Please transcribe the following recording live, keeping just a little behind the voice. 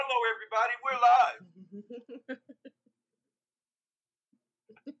Hello, everybody. We're live.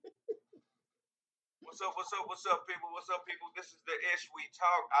 What's up, people? What's up, people? This is the Ish We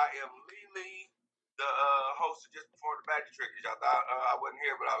Talk. I am Lily, the host of Just Before the Magic Trick. Y'all thought I wasn't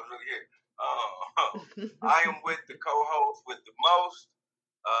here, but I was really here. I am with the co-host with the most,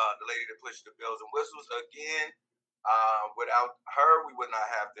 the lady that pushes the bells and whistles again. Without her, we would not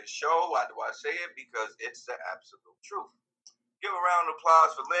have this show. Why do I say it? Because it's the absolute truth. Give a round of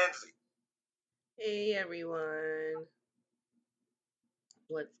applause for Lindsay. Hey everyone,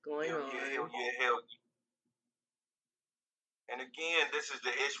 what's going Hell on? yeah, hell yeah, hell yeah. And again, this is the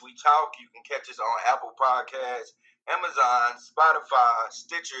Ish We Talk. You can catch us on Apple Podcasts, Amazon, Spotify,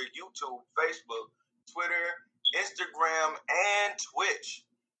 Stitcher, YouTube, Facebook, Twitter, Instagram, and Twitch.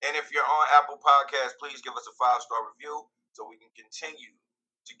 And if you're on Apple Podcasts, please give us a 5-star review so we can continue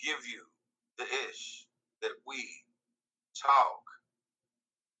to give you the ish that we talk.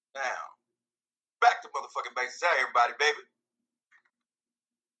 Now, back to motherfucking basics. Hey, everybody, baby.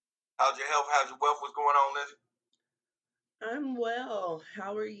 How's your health? How's your wealth? What's going on, Lindsay? I'm well.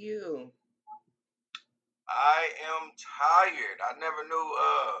 How are you? I am tired. I never knew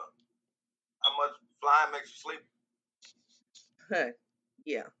how much flying makes you sleep.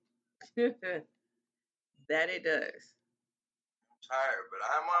 Yeah, that it does. I'm tired, but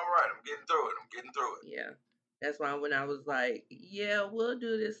I'm all right. I'm getting through it. I'm getting through it. Yeah, that's why when I was like, "Yeah, we'll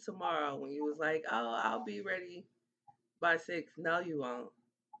do this tomorrow," when you was like, "Oh, I'll be ready by 6." No, you won't.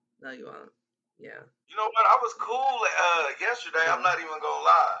 No, you won't. Yeah. You know what? I was cool yesterday. I'm Yeah. not even gonna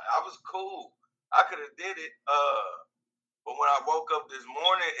lie. I was cool. I could have did it. But when I woke up this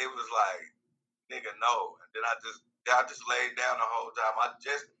morning, it was like, nigga, no. And then I just laid down the whole time. I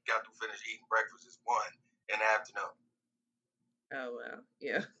just got to finish eating breakfast. It's 1 in the afternoon. Oh well.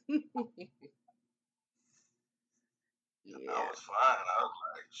 Yeah. I Yeah. was fine. I was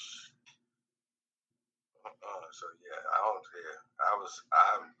like, so yeah, I don't care.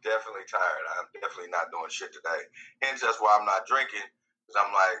 I'm definitely tired. I'm definitely not doing shit today. Hence, that's why I'm not drinking. Cause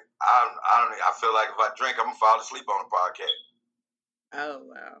I'm like, I feel like if I drink, I'm gonna fall asleep on the podcast. Oh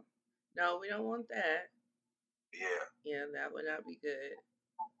wow. No, we don't want that. Yeah. Yeah, that would not be good.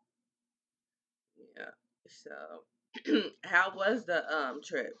 Yeah. So, how was the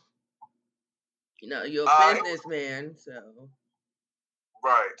trip? You're a It was businessman, so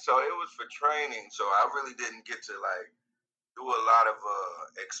right. So it was for training. So I really didn't get to like do a lot of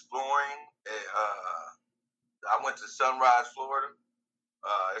exploring. I went to Sunrise, Florida.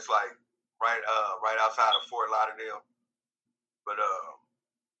 It's like right outside of Fort Lauderdale. But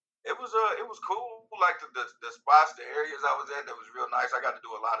it was cool. Like the spots, the areas I was at, that was real nice. I got to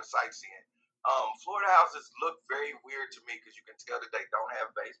do a lot of sightseeing. Florida houses look very weird to me because you can tell that they don't have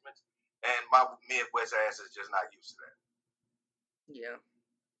basements, and my Midwest ass is just not used to that. yeah.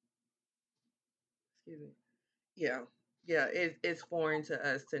 Excuse me. Yeah, yeah. It's foreign to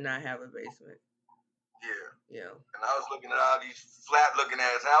us to not have a basement. Yeah. Yeah. And I was looking at all these flat looking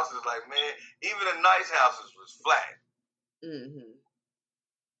ass houses, like, man, even the nice houses was flat. Mhm.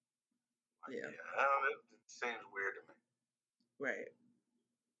 Like, Yeah. yeah, it seems weird to me. Right.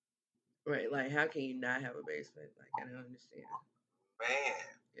 Right. Like, how can you not have a basement? Like, I don't understand. Man.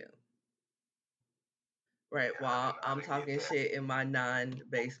 Yeah. Right. Yeah, While I I'm didn't get talking that. shit in my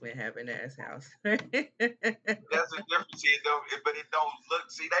non-basement having ass house. That's the difference. But it don't look.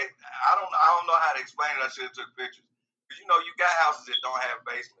 See, I don't know how to explain it. I should have took pictures. Because you got houses that don't have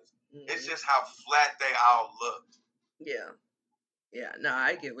basements. It's Mhm. just how flat they all look. Yeah. Yeah. No,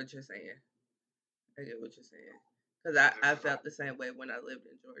 I get what you're saying. I get what you're saying. Because This I is a felt the same way when I lived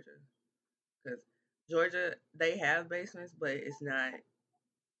in Georgia. Because Georgia, they have basements, but it's not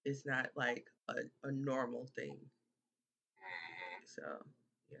like a normal thing. So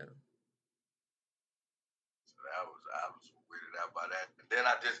yeah. So I was weirded out by that. And then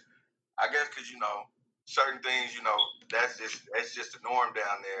I guess because certain things that's just the norm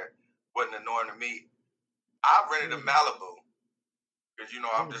down there. Wasn't the norm to me. I rented a Mm-hmm. Malibu because I'm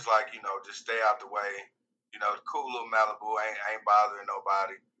Mm-hmm. just like just stay out the way. Cool little Malibu ain't bothering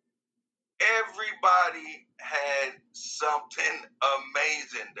nobody. Everybody had something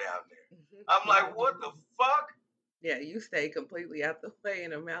amazing down there. I'm like, what the fuck? Yeah, you stay completely out the way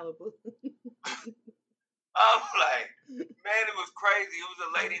in a Malibu. I'm like, man, it was crazy. It was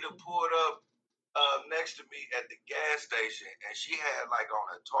a lady that pulled up next to me at the gas station, and she had like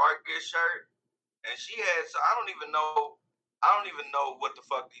on a Target shirt, and she had. So I don't even know. I don't even know what the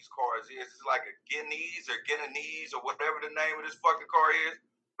fuck these cars is. It's like a Guineas or whatever the name of this fucking car is.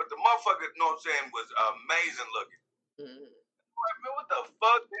 But the motherfucker, you know what I'm saying, was amazing looking. Mm-hmm. Like, man, what the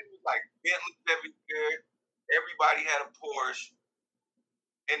fuck? It was like Bentley everywhere. Everybody had a Porsche.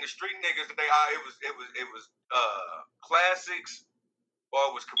 And the street niggas, it was classics or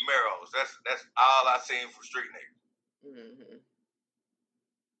it was Camaros. That's all I seen from street niggas. Mm-hmm.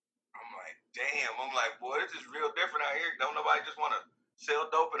 I'm like, damn. I'm like, boy, this is real different out here. Don't nobody just want to sell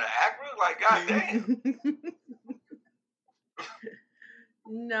dope in an Acura? Like, goddamn.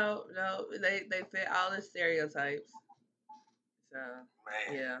 No, they fit all the stereotypes. So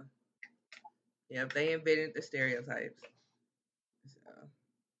Man. yeah, they invented the stereotypes. So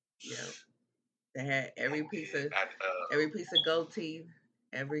yeah, they had every piece of gold teeth,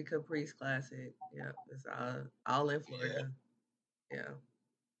 every Caprice classic. Yeah, it's all in Florida. Yeah.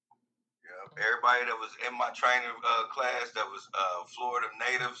 Everybody that was in my training class that was Florida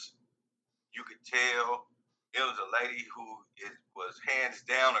natives, you could tell it was a lady who was hands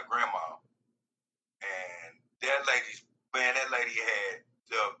down a grandma. And that lady had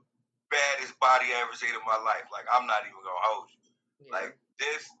the baddest body I ever seen in my life. Like, I'm not even gonna hold you. Yeah. Like,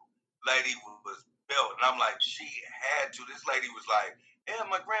 this lady was built, and I'm like, she had to. This lady was like, yeah,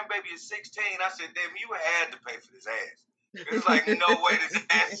 my grandbaby is 16. I said, damn, you had to pay for this ass. It's like, no way this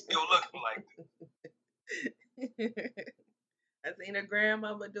ass still looking like this. I seen a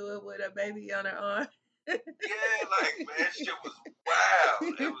grandmama do it with a baby on her arm. Yeah, like, man, shit was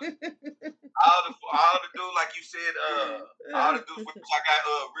wild. It was all the dudes, like you said, all the dudes which I got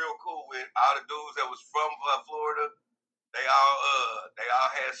real cool with, all the dudes that was from Florida, they all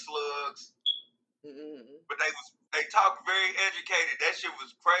had slugs. Mm-hmm. But they talked very educated. That shit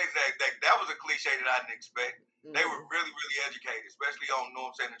was crazy. That was a cliche that I didn't expect. Mm-hmm. They were really, really educated, especially on, you know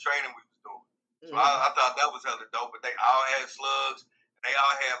what I'm saying, the training we was doing. So I thought that was hella dope, but they all had slugs and they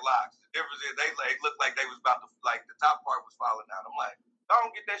all had locks. The difference is they looked like they was about to, like, the top part was falling out. I'm like,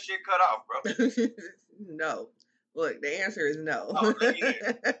 don't get that shit cut off, bro. No. Look, the answer is no. No, they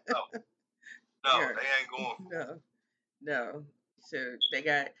ain't going. No. So they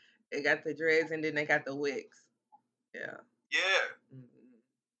got the dreads and then they got the wigs. Yeah. Yeah. Mm-hmm.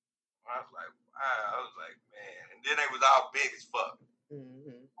 I was like, wow. I was like, man. And then they was all big as fuck.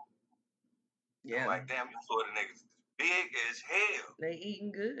 Mm-hmm. Yeah. I'm like, damn, you Florida niggas big as hell. They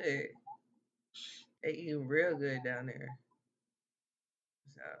eating good. They eating real good down there.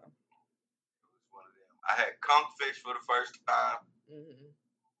 So. It was one of them. I had conch fish for the first time. Mm-hmm.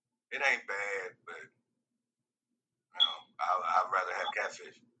 It ain't bad, but I'd rather have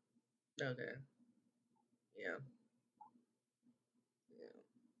catfish. Okay. Yeah.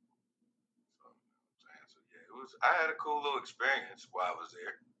 I had a cool little experience while I was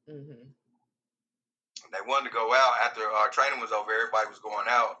there. Mm-hmm. And they wanted to go out after our training was over. Everybody was going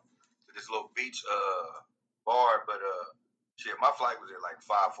out to this little beach bar, but shit, my flight was at like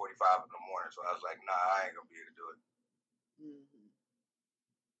 5:45 in the morning, so I was like, nah, I ain't gonna be able to do it. Mm-hmm.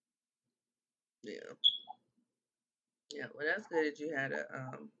 Yeah. Yeah. Well, that's good that you had a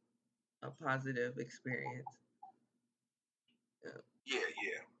positive experience. Yeah.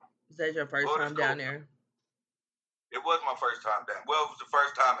 Was that your first time down there? It was my first time down. Well, it was the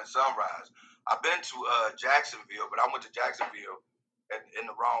first time in Sunrise. I've been to Jacksonville, but I went to Jacksonville in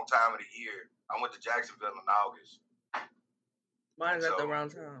the wrong time of the year. I went to Jacksonville in August. Why is that the wrong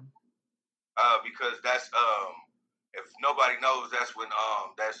time? Because that's if nobody knows, that's when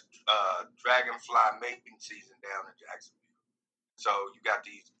that's dragonfly mating season down in Jacksonville. So you got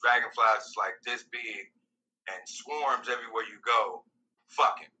these dragonflies like this big and swarms everywhere you go,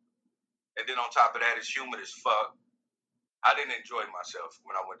 fucking. And then on top of that, it's humid as fuck. I didn't enjoy myself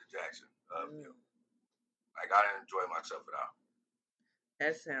when I went to Jacksonville. Like, I didn't enjoy myself at all.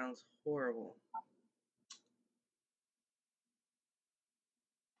 That sounds horrible.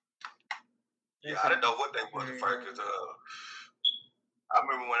 Yeah, I didn't know what they was at first because I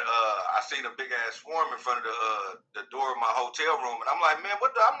remember when I seen a big ass swarm in front of the door of my hotel room, and I'm like, man,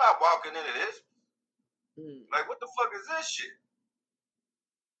 I'm not walking into this. Like, what the fuck is this shit?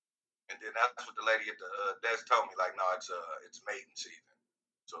 And then that's what the lady at the desk told me. Like, no, it's mating season,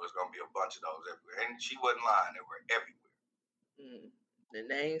 so it's gonna be a bunch of those everywhere. And she wasn't lying; they were everywhere.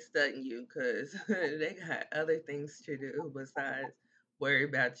 And they ain't studying you because they got other things to do besides worry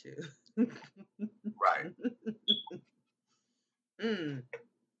about you. Right.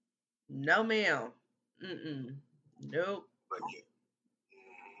 No, ma'am. Nope. But yeah.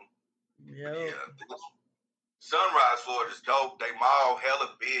 Yeah. Sunrise, Florida's dope. They mall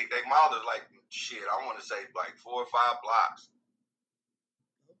hella big. They mall is like, shit, I want to say like 4 or 5 blocks.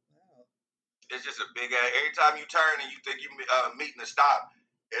 Oh, wow. It's just a big ass. Every time you turn and you think you're meeting a stop,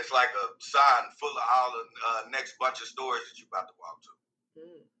 it's like a sign full of all the next bunch of stores that you're about to walk to.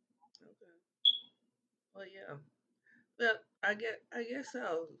 Okay. Well, yeah. Well, I guess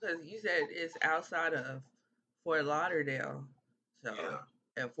so, because you said it's outside of Fort Lauderdale. So. Yeah.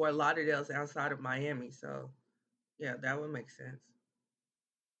 And Fort Lauderdale's outside of Miami, so yeah, that would make sense.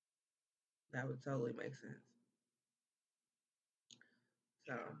 That would totally make sense.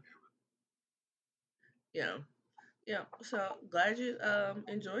 So yeah, yeah. So glad you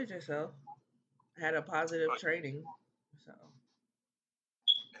enjoyed yourself. Had a positive training. So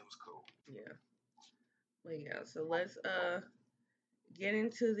it was cool. Yeah. But yeah, so let's get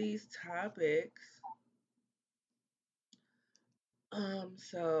into these topics.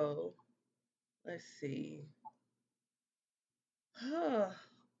 So let's see.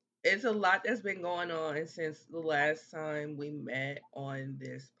 It's a lot that's been going on since the last time we met on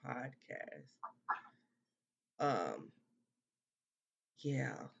this podcast. Um,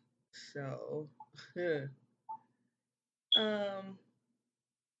 yeah. So, um,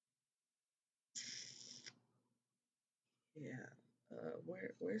 yeah.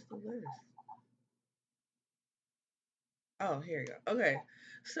 Where's the list? Oh, here you go. Okay.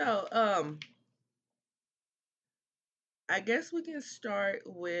 So, I guess we can start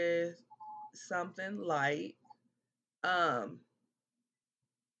with something light. Um,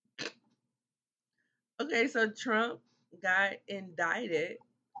 okay, so Trump got indicted.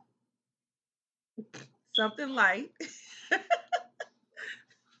 Something light.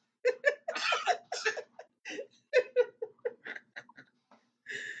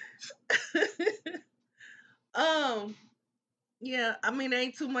 um, yeah, I mean,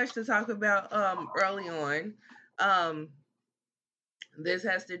 ain't too much to talk about early on. Um, this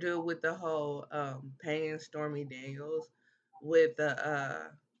has to do with the whole paying Stormy Daniels with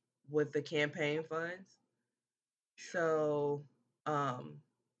the campaign funds. So, um,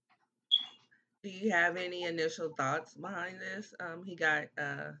 do you have any initial thoughts behind this? He got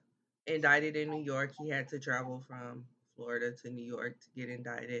indicted in New York. He had to travel from Florida to New York to get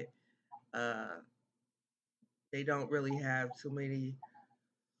indicted. Uh, they don't really have too many.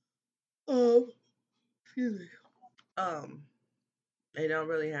 Excuse me. Um, they don't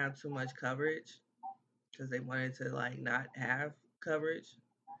really have too much coverage because they wanted to like not have coverage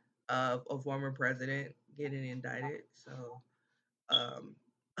of a former president getting indicted. So, um,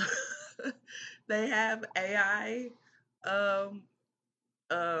 they have AI um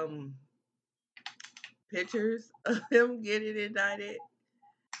um pictures of him getting indicted,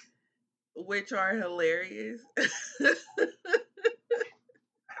 which are hilarious. True.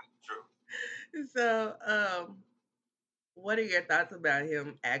 So, what are your thoughts about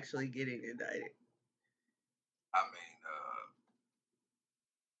him actually getting indicted? I mean,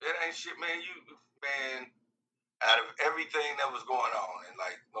 it ain't shit, man. Man, out of everything that was going on, and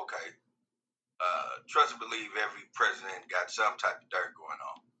like, okay, trust and believe every president got some type of dirt going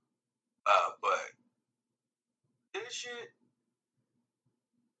on. But this shit,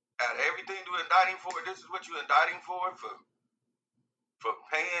 out of everything you indicting for, this is what you indicting for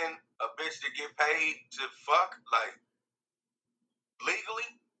paying a bitch to get paid to fuck, like, legally.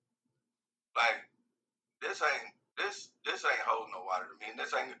 Like, this ain't holding no water to me. And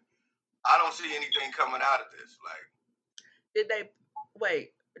this ain't. I don't see anything coming out of this. Like, did they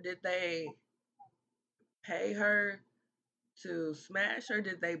wait? Did they pay her to smash, or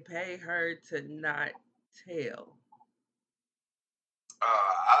did they pay her to not tell?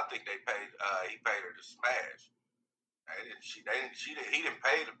 I think they paid. He paid her to smash. He didn't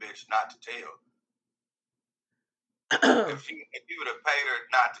pay the bitch not to tell. If he would have paid her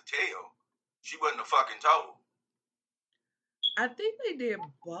not to tell, she wouldn't have fucking told. I think they did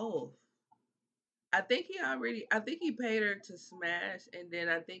both. I think he paid her to smash, and then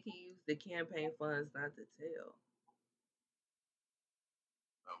I think he used the campaign funds not to tell.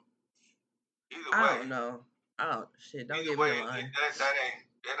 Either way, I don't know. Oh shit! Don't either give way, me a line. that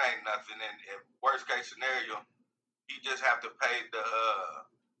ain't nothing. And worst case scenario, he just have to pay the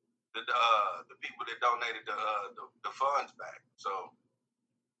people that donated the funds back. So,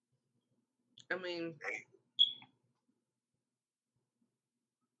 I mean,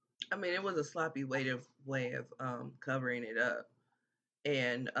 it was a sloppy way of covering it up,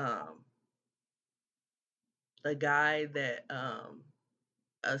 and the guy that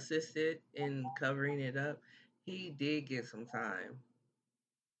assisted in covering it up, he did get some time,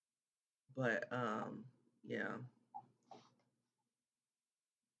 but yeah.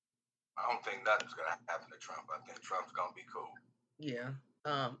 I don't think nothing's gonna happen to Trump. I think Trump's gonna be cool. Yeah.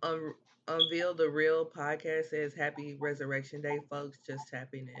 Unveil the Real podcast says Happy Resurrection Day, folks. Just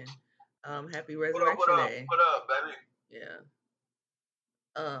tapping in. Happy Resurrection Day. What up, baby? Yeah.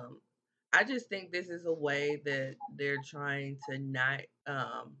 I just think this is a way that they're trying to not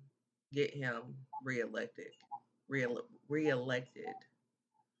get him reelected. Reelected.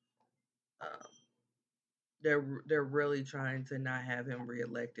 Um, They're really trying to not have him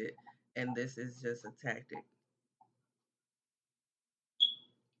reelected, and this is just a tactic.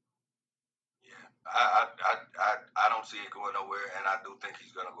 Yeah, I don't see it going nowhere, and I do think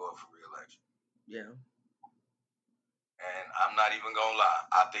he's gonna go up for reelection. Yeah. And I'm not even gonna lie,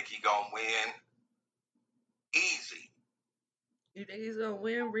 I think he's gonna win easy. You think he's gonna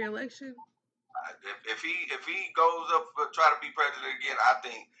win reelection? If he goes up for try to be president again, I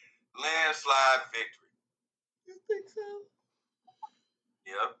think landslide victory. You think so?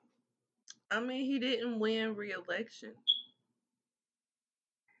 Yep. I mean, he didn't win re-election.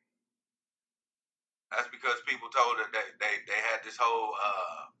 That's because people told her that they had this whole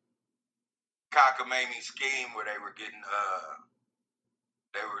cockamamie scheme where they were getting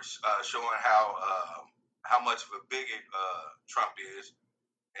they were showing how much of a bigot Trump is,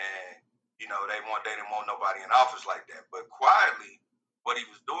 and you know they didn't want nobody in office like that. But quietly, what he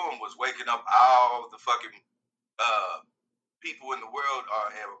was doing was waking up all the fucking people in the world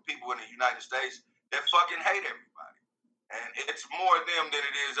or people in the United States that fucking hate everybody, and it's more them than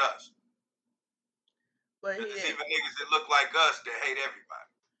it is us. But there's even niggas that look like us that hate everybody.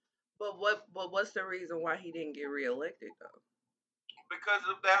 But what's the reason why he didn't get reelected though? Because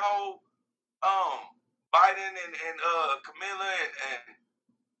of that whole Biden and Camilla and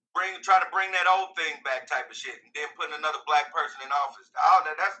try to bring that old thing back type of shit, and then putting another black person in office. All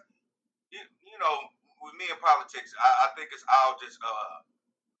that's you know, with me in politics, I think it's all just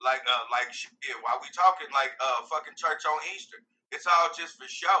like shit. While we talking like fucking church on Easter, it's all just for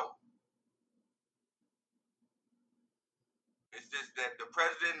show. It's just that the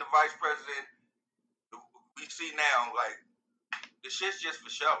president and the vice president we see now, like the shit's just for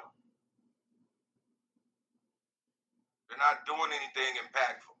show. They're not doing anything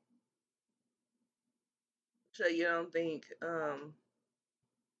impactful. So you don't think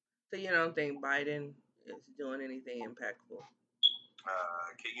Biden is doing anything impactful?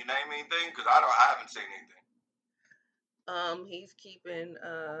 Can you name anything? Because I haven't seen anything. He's keeping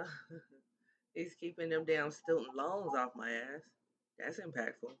he's keeping them damn student loans off my ass. That's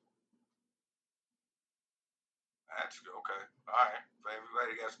impactful. That's okay. All right. For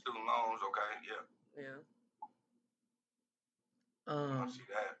everybody got student loans, okay, yeah. Yeah. I see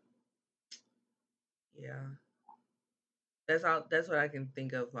that. Yeah. That's what I can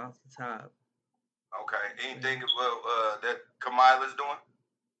think of off the top. Okay. Anything that Kamila's doing?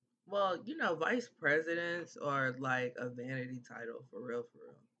 Well, you know, vice presidents are like a vanity title for real, for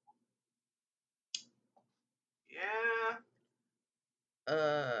real. Yeah.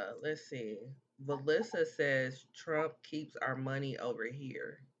 Let's see. Valissa says Trump keeps our money over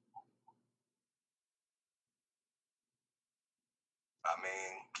here. I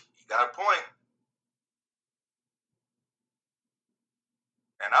mean, you got a point.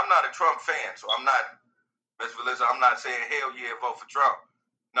 And I'm not a Trump fan, so I'm not, Ms. Valissa, I'm not saying hell yeah, vote for Trump.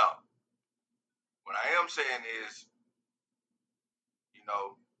 No. What I am saying is, you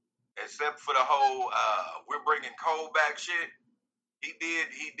know, except for the whole we're bringing coal back shit, he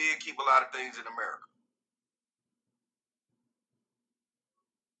did keep a lot of things in America.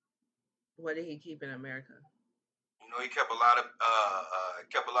 What did he keep in America? You know, he kept a lot of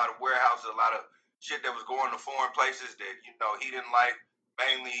warehouses, a lot of shit that was going to foreign places that you know he didn't like,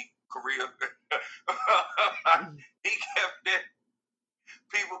 mainly Korea. He kept it.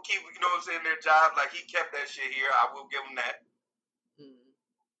 People keep, you know what I'm saying, their jobs. Like he kept that shit here. I will give him that.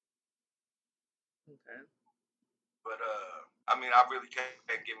 Okay. But I mean, I really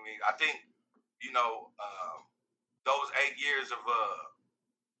can't give me. I think, you know, those 8 years of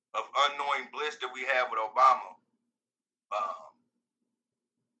unknowing bliss that we had with Obama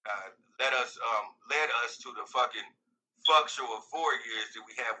led us to the fucking fuck show of 4 years that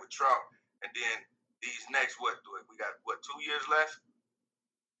we have with Trump, and then these next we got 2 years left,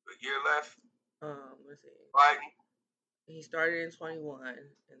 a year left. Let's see. Biden. He started in 21,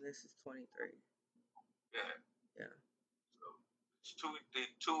 and this is 23. Yeah. Yeah. So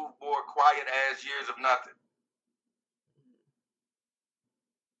it's two more quiet ass years of nothing.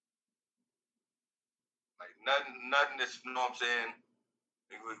 Like nothing that's, you know what I'm saying.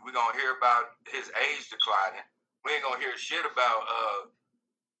 We're gonna hear about his age declining. We ain't gonna hear shit about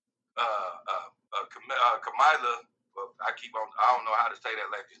Kamala. Well, I don't know how to say that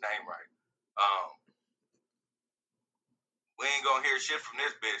lady's name right. We ain't gonna hear shit from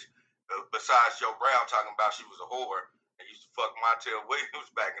this bitch besides Joe Brown talking about she was a whore and used to fuck Montel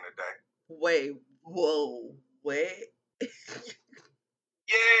Williams back in the day. Wait, whoa, wait.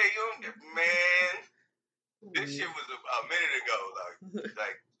 Yeah, man. This shit was a minute ago.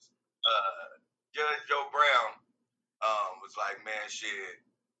 Like Judge Joe Brown was like, man, shit.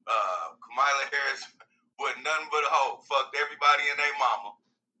 Kamala Harris wasn't nothing but a hoe. Fucked everybody and their mama.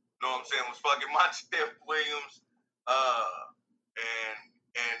 Know what I'm saying? Was fucking Montez Williams, and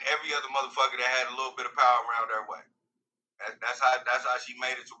every other motherfucker that had a little bit of power around their way. That's how she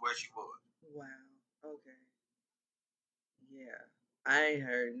made it to where she was. Wow. Okay. Yeah. I ain't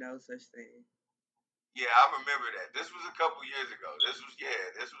heard no such thing. Yeah, I remember that. This was a couple years ago. This was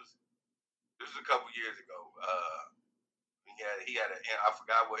a couple years ago. He had I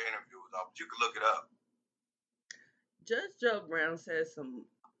forgot what interview it was on, but you can look it up. Judge Joe Brown says some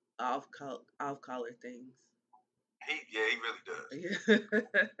off color things. He really does.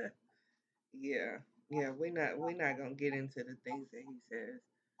 Yeah. Yeah, we're not gonna get into the things that he says.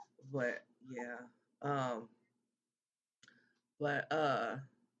 But yeah. But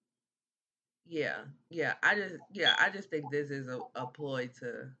yeah. I just think this is a ploy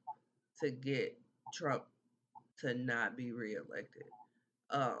to get Trump to not be reelected.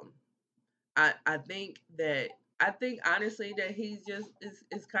 I think honestly that he's just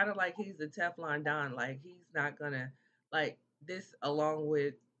it's kind of like he's the Teflon Don. Like he's not gonna like this along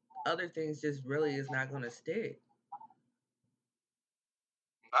with other things just really is not gonna stick.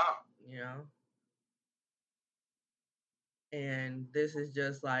 No. You know? And this is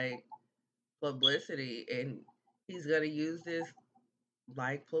just like publicity and he's gonna use this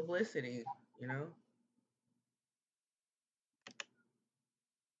like publicity, you know?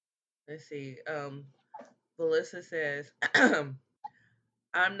 Let's see. Melissa says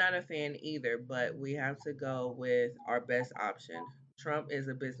I'm not a fan either, but we have to go with our best option. Trump is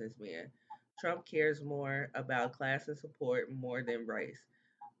a businessman. Trump cares more about class and support more than race.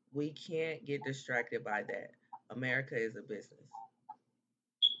 We can't get distracted by that. America is a business.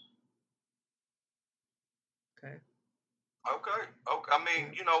 Okay. Okay. I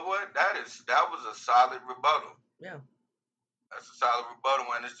mean, you know what? That was a solid rebuttal. Yeah. That's a solid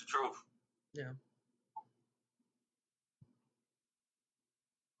rebuttal, and it's the truth. Yeah.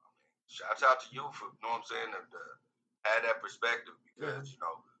 Shouts out to you for, you know what I'm saying, to have that perspective because, a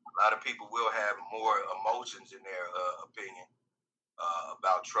lot of people will have more emotions in their opinion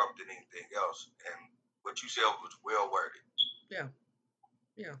about Trump than anything else. And what you said was well worded. Yeah.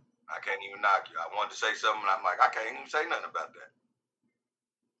 Yeah. I can't even knock you. I wanted to say something, and I'm like, I can't even say nothing about that.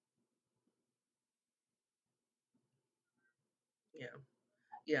 Yeah.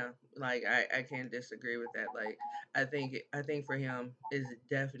 Yeah, like I can't disagree with that. Like I think for him is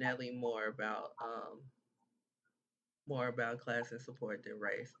definitely more about class and support than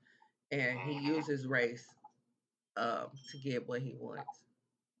race, and he uses race to get what he wants.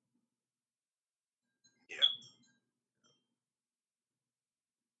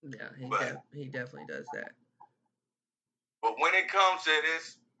 Yeah, he definitely does that. But when it comes to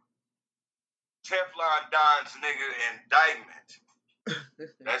this Teflon Don's nigga indictment,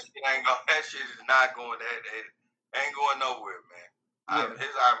 that shit is not going. It ain't going nowhere, man. Yeah.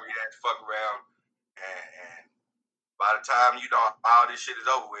 His ivory ass fuck around, and by the time all this shit is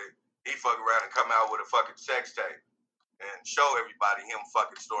over with, he fuck around and come out with a fucking sex tape and show everybody him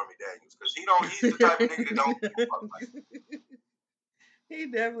fucking Stormy Daniels because he's the type of nigga that don't give a fuck like that. He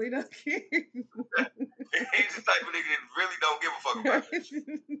definitely don't care. He's the type of nigga that really don't give a fuck about that shit.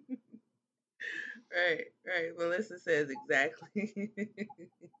 Right. Melissa says exactly.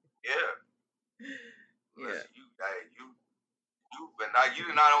 Yeah. Listen, you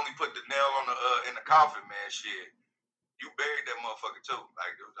not only put the nail on in the coffin, man. Shit, you buried that motherfucker too.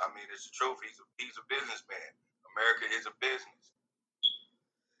 Like, I mean, it's the truth. He's a businessman. America is a business.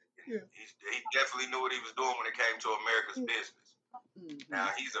 Yeah. He definitely knew what he was doing when it came to America's business. Mm-hmm.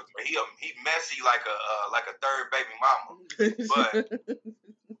 Now he messy like a third baby mama, but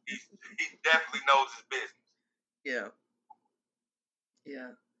he definitely knows his business.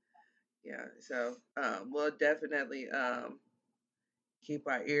 Yeah. So we'll definitely keep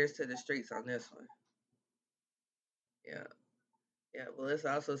our ears to the streets on this one. Yeah. Well, this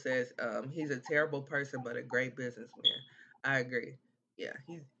also says he's a terrible person but a great businessman. I agree. Yeah,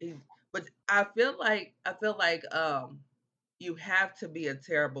 he's. But I feel like you have to be a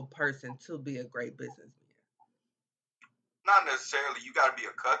terrible person to be a great businessman. Not necessarily. You got to be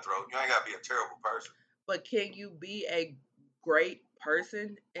a cutthroat. You ain't got to be a terrible person. But can you be a great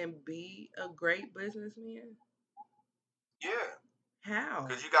person and be a great businessman? Yeah. How?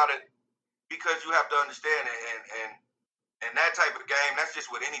 Because you have to understand it, and that type of game, that's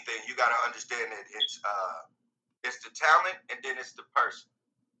just with anything. You got to understand that it's the talent and then it's the person.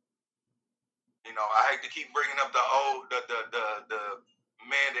 I hate to keep bringing up the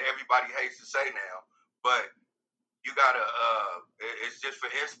man that everybody hates to say now, but you gotta. It's just for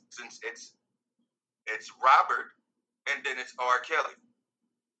instance, it's Robert, and then it's R. Kelly.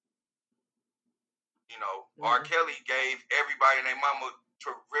 You know, R. Kelly gave everybody and their mama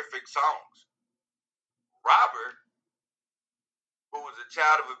terrific songs. Robert, who was a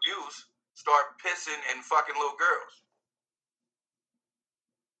child of abuse, started pissing and fucking little girls.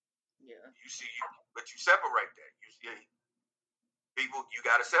 Yeah. You see, but you separate that. You see, people, you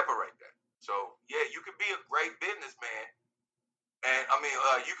got to separate that. So yeah, you can be a great businessman, and I mean,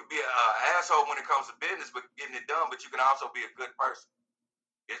 you can be an asshole when it comes to business, but getting it done. But you can also be a good person.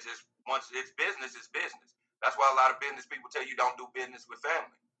 It's just once it's business, it's business. That's why a lot of business people tell you don't do business with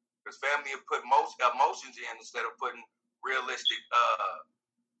family, because family will put most emotions in instead of putting realistic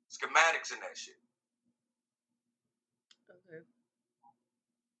schematics in that shit. Okay.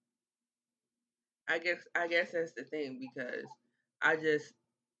 I guess that's the thing, because I just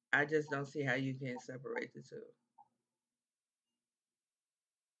don't see how you can separate the two.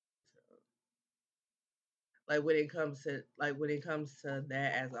 So, like when it comes to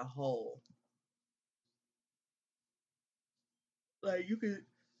that as a whole, like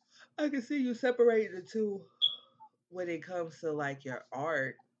I can see you separating the two when it comes to like your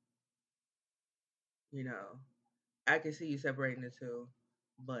art. You know, I can see you separating the two,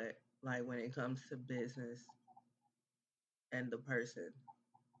 but like when it comes to business and the person,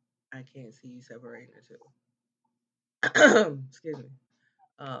 I can't see you separating the two. Excuse me.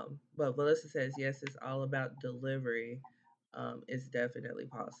 But Melissa says yes, it's all about delivery. It's definitely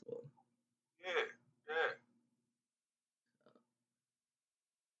possible. Yeah, yeah.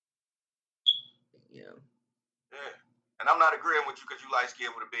 Yeah. Yeah. And I'm not agreeing with you because you light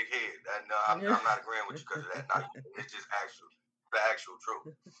skinned with a big head. And I'm not agreeing with you because of that. No, it's just the actual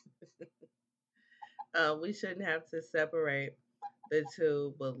truth. We shouldn't have to separate the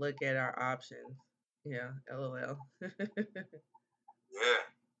two, but look at our options. Yeah, LOL. Yeah.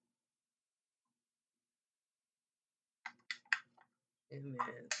 And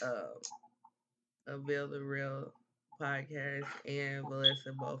then Avail the Real podcast and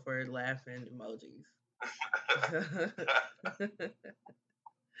Melissa both are laughing emojis.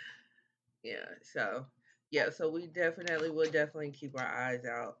 So we definitely will definitely keep our eyes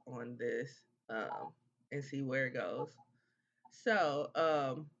out on this and see where it goes. So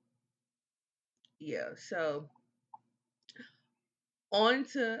so on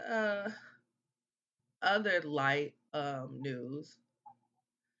to other light news.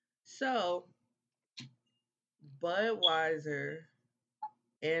 So Budweiser,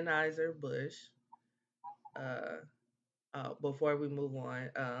 Anheuser-Busch, before we move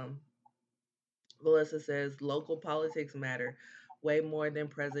on, Melissa says local politics matter way more than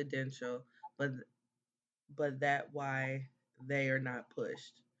presidential, but that why they are not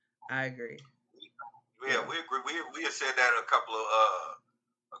pushed. I agree. Yeah, we agree. We have said that a couple of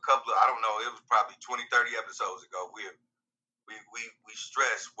I don't know, it was probably 20, 30 episodes ago. We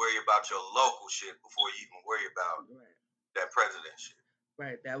stress worry about your local shit before you even worry about that president shit.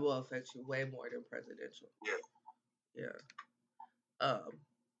 Right, that will affect you way more than presidential. Yeah. Yeah.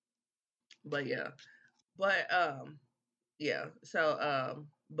 But yeah. But yeah. So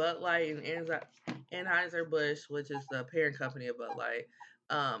Bud Light and Anheuser-Busch, which is the parent company of Bud Light,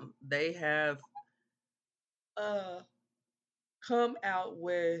 they have come out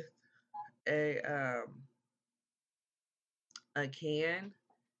with a can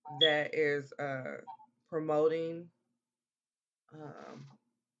that is promoting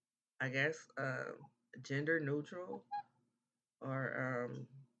I guess gender neutral or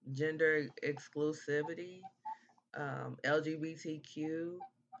gender exclusivity, LGBTQ.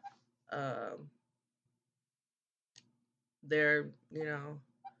 They're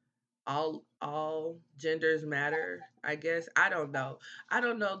all genders matter. I guess I don't know. I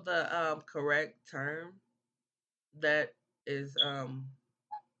don't know the correct term that is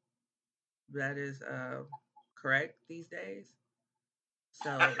correct these days.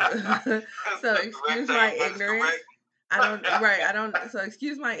 So so excuse my ignorance. I don't so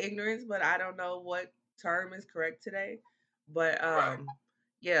excuse my ignorance, but I don't know what term is correct today. But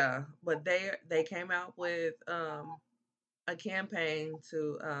yeah, but they came out with a campaign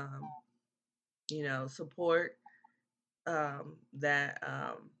to support that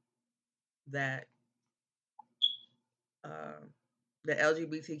the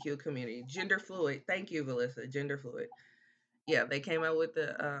LGBTQ community, gender fluid. Thank you, Melissa. Gender fluid. Yeah, they came out with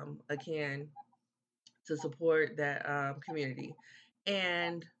a can to support that community,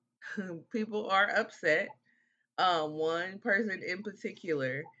 and people are upset. One person in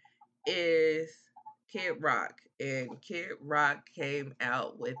particular is Kid Rock, and Kid Rock came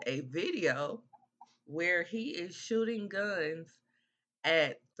out with a video where he is shooting guns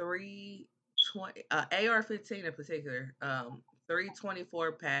at 320 AR-15 in particular,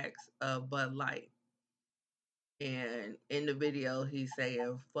 324 packs of Bud Light. And in the video, he's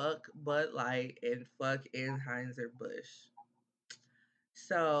saying "fuck Bud Light" and "fuck Anheuser-Busch."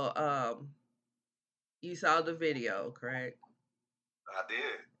 So, you saw the video, correct? I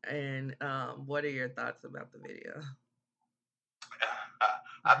did. And what are your thoughts about the video?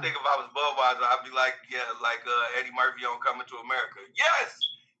 I think if I was Budweiser, I'd be like, yeah, like Eddie Murphy on Coming to America.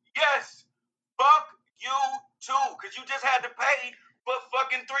 Yes, fuck you too, because you just had to pay for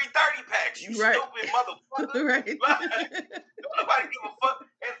fucking 330 packs. You right. stupid motherfucker. Right. Don't nobody give a fuck.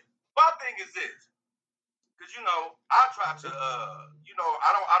 And my thing is this, because I try to, I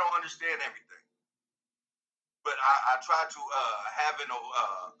don't understand everything, but I try to have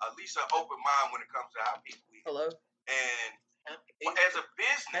at least an open mind when it comes to how people eat. Hello. And as a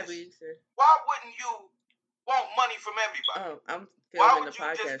business, Easter. why wouldn't you want money from everybody? Oh, I'm why would you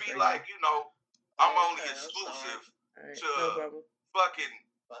just be like, I'm only exclusive to fucking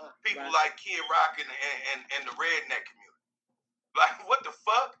people like Kid Rock and the redneck community? Like, what the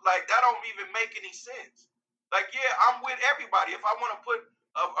fuck? Like, that don't even make any sense. Like, yeah, I'm with everybody. If I want to put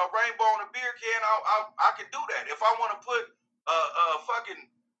a rainbow on a beer can, I can do that. If I want to put a fucking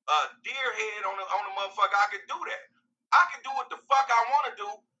deer head on a motherfucker, I can do that. I can do what the fuck I want to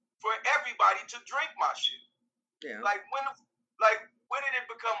do for everybody to drink my shit. Yeah. Like when did it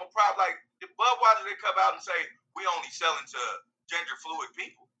become a problem? Like the Budweiser, they come out and say we only selling to gender fluid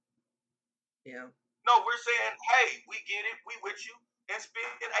people. Yeah. No, we're saying, hey, we get it, we with you, and spend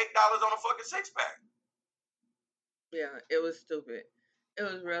 $8 on a fucking 6-pack. Yeah, it was stupid. It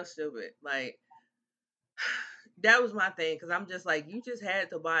was real stupid. Like that was my thing, because I'm just like, you just had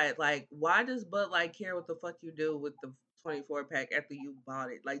to buy it. Like, why does Bud Light care what the fuck you do with the 24 pack after you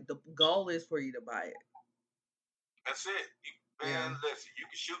bought it? Like, the goal is for you to buy it. That's it. Listen, you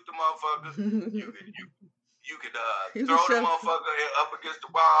can shoot the motherfuckers. you could throw the motherfucker up against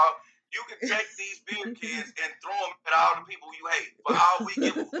the wall. You can take these beer cans and throw them at all the people you hate. For all we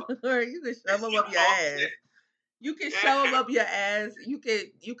give a fuck. Or you can shove them up your ass. You can shove them up your ass. You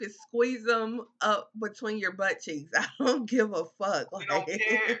can squeeze them up between your butt cheeks. I don't give a fuck. We don't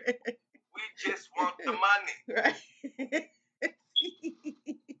care. We just want the money. Right.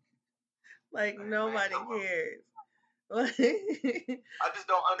 Like, nobody cares. I just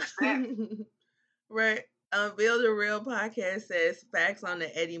don't understand. Right. Build a Real podcast says facts on the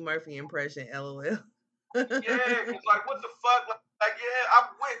Eddie Murphy impression. LOL. Yeah, it's like, what the fuck? Like, yeah,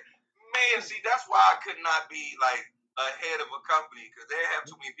 I'm with. Man, see, that's why I could not be like a head of a company, because they have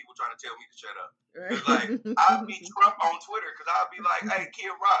too many people trying to tell me to shut up. Right. Like, I'll be Trump on Twitter, because I'll be like, hey,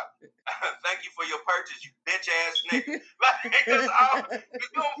 Kid Rock, thank you for your purchase, you bitch ass nigga. Like, because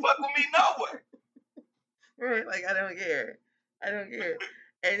you don't fuck with me no way. Right, like, I don't care.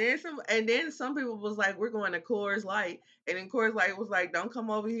 And then some people was like, we're going to Coors Light, and then Coors Light was like, don't come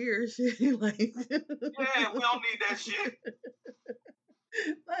over here. Shit. Like, yeah, we don't need that shit.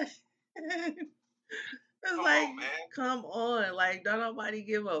 It's come on. Like, don't nobody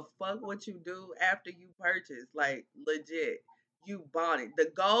give a fuck what you do after you purchase. Like, legit. You bought it.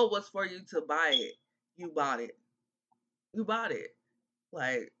 The goal was for you to buy it. You bought it.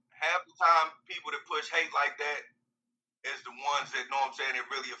 Like, half the time, people that push hate like that is the ones that know what I'm saying, it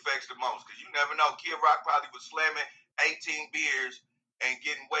really affects the most. Because you never know. Kid Rock probably was slamming 18 beers and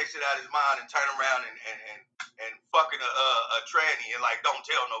getting wasted out of his mind and turn around and fucking a tranny and like, don't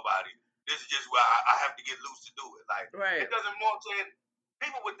tell nobody. This is just where I have to get loose to do it. Like, right. It doesn't, know what I'm saying?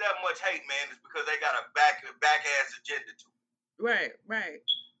 People with that much hate, man, is because they got a back ass agenda to it. Right.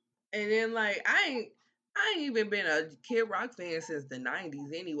 And then, like, I ain't even been a Kid Rock fan since the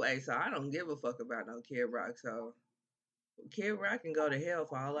 90s anyway, so I don't give a fuck about no Kid Rock. So Kid Rock can go to hell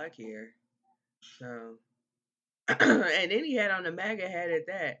for all I care. So, and then he had on the MAGA hat at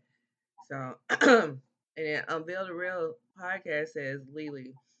that. So, and then Build a Real podcast says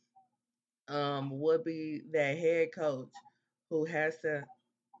Lily would be that head coach who has to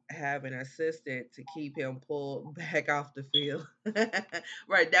have an assistant to keep him pulled back off the field.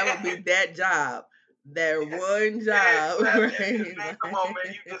 Right, that would be that job. That one job. Right? Man, come on,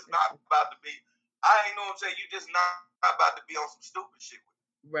 man. You just not about to be. I ain't know what I'm saying. You just not about to be on some stupid shit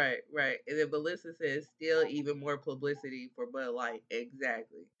with me. Right. And then Melissa says still even more publicity for Bud Light.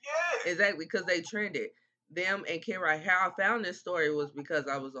 Exactly. Yeah. Exactly, because they trended. Them and Kid Rock. How I found this story was because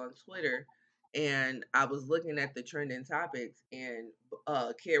I was on Twitter and I was looking at the trending topics, and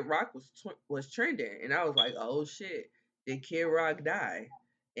Kid Rock was trending, and I was like, oh shit, did Kid Rock die?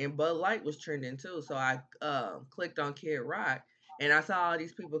 And Bud Light was trending too, so I clicked on Kid Rock, and I saw all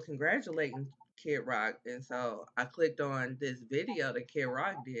these people congratulating Kid Rock, and so I clicked on this video that Kid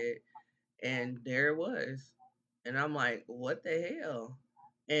Rock did, and there it was, and I'm like, what the hell?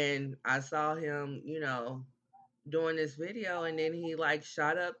 And I saw him, doing this video, and then he like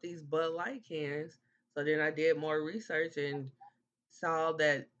shot up these Bud Light cans. So then I did more research and saw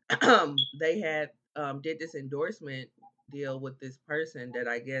that they had did this endorsement deal with this person that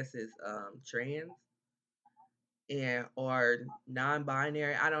I guess is trans and or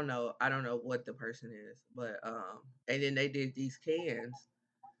non-binary. I don't know what the person is, but and then they did these cans,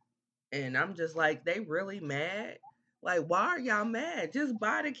 and I'm just like, they really mad? Like, why are y'all mad? Just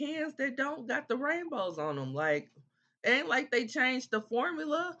buy the cans that don't got the rainbows on them. Like, it ain't like they changed the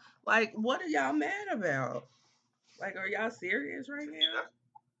formula. Like, what are y'all mad about? Like, are y'all serious right now?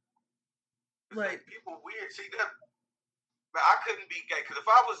 Like, people weird. See that? Man, I couldn't be gay because if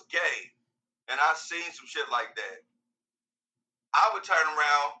I was gay and I seen some shit like that, I would turn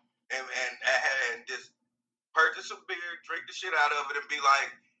around and just purchase some beer, drink the shit out of it, and be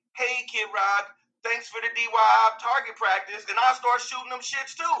like, "Hey, Kid Rock, thanks for the DIY target practice," and I'll start shooting them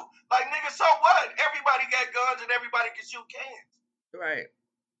shits too. Like, nigga, so what? Everybody got guns and everybody can shoot cans. Right,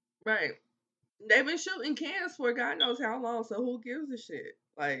 right. They've been shooting cans for God knows how long, so who gives a shit?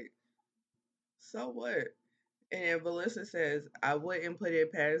 Like, so what? And Valissa says, I wouldn't put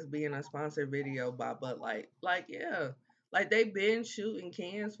it past being a sponsored video by Bud Light. Like, yeah. Like, they've been shooting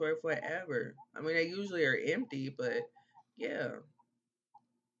cans for forever. I mean, they usually are empty, but yeah.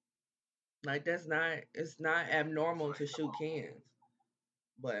 Like, it's not abnormal to shoot cans.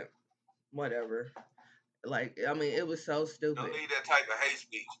 But, whatever. Like, I mean, it was so stupid. Don't need that type of hate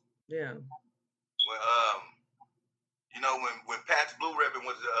speech. Yeah. When, you know, when Pat's Blue Ribbon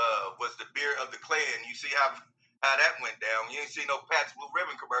was the beer of the Klan, you see how that went down. You ain't seen no Pat's Blue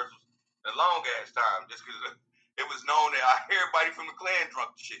Ribbon commercials in a long ass time, just because it was known that everybody from the Klan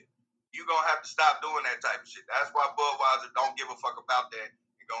drunk the shit. You gonna have to stop doing that type of shit. That's why Budweiser don't give a fuck about that.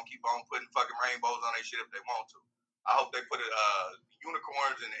 They're gonna keep on putting fucking rainbows on their shit if they want to. I hope they put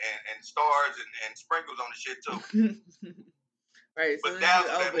unicorns and stars and sprinkles on the shit too. Right, but that's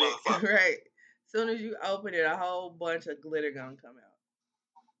that motherfucker. Right. Soon as you open it, a whole bunch of glitter gonna come out.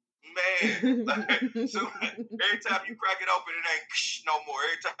 Man, so every time you crack it open, it ain't no more.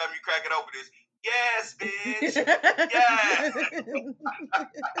 Every time you crack it open, it's yes, bitch, yes.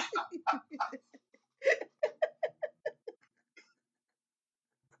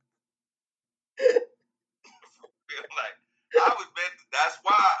 Like, I was bet that's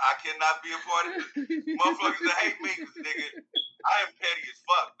why I cannot be a part of this. Motherfuckers that hate me, cause nigga, I am petty as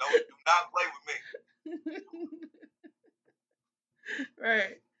fuck. Do not play with me.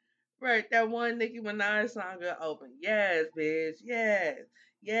 Right. Right, that one Nicki Minaj song got open. Yes, bitch. Yes.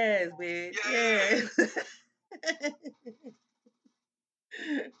 Yes, bitch. Yes.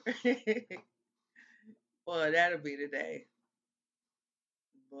 Boy, that'll be the day.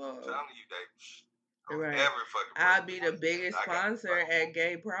 Boy. I'm telling you, they right. I'll be the biggest sponsor at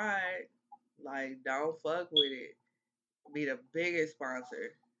Gay Pride. Like, don't fuck with it. Be the biggest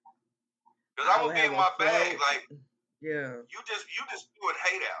sponsor. Cause I'm gonna be in my bag, like. Yeah. You just doing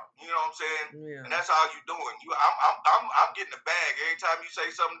hate out. You know what I'm saying? Yeah. And that's all you doing. I'm getting the bag every time you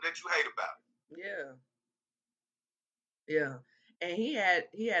say something that you hate about. Yeah. Yeah. And he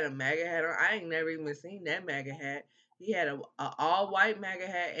had a MAGA hat on. I ain't never even seen that MAGA hat. He had a all white MAGA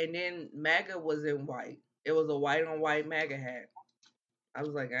hat, and then MAGA was in white. It was a white on white MAGA hat. I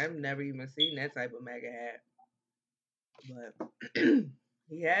was like, I've never even seen that type of MAGA hat. But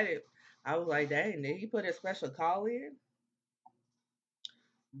he had it. I was like, dang, did he put a special call in?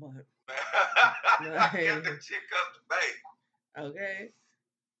 But I got the chick up to bait. Okay.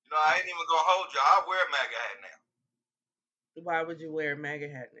 You know, I ain't even gonna hold you. I'll wear a MAGA hat now. Why would you wear a MAGA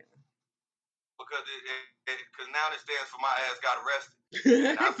hat now? Because because now it stands for my ass got arrested.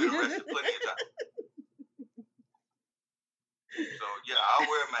 And I've been arrested plenty of times. So yeah, I'll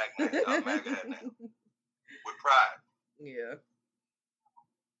wear a MAGA hat now. With pride. Yeah.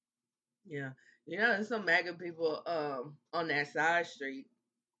 Yeah. You know, there's some MAGA people on that side street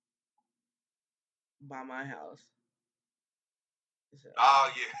by my house. So,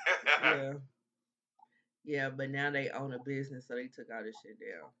 oh yeah. Yeah. Yeah, but now they own a business, so they took all this shit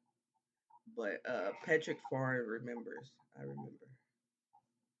down. But Patrick Foreign remembers. I remember.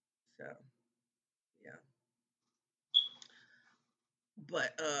 So yeah.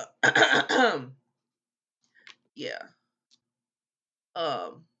 But yeah.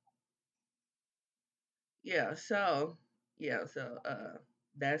 Yeah, so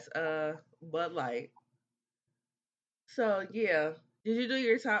that's Bud Light. So yeah. Did you do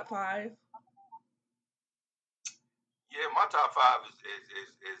your top 5? Yeah, my top 5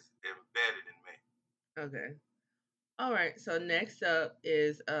 is embedded in me. Okay. All right. So next up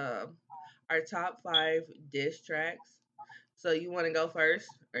is our top 5 diss tracks. So you want to go first,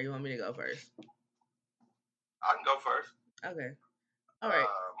 or you want me to go first? I can go first. Okay. All right.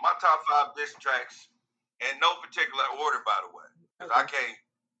 My top 5 diss tracks, in no particular order, by the way, because I can't,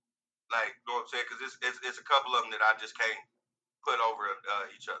 like, you know what I'm saying? Because it's a couple of them that I just can't put over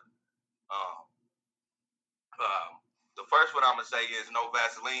each other. The first one I'm gonna say is "No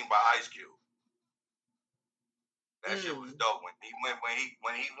Vaseline" by Ice Cube. That shit was dope. When he went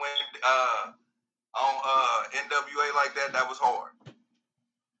on NWA like that, that was hard.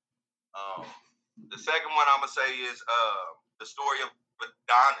 The second one I'm gonna say is "The Story of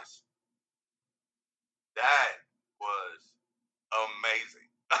Adonis." That was amazing.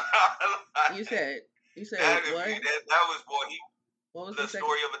 You said that, what? That was boy. What was the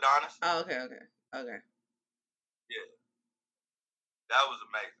Story of Adonis? Oh, okay. Yeah, that was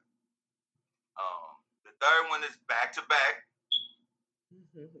amazing. The third one is Back to Back.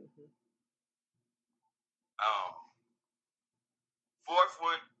 Fourth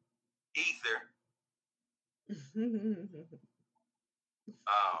one, Ether.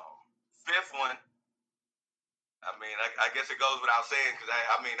 Fifth one, I mean, I guess it goes without saying because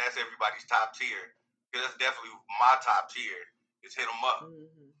I mean that's everybody's top tier. Because that's definitely my top tier. Is Hit 'Em Up.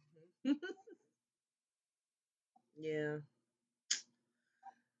 Yeah.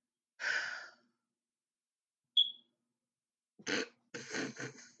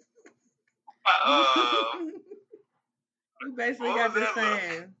 We basically got the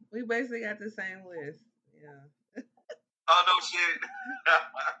same. We basically got the same list. Yeah. Oh no shit.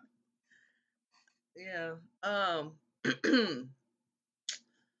 Yeah. All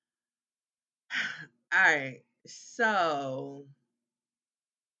right. So.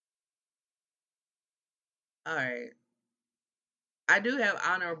 All right. I do have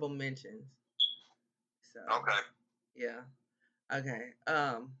honorable mentions. So. Okay. Yeah. Okay.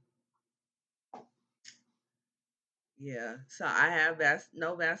 Yeah. So I have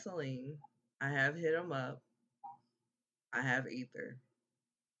No Vaseline. I have Hit 'Em Up. I have Ether.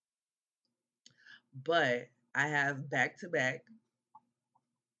 But I have Back to Back.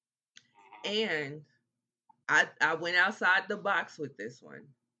 And I went outside the box with this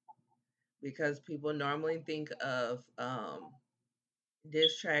one because people normally think of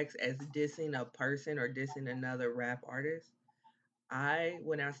diss tracks as dissing a person or dissing another rap artist. I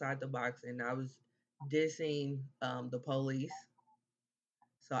went outside the box and I was dissing the Police.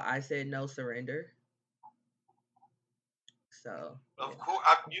 So I said No Surrender. So of course,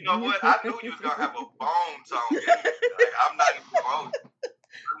 you know what? I knew you was gonna have a bone song. Like, I'm not even gonna.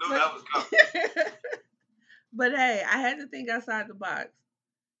 I knew that was coming. But hey, I had to think outside the box,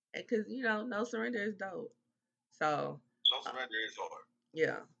 because No Surrender is dope. So No Surrender is hard.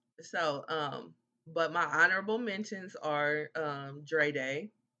 Yeah. So but my honorable mentions are Dre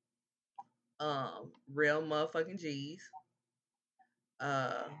Day, Real Motherfucking G's,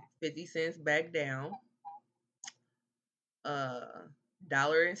 50 Cents Back Down,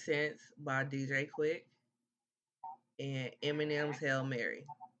 Dollar and Cents by DJ Quick, and Eminem's Hail Mary.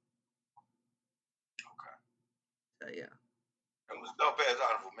 Okay. So yeah. It was dope as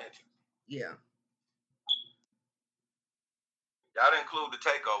honorable mentions. Yeah. Y'all didn't include The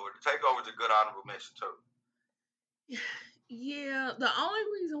Takeover. The Takeover's a good honorable mention too. Yeah, the only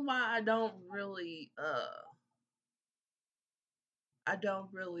reason why I don't really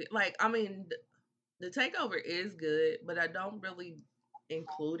like, I mean, the Takeover is good, but I don't really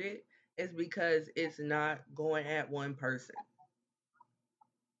include it is because it's not going at one person.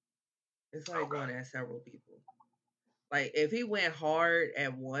 It's like going at several people. Like if he went hard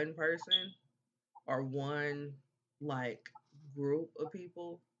at one person or one like group of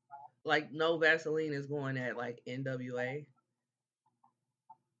people, like No Vaseline is going at like NWA,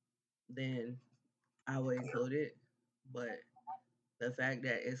 then I would include it. But the fact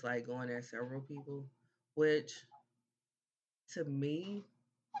that it's like going at several people, which to me,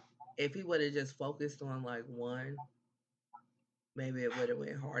 if he would have just focused on like one, maybe it would have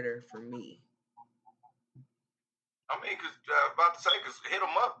went harder for me. I mean, cause about to say, cause Hit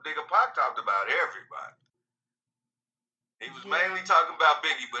 'Em Up, nigga, Pac talked about everybody. He was mainly talking about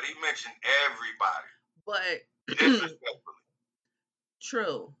Biggie, but he mentioned everybody. But disrespectfully.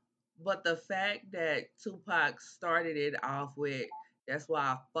 True. But the fact that Tupac started it off with, "That's why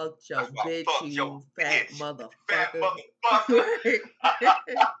I fucked your bitch, you fat motherfucker." Fat motherfucker.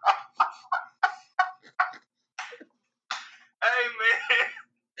 Hey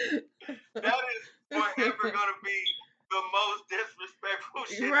man, that is forever gonna be the most disrespectful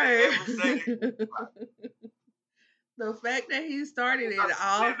shit to ever say. The fact that he started it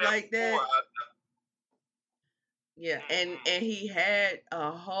off like that. Yeah, and he had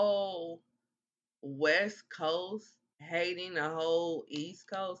a whole West Coast hating the whole East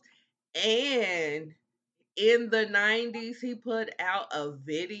Coast, and in the 90s, he put out a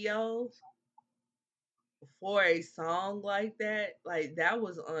video for a song like that. Like, that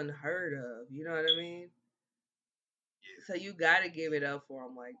was unheard of. You know what I mean? Yeah. So you gotta give it up for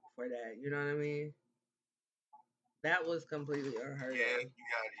him, like, for that. You know what I mean? That was completely unheard of. Yeah,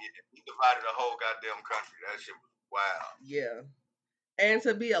 he divided the whole goddamn country. That shit was wild. Yeah. And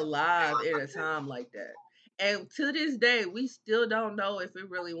to be alive in a time like that. And to this day, we still don't know if it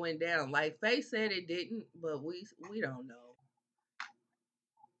really went down. Like Faye said it didn't, but we don't know.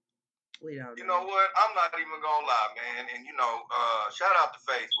 We don't know. You know what? I'm not even gonna lie, man. And shout out to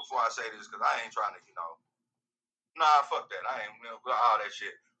Faith before I say this, because I ain't trying to, nah, fuck that. I ain't all that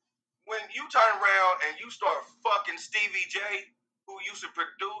shit. When you turn around and you start fucking Stevie J, who used to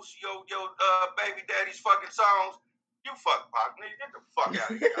produce your baby daddy's fucking songs, you fuck Pac, nigga, get the fuck out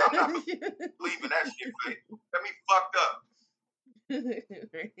of here. I'm not believing that shit, Faith. Got me fucked up.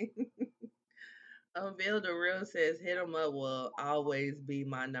 Bill the Real says, "Hit 'em Up will always be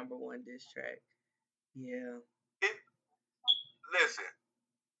my number one diss track." Yeah.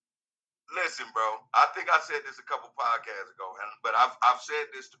 Listen, bro. I think I said this a couple podcasts ago, but I've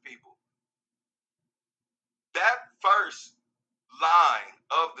said this to people. That first line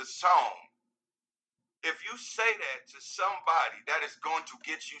of the song, if you say that to somebody, that is going to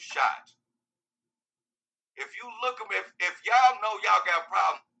get you shot. If you look them, if y'all know y'all got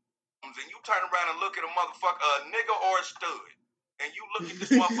problems, and you turn around and look at a motherfucker, a nigga or a stud, and you look at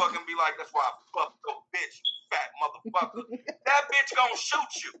this motherfucker and be like, "That's why I fucked your bitch, you fat motherfucker," that bitch gonna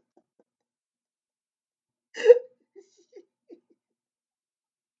shoot you.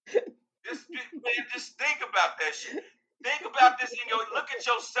 Just think about that shit. Think about this in your, look at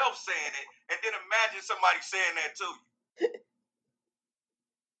yourself saying it, and then imagine somebody saying that to you.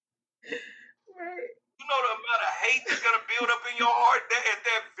 Right. You know the amount of hate that's gonna build up in your heart at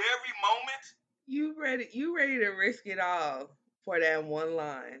that very moment. You ready to risk it all for that one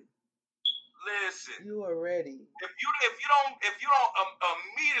line. Listen, you are ready. If you don't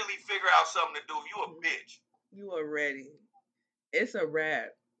immediately figure out something to do, you a bitch. You are ready. It's a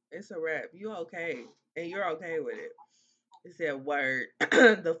wrap. It's a wrap. You okay, and you're okay with it. It said word.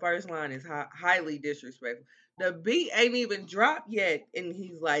 The first line is highly disrespectful. The beat ain't even dropped yet, and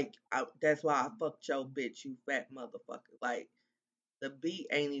he's like, "That's why I fucked your bitch, you fat motherfucker." Like, the beat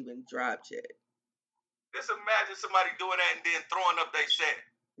ain't even dropped yet. Just imagine somebody doing that and then throwing up their set.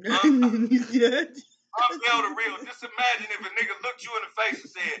 I'm Bill the Real. Just imagine if a nigga looked you in the face and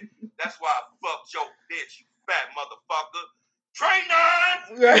said, "That's why I fucked your bitch, you fat motherfucker." Train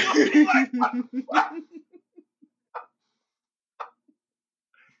 9! Right.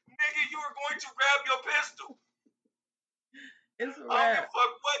 Nigga, you are going to grab your pistol. It's a wrap. I don't give a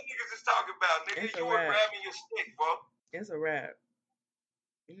fuck what niggas is talking about, nigga. You were grabbing your stick, bro. It's a wrap.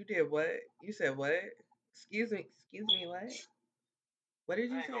 You did what? You said what? Excuse me, what? What did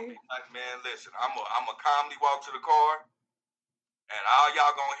you say? Man, listen, I'm a calmly walk to the car, and all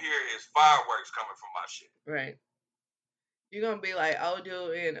y'all gonna hear is fireworks coming from my shit. Right. You're gonna be like, "Oh,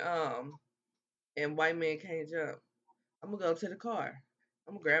 dude, and White Man Can't Jump." I'm gonna go to the car.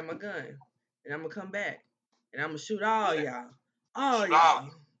 I'm gonna grab my gun, and I'm gonna come back, and I'm gonna shoot all y'all. All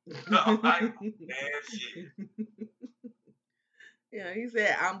y'all. Like, man, shit. Yeah, he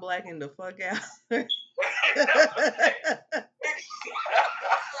said, "I'm blacking the fuck out." Exactly.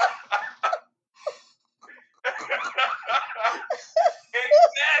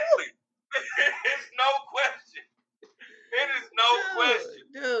 It's no question. It is no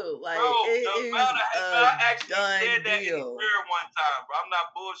question. Dude, like, bro, I actually said that deal. in the mirror one time, bro. I'm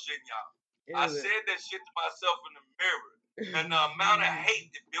not bullshitting y'all. I said that shit to myself in the mirror. And the amount of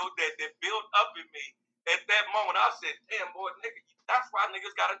hate that built up in me at that moment, I said, "Damn, boy, nigga, that's why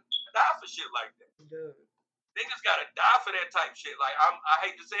niggas gotta die for shit like that." Dude. Niggas gotta die for that type shit. Like, I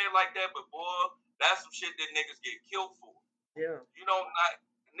hate to say it like that, but boy, that's some shit that niggas get killed for. Yeah. You know,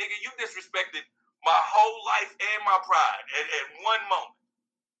 nigga, you disrespected my whole life and my pride at one moment.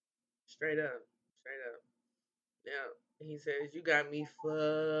 Straight up. Yeah. He says, "You got me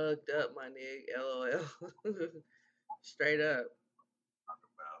fucked up, my nigga." LOL. Straight up.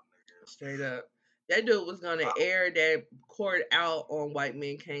 Straight up. That dude was gonna air that court out on White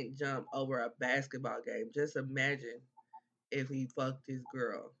Men Can't Jump over a basketball game. Just imagine if he fucked his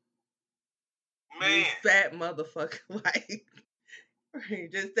girl. Man. You fat motherfucker. Like,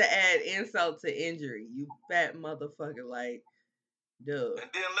 just to add insult to injury. You fat motherfucker. Like, dude.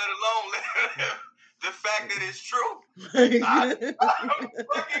 And then let alone the fact that it's true. I'm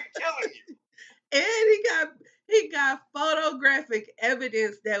fucking killing you. And he got photographic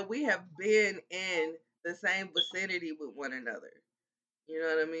evidence that we have been in the same vicinity with one another. You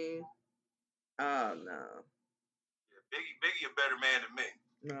know what I mean? Oh no. Yeah, Biggie a better man than me.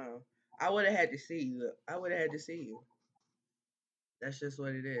 No. I would have had to see you. I would have had to see you. That's just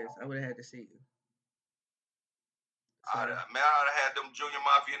what it is. I would have had to see you. So. I'd have had them Junior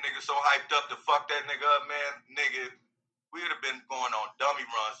Mafia niggas so hyped up to fuck that nigga up, man. Nigga, we would have been going on dummy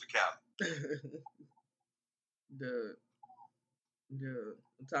runs to Cali. Dude.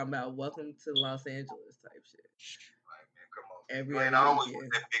 I'm talking about welcome to Los Angeles type shit. Like, man, come on. Every you ain't always with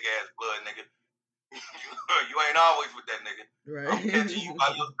that big ass blood, nigga. You ain't always with that nigga. Right. I'm catching you by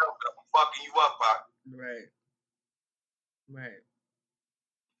yourself. I'm fucking you up, Pop. Right.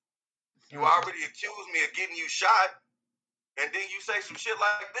 You already accused me of getting you shot, and then you say some shit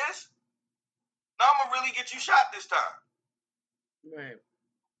like this. Now I'm gonna really get you shot this time.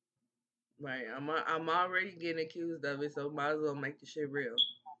 Right. I'm already getting accused of it, so might as well make the shit real.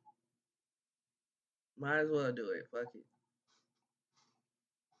 Might as well do it. Fuck it.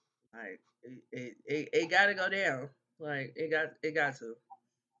 Like it gotta go down. Like it got to.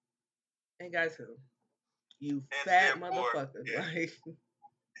 It got to. You and fat motherfucker. Yeah. Like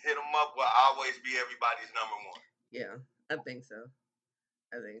hit them up will always be everybody's number one. Yeah, I think so.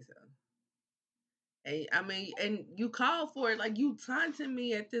 And I mean, and you call for it, like you taunting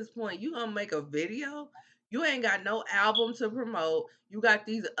me at this point. You gonna make a video? You ain't got no album to promote. You got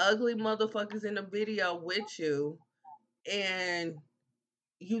these ugly motherfuckers in the video with you, and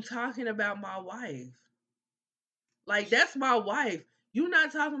you talking about my wife. Like that's my wife. You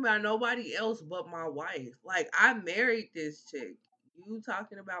not talking about nobody else but my wife. Like I married this chick. You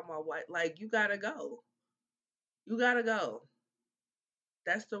talking about my wife? Like you gotta go. You gotta go.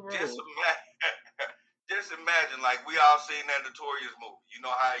 That's the rule. Just imagine, like we all seen that Notorious movie. You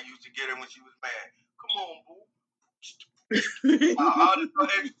know how he used to get her when she was mad. Come on, boo. All this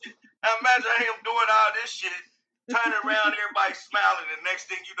extra shit. Now imagine him doing all this shit, turning around, everybody smiling, and the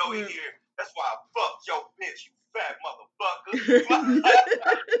next thing you know, he hear, "That's why I fucked your bitch, you fat motherfucker."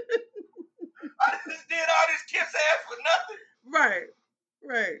 I just did all this kiss ass for nothing.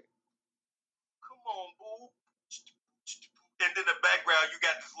 Right. Come on, boo. And in the background, you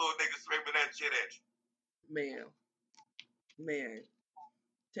got this little nigga screaming that shit at you. Man.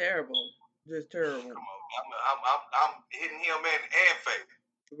 Terrible. Just terrible. Come on. I'm hitting him and Faith.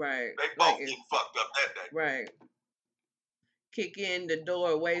 Right. They both getting fucked up that day. Right. Kick in the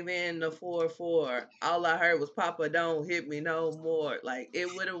door, wave in the 4-4. All I heard was Papa don't hit me no more. Like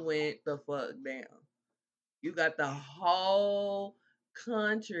it would have went the fuck down. You got the whole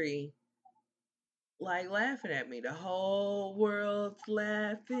country like laughing at me. The whole world's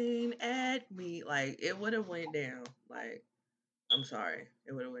laughing at me. Like it would have went down. Like I'm sorry.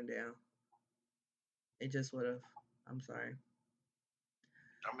 It would have went down. It just would have. I'm sorry.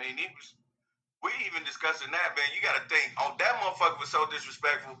 I mean, we even discussing that, man. You got to think, that motherfucker was so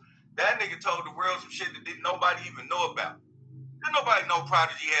disrespectful. That nigga told the world some shit that didn't nobody even know about. Didn't nobody know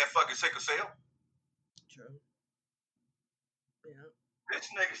Prodigy had fucking sickle cell. True. Yeah. This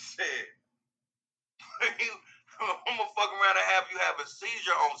nigga said, I'm gonna fuck around and have you have a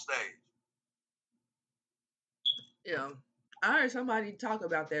seizure on stage. Yeah. I heard somebody talk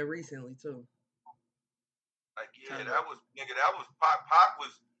about that recently too. Like, yeah, that was Pac. Pac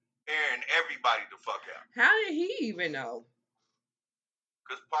was airing everybody the fuck out. How did he even know?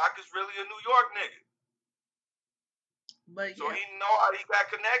 Because Pac is really a New York nigga. But so he know how he got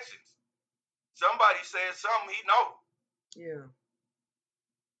connections. Somebody said something, he know. Yeah.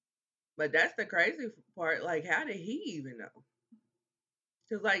 But that's the crazy part. Like, how did he even know?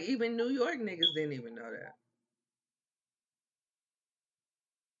 Because, like, even New York niggas didn't even know that.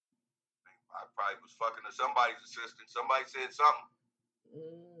 I probably was fucking to somebody's assistant. Somebody said something.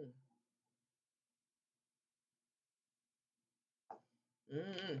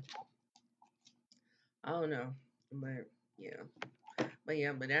 I don't know. But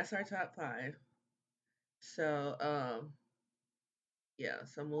that's our top 5. So,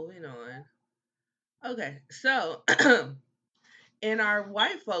 so moving on. Okay, so in our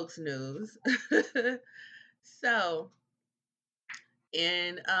white folks news, so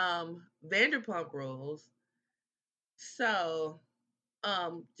in Vanderpump Rules, so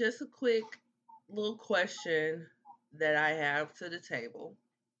just a quick little question that I have to the table.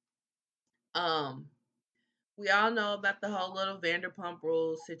 We all know about the whole little Vanderpump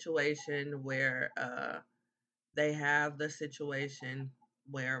Rules situation where they have the situation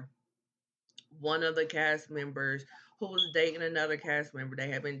where one of the cast members who was dating another cast member, they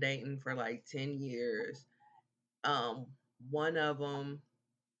have been dating for like 10 years. One of them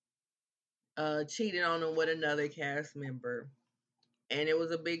cheated on him with another cast member. And it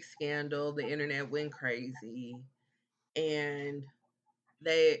was a big scandal. The internet went crazy. And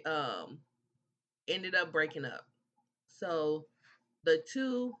they ended up breaking up. So the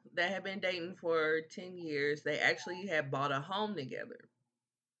two that had been dating for 10 years, they actually had bought a home together.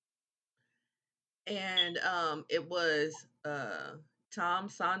 And it was Tom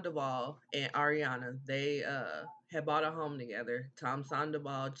Sandoval and Ariana. They had bought a home together. Tom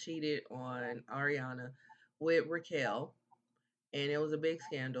Sandoval cheated on Ariana with Raquel, and it was a big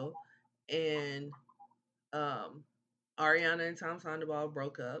scandal. And um, Ariana and Tom Sandoval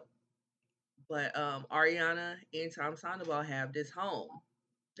broke up, but Ariana and Tom Sandoval have this home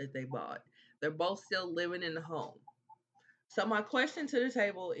that they bought. They're both still living in the home. So my question to the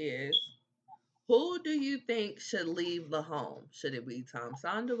table is, who do you think should leave the home? Should it be Tom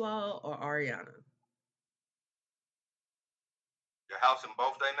Sandoval or Ariana? The house in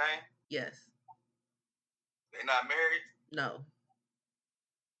both their name? Yes. They not married? No.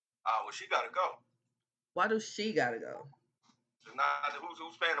 Well, she gotta go. Why does she gotta go? So now,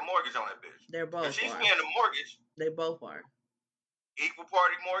 who's paying the mortgage on that bitch? They're both. If she's paying the mortgage, they both are. Equal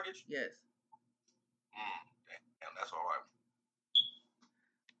party mortgage? Yes. Damn, that's all right.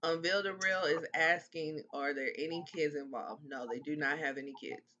 Unveil the Real is asking, are there any kids involved? No, they do not have any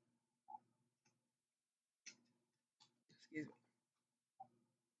kids. Excuse me.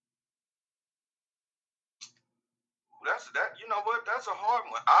 That's that. You know what? That's a hard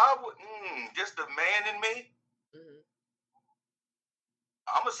one. I would just the man in me. Mm-hmm.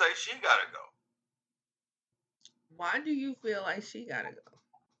 I'm gonna say she gotta go. Why do you feel like she gotta go?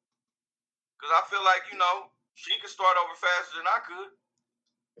 Because I feel like she could start over faster than I could.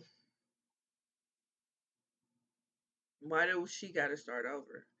 Why do she gotta start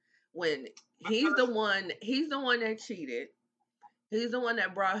over? When he's the one that cheated. He's the one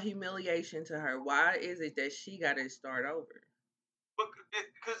that brought humiliation to her. Why is it that she got to start over?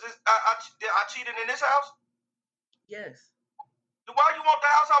 Because I cheated in this house? Yes. Why you want the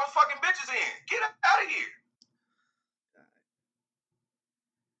house I was fucking bitches in? Get out of here. God.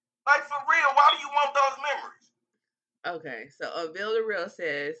 Like, for real, why do you want those memories? Okay, so Unveil the Real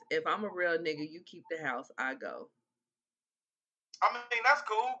says, if I'm a real nigga, you keep the house, I go. I mean, that's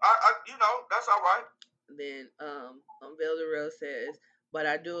cool. That's all right. Then Unveil the Real says, but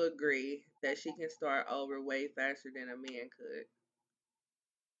I do agree that she can start over way faster than a man could.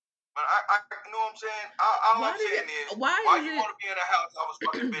 But I you know what I'm saying? All I'm saying is, why you want to be in a house I was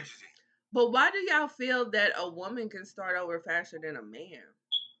fucking bitches in? But why do y'all feel that a woman can start over faster than a man?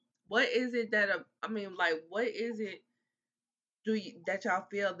 What is it that what is it that y'all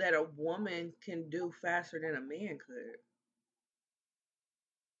feel that a woman can do faster than a man could?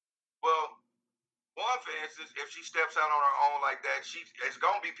 Well, one, for instance, if she steps out on her own like that, it's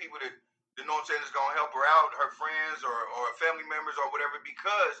gonna be people that you know what I'm saying is gonna help her out, her friends or family members or whatever,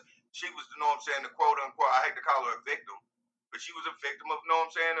 because she was, you know what I'm saying, the quote unquote, I hate to call her a victim, but she was a victim of, you know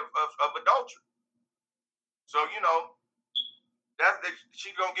what I'm saying, of adultery. So, that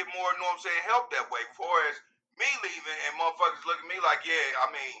she's gonna get more, you know what I'm saying, help that way. Before as me leaving and motherfuckers look at me like, yeah,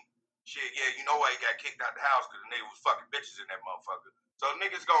 I mean, shit, yeah, you know why he got kicked out the house, because the nigga was fucking bitches in that motherfucker. So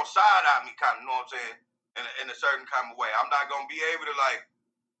niggas gonna side eye me kind of, you know what I'm saying, in a certain kind of way. I'm not gonna be able to like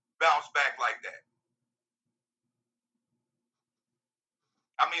bounce back like that.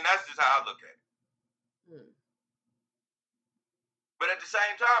 I mean, that's just how I look at it. But at the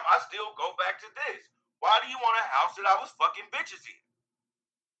same time, I still go back to this. Why do you want a house that I was fucking bitches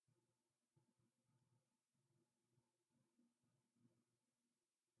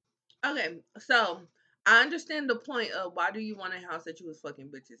in? Okay, so I understand the point of why do you want a house that you was fucking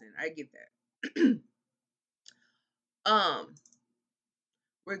bitches in. I get that.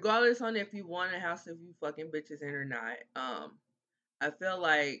 Regardless on if you want a house if you fucking bitches in or not, I feel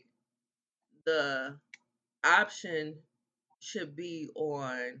like the option should be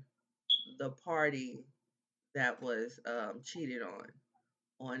on the party that was cheated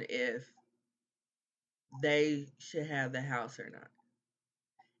on if they should have the house or not.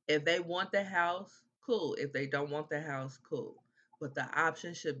 If they want the house, cool. If they don't want the house, cool. But the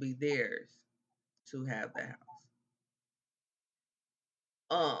option should be theirs to have the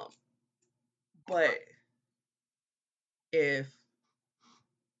house. But if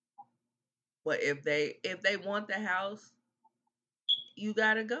they want the house, you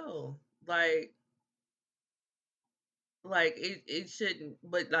gotta go. Like it shouldn't,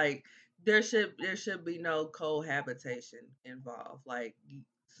 but like there should be no cohabitation involved. Like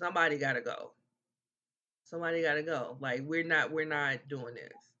somebody gotta go. Somebody gotta go. Like we're not doing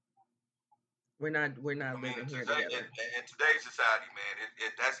this. We're not living here together. In today's society, man,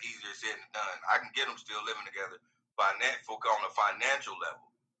 that's easier said than done. I can get them still living together on a financial level.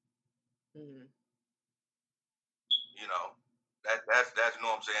 Mm-hmm. That's you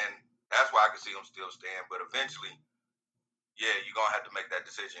know what I'm saying. That's why I can see them still staying. But eventually, yeah, you're gonna have to make that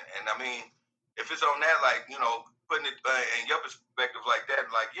decision. And I mean, if it's on that, like, putting it in your perspective like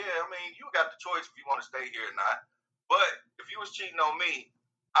that, like, yeah, I mean, you got the choice if you want to stay here or not. But if you was cheating on me,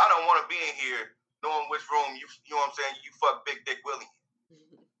 I don't want to be in here knowing which room you know what I'm saying, you fuck Big Dick Willie.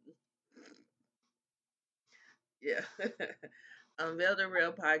 Yeah. Unveil the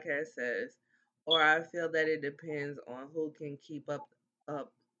Real podcast says, or I feel that it depends on who can keep up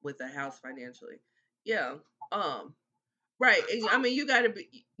with the house financially. Yeah. Right. I mean, you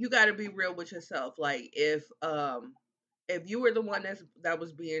gotta be real with yourself. Like if you were the one that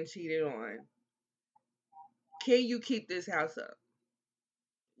was being cheated on, can you keep this house up?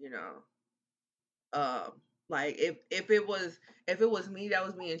 You know. Like if it was me that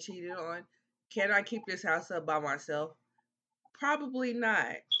was being cheated on, can I keep this house up by myself? Probably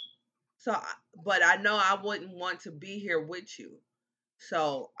not. So, but I know I wouldn't want to be here with you.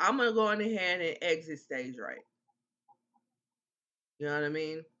 So I'm gonna go on ahead and exit stage right. You know what I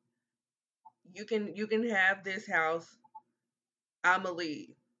mean? You can have this house. I'ma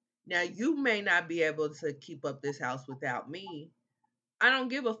leave. Now you may not be able to keep up this house without me. I don't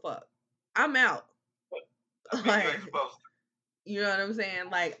give a fuck. I'm out. Like, you know what I'm saying?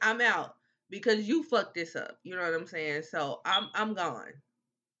 Like I'm out because you fucked this up. You know what I'm saying? So I'm gone.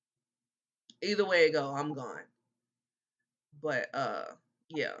 Either way it go, I'm gone. But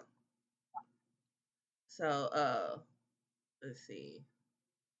yeah. So let's see.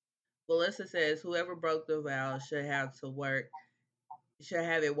 Melissa says whoever broke the vow should have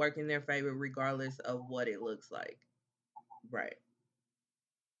it work in their favor regardless of what it looks like. Right.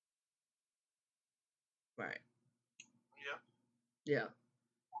 Right. Yeah. Yeah.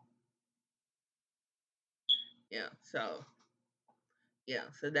 Yeah. So yeah.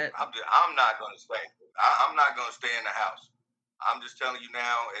 So that I'm not gonna stay. I'm not gonna stay in the house. I'm just telling you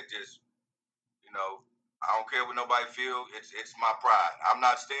now. It just, I don't care what nobody feel. It's my pride. I'm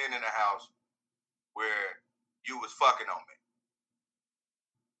not staying in a house where you was fucking on me.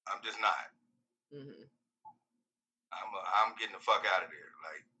 I'm just not. Mm-hmm. I'm getting the fuck out of there.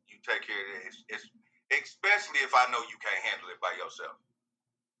 Like, you take care of this. It's especially if I know you can't handle it by yourself.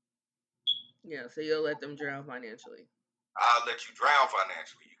 Yeah, so you'll let them drown financially. I'll let you drown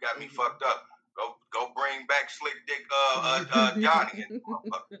financially. You got me fucked up. Go bring back Slick Dick Johnny.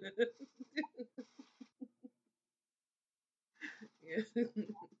 Yeah.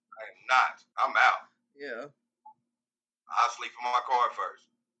 I'm not. I'm out. Yeah. I'll sleep in my car first.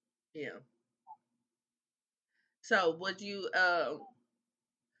 Yeah. So would you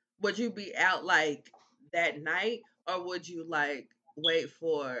be out like that night, or would you like wait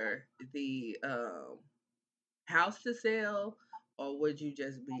for the house to sell, or would you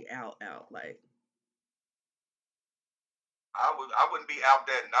just be out like? I wouldn't be out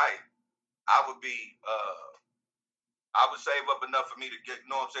that night. I would be I would save up enough for me to get,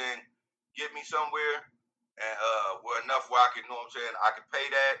 get me somewhere, and where enough where I could, I could pay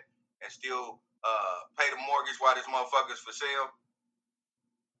that and still pay the mortgage while this motherfucker's for sale.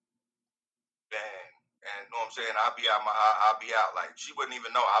 And I'll be out I'll be out. Like, she wouldn't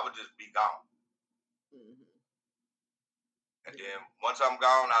even know. I would just be gone. Mm-hmm. And then once I'm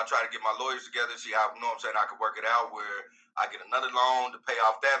gone, I'll try to get my lawyers together, see how, I could work it out where I get another loan to pay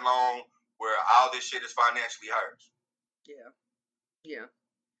off that loan, where all this shit is financially hers. Yeah. Yeah.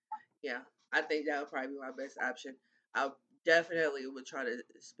 Yeah. I think that would probably be my best option. I definitely would try to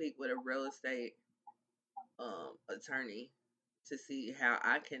speak with a real estate attorney to see how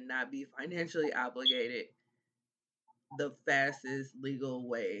I cannot be financially obligated the fastest legal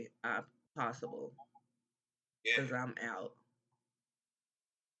way possible. Because I'm out.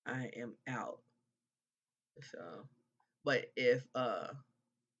 I am out. So, but if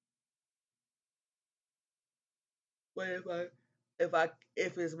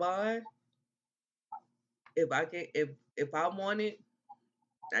if it's mine, if I want it,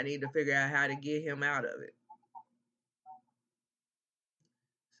 I need to figure out how to get him out of it.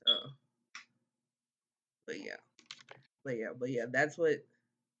 So, but yeah, that's what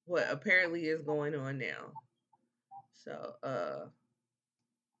apparently is going on now. So,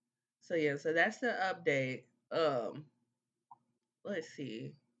 so that's the update. Let's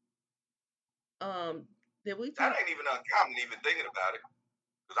see. Did we talk? That ain't even uncommon, even thinking about it.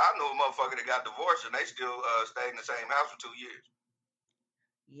 Because I know a motherfucker that got divorced and they still stayed in the same house for 2 years.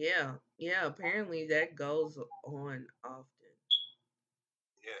 Yeah. Apparently that goes on often.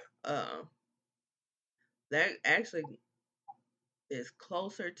 Yeah. That actually is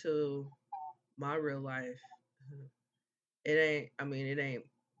closer to my real life. It ain't. I mean, it ain't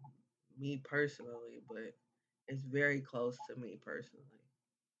me personally, but it's very close to me personally.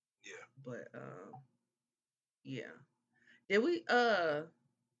 Yeah. But yeah. Did we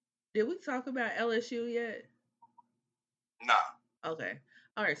talk about LSU yet? Nah. Okay.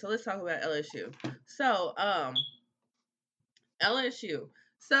 All right, so let's talk about LSU. So, LSU.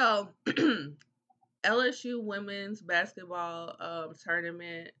 So, LSU women's basketball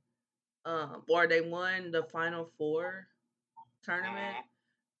tournament, or they won the Final Four tournament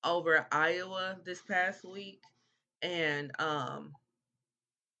over Iowa this past week, and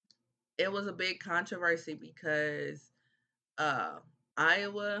it was a big controversy because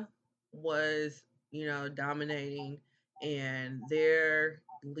Iowa was, dominating, and their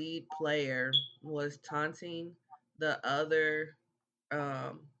lead player was taunting the other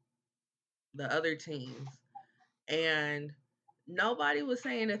um, teams, and nobody was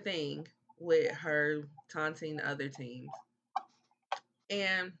saying a thing with her taunting other teams,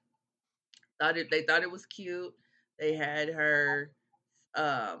 and they thought it was cute. They had her.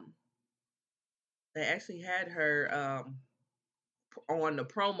 Um, they actually had her on the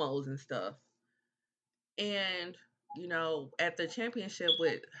promos and stuff, and at the championship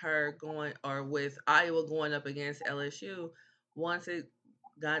with her going, or with Iowa going up against LSU, once it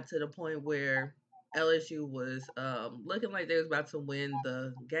got to the point where LSU was looking like they was about to win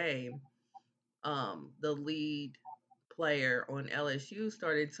the game, the lead player on LSU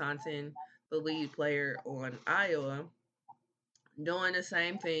started taunting the lead player on Iowa, doing the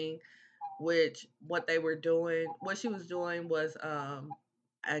same thing. Which what she was doing was,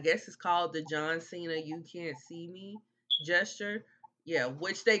 I guess it's called the John Cena "You Can't See Me" gesture. Yeah,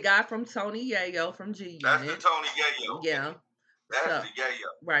 which they got from Tony Yayo from G Unit. That's the Tony Yayo. Yeah. That's the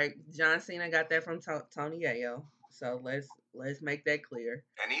Yayo. Right. John Cena got that from Tony Yayo. So let's make that clear.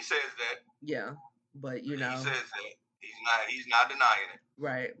 And he says that. Yeah. But he says that. He's not denying it.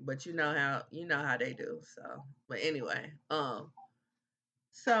 Right. But you know how they do. So but anyway,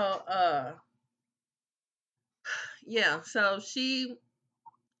 so yeah, so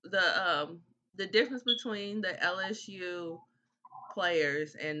the difference between the LSU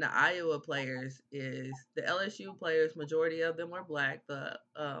players and the Iowa players is the LSU players, majority of them are black. The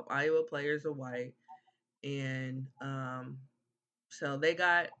Iowa players are white, and so the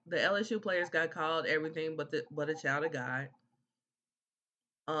LSU players got called everything but a child of God.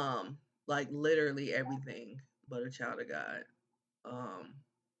 Like literally everything but a child of God.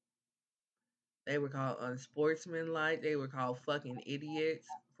 They were called unsportsmanlike. They were called fucking idiots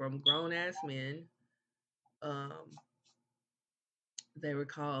from grown ass men. Um, they were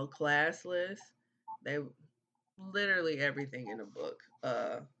called classless. They literally everything in the book.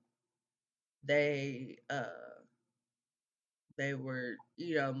 They they were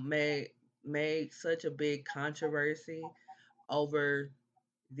made such a big controversy over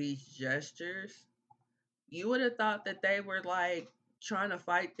these gestures. You would have thought that they were like trying to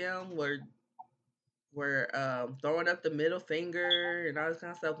fight them, were throwing up the middle finger and all this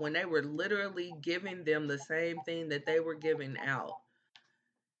kind of stuff, when they were literally giving them the same thing that they were giving out.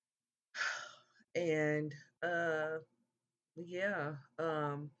 And yeah,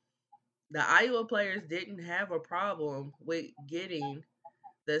 the Iowa players didn't have a problem with getting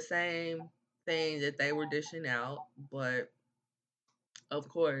the same thing that they were dishing out, but of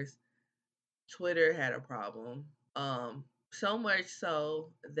course, Twitter had a problem. So much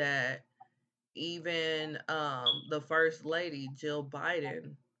so that even the first lady, Jill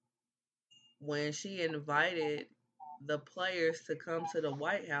Biden, when she invited the players to come to the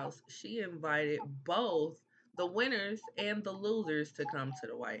White House, she invited both the winners and the losers to come to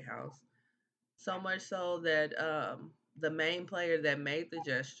the White House. So much so that the main player that made the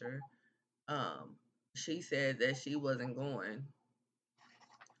gesture, she said that she wasn't going,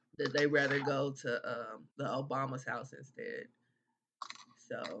 that they rather go to the Obama's house instead.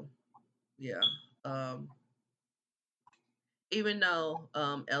 So, yeah. Even though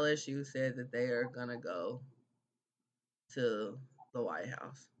LSU said that they are gonna go to the White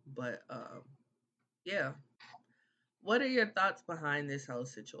House, but yeah. What are your thoughts behind this whole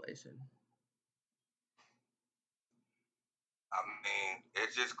situation? I mean,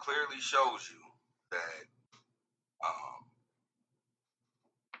 it just clearly shows you that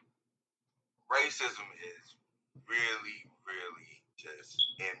racism is really, really just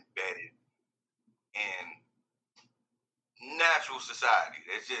embedded in natural society.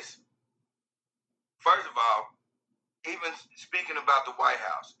 It's just, first of all, even speaking about the White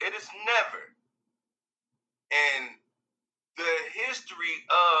House, it is never in the history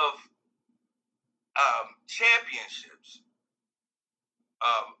of championships,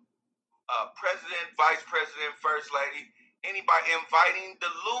 president, vice president, first lady, anybody inviting the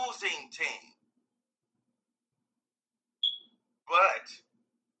losing team. But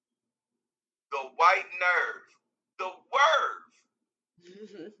the white nerve, the werve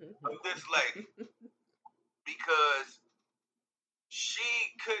of this lady, because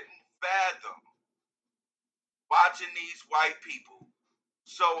she couldn't fathom watching these white people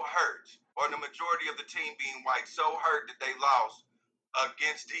so hurt, or the majority of the team being white, so hurt that they lost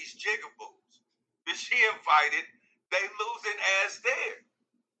against these jigaboos that she invited. They losing ass there.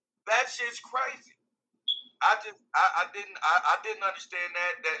 That shit's crazy. I didn't understand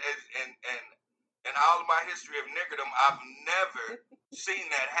that and all of my history of niggerdom, I've never seen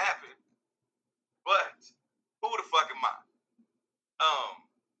that happen. But who the fuck am I?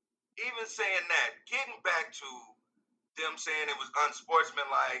 Even saying that, getting back to them saying it was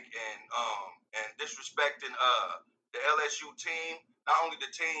unsportsmanlike and disrespecting the LSU team, not only the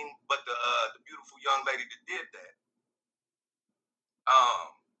team but the beautiful young lady that did that.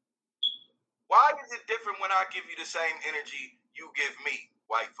 Why is it different when I give you the same energy you give me,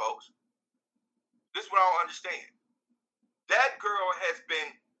 white folks? This is what I don't understand. That girl has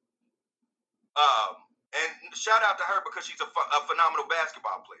been, and shout out to her because she's a phenomenal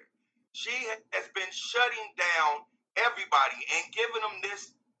basketball player. She has been shutting down everybody and giving them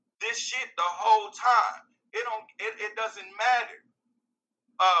this shit the whole time. It doesn't matter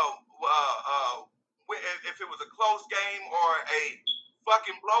if it was a close game or a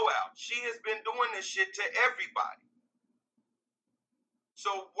fucking blowout. She has been doing this shit to everybody.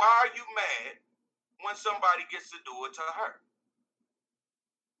 So why are you mad when somebody gets to do it to her?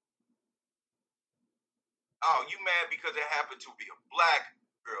 Oh, you mad because it happened to be a black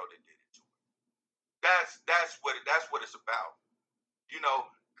girl that did it to her. That's what it's about. You know,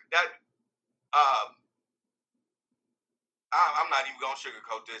 that I'm not even gonna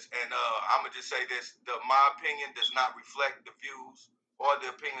sugarcoat this, and I'm gonna just say this: my opinion does not reflect the views or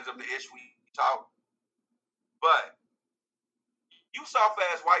the opinions of the ish we talk. But you soft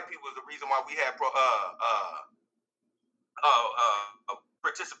ass white people is the reason why we have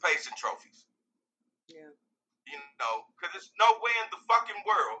participation trophies. Yeah. You know, because there's no way in the fucking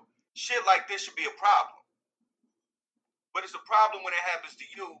world shit like this should be a problem. But it's a problem when it happens to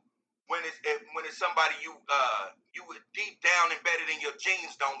you, when it's somebody you deep down embedded in your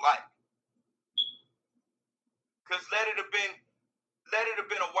genes don't like. Because let it have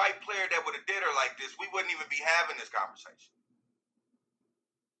been a white player that would have did her like this, we wouldn't even be having this conversation.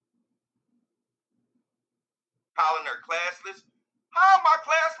 Calling her classless. How am I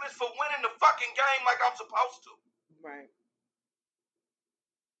classless for winning the fucking game like I'm supposed to? Right.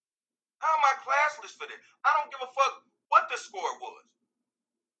 How am I classless for this? I don't give a fuck what the score was.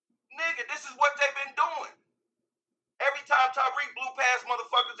 Nigga, this is what they've been doing. Every time Tyreek blew past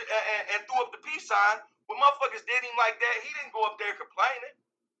motherfuckers and threw up the peace sign, when motherfuckers did him like that, he didn't go up there complaining.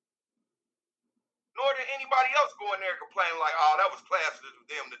 Nor did anybody else go in there complaining like, oh, that was classless of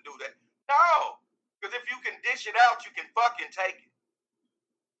them to do that. No. Because if you can dish it out, you can fucking take it.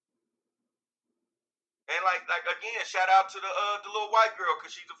 And like again, shout out to the little white girl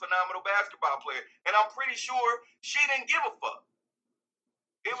because she's a phenomenal basketball player. And I'm pretty sure she didn't give a fuck.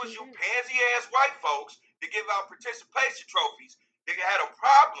 It was you pansy ass white folks to give out participation trophies that had a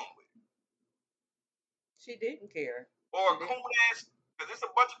problem with it. She didn't care. Or coon ass, because there's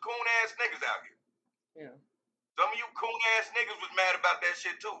a bunch of coon ass niggas out here. Yeah. Some of you coon ass niggas was mad about that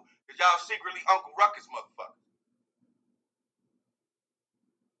shit too, because y'all secretly Uncle Ruckus motherfuckers.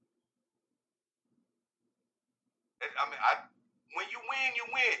 I mean, when you win, you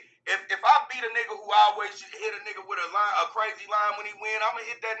win. If I beat a nigga who always hit a nigga with a crazy line when he win, I'm gonna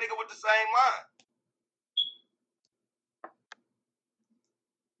hit that nigga with the same line.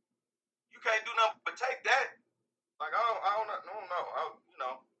 You can't do nothing but take that. Like I don't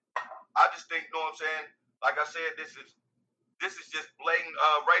know. I just think, you know what I'm saying? Like I said, this is just blatant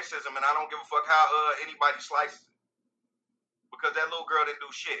racism, and I don't give a fuck how anybody slices it. Because that little girl didn't do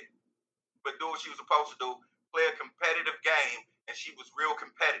shit, but do what she was supposed to do, play a competitive game, and she was real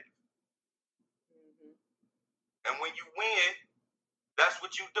competitive. Mm-hmm. And when you win, that's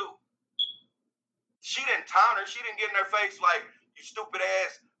what you do. She didn't taunt her. She didn't get in her face like, you stupid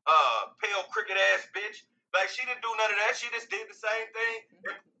ass, pale cricket ass bitch. Like, she didn't do none of that. She just did the same thing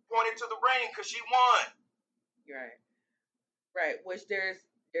and pointed to the ring because she won. Right. Which there's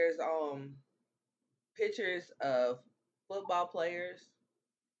pictures of football players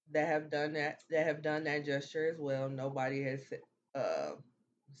that have done that gesture as well. Nobody has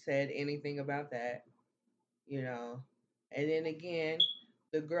said anything about that, you know. And then again,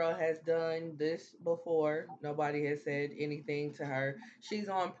 the girl has done this before. Nobody has said anything to her. She's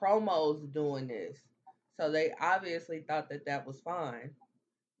on promos doing this, so they obviously thought that was fine,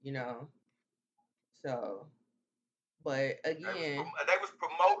 you know. So But again, they was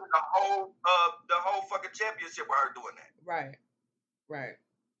promoting the whole fucking championship with her doing that. Right, right.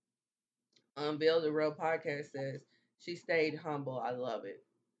 Build a Real podcast says she stayed humble. I love it.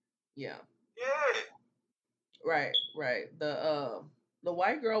 Yeah. Yeah. Right, right. The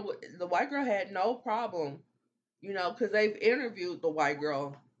white girl had no problem, because they've interviewed the white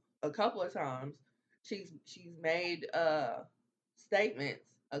girl a couple of times. She's made statements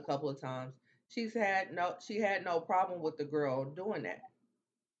a couple of times. She had no problem with the girl doing that.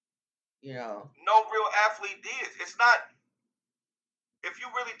 No real athlete did. It's not. If you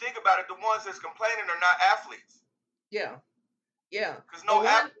really think about it, the ones that's complaining are not athletes. Yeah. Yeah. Because no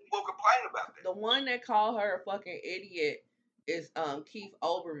athlete will complain about that. The one that called her a fucking idiot is Keith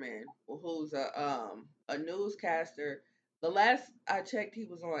Olbermann, who's a newscaster. The last I checked, he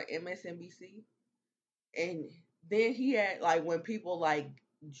was on MSNBC, and then he had, like, when people like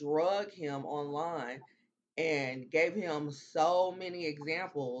drug him online and gave him so many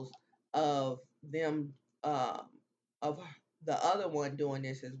examples of them, of the other one doing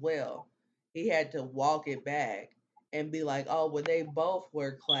this as well. He had to walk it back and be like, "Oh, well, they both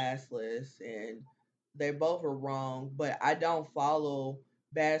were classless and they both were wrong, but I don't follow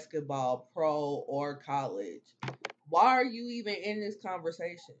basketball, pro or college. Why are you even in this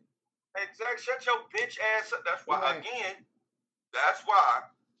conversation?" Exactly. Shut your bitch ass up. That's why, again, that's why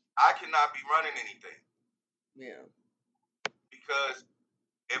I cannot be running anything. Yeah. Because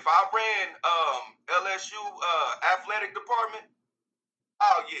if I ran LSU athletic department,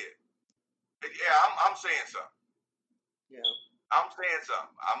 oh yeah, I'm saying something. Yeah. I'm saying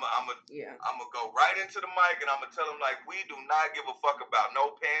something. I'm gonna go right into the mic and I'm gonna tell them, like, we do not give a fuck about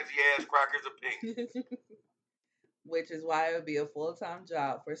no pansy ass crackers opinion. Which is why it would be a full-time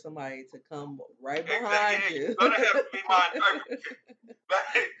job for somebody to come right behind you. You're gonna have to be my interpreter.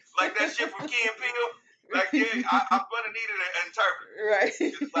 like that shit from Key and Peele. Like, yeah, I'm gonna need an interpreter. Right.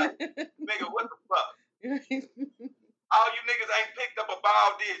 It's like, nigga, what the fuck? All you niggas ain't picked up a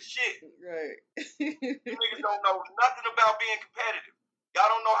ball, did shit. Right. You niggas don't know nothing about being competitive. Y'all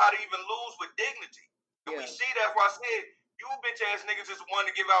don't know how to even lose with dignity. And we see that where I said, you bitch ass niggas is the one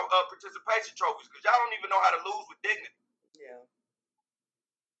to give out participation trophies because y'all don't even know how to lose with dignity. Yeah.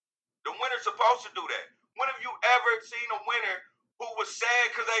 The winner's supposed to do that. When have you ever seen a winner who was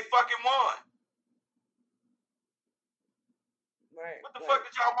sad because they fucking won? Right. What the fuck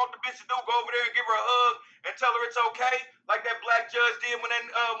did y'all want the bitch to do? Go over there and give her a hug and tell her it's okay, like that black judge did when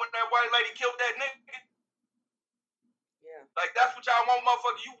that white lady killed that nigga? Yeah. Like, that's what y'all want,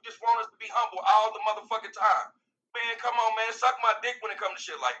 motherfucker. You just want us to be humble all the motherfucking time. Man, come on, man. Suck my dick when it comes to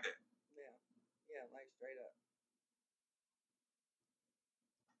shit like that. Yeah. Yeah, like straight up.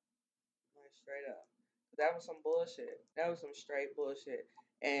 Like straight up. That was some bullshit. That was some straight bullshit.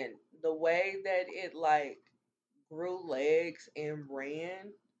 And the way that it, like, grew legs and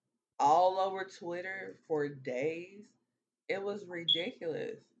ran all over Twitter for days, it was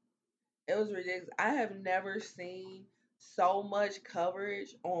ridiculous. It was ridiculous. I have never seen so much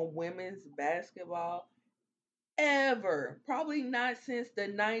coverage on women's basketball ever. Probably not since the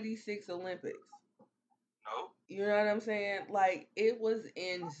 96 Olympics. No. You know what I'm saying? Like, it was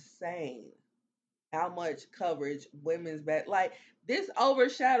insane how much coverage women's like, this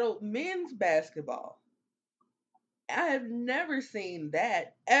overshadowed men's basketball. I have never seen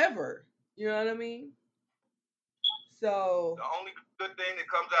that ever. You know what I mean? So the only good thing that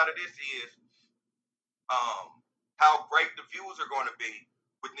comes out of this is how great the views are going to be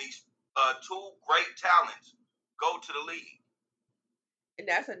with these two great talents go to the league. And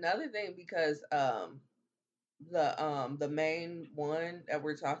that's another thing because the main one that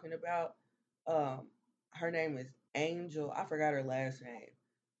we're talking about, her name is Angel. I forgot her last name.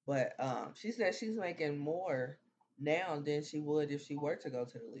 But she said she's making more now than she would if she were to go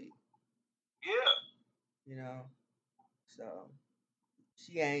to the league. Yeah. You know. So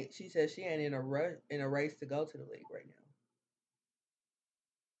she says she ain't in a race to go to the league right now.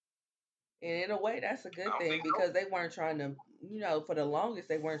 And in a way that's a good thing because they weren't trying to, for the longest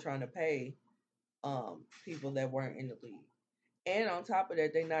they weren't trying to pay people that weren't in the league. And on top of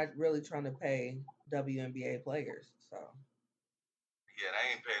that, they're not really trying to pay WNBA players. So yeah, they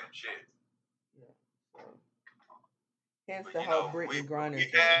ain't paying them shit. Yeah. So. Hence the whole Brittany Griner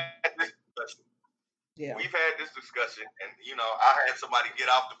thing. Yeah. We've had this discussion, and I had somebody get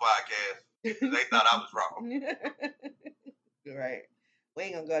off the podcast because they thought I was wrong. Right. We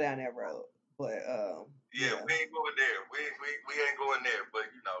ain't gonna go down that road, but yeah, we ain't going there. We ain't going there, but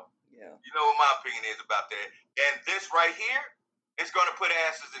yeah, you know what my opinion is about that. And this right here is gonna put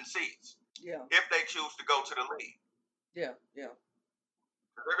asses in seats. Yeah. If they choose to go to the league. Yeah, yeah.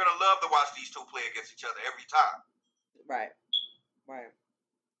 They're gonna love to watch these two play against each other every time. Right. Right.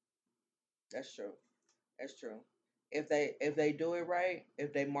 That's true. That's true. If they do it right,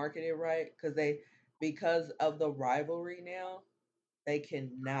 if they market it right, because of the rivalry now, they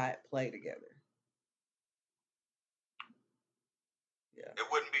cannot play together. Yeah. It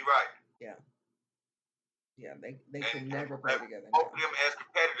wouldn't be right. Yeah. Yeah. They can never play together. Both of them as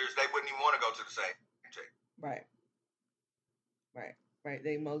competitors, they wouldn't even want to go to the same team. Right. Right. Right.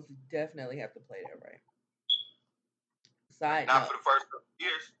 They most definitely have to play that right. Side Not note. for the first couple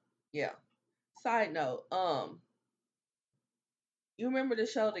years. Yeah. Side note. You remember the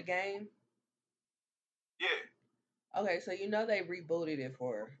show The Game? Yeah. Okay, so you know they rebooted it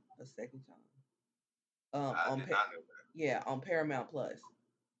for a second time. I did not know that. Yeah, on Paramount Plus.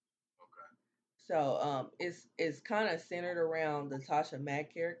 Okay. So it's kind of centered around the Tasha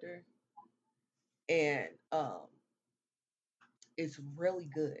Mack character, and it's really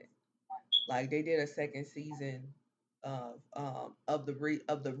good. Like they did a second season of the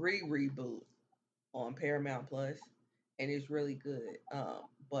reboot on Paramount Plus, and it's really good.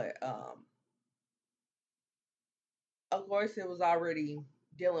 But of course, it was already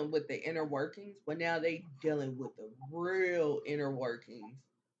dealing with the inner workings, but now they dealing with the real inner workings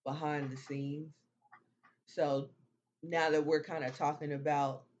behind the scenes. So now that we're kind of talking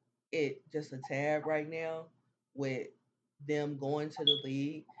about it just a tad right now with them going to the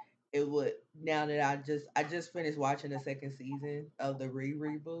league, it would now that I just finished watching the second season of the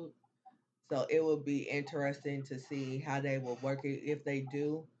reboot. So it would be interesting to see how they will work it if they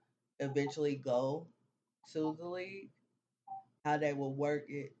do eventually go to the league, how they will work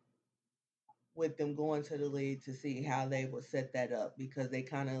it with them going to the league to see how they will set that up because they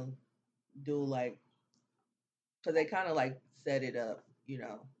kind of do like because they kind of like set it up,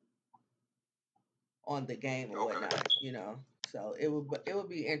 on the game or whatnot, So it would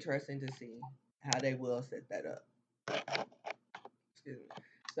be interesting to see how they will set that up. Excuse me.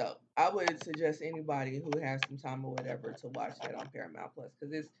 So I would suggest anybody who has some time or whatever to watch that on Paramount Plus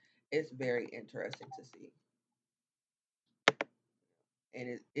because it's very interesting to see,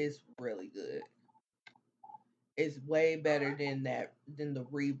 and it's really good. It's way better than the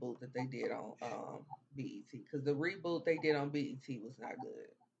reboot that they did on BET because the reboot they did on BET was not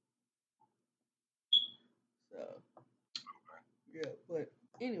good. So yeah, but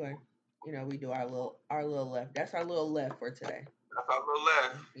anyway, we do our little left. That's our little left for today. That's our little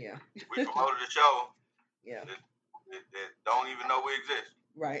left. Yeah. We promoted the show. Yeah. That don't even know we exist.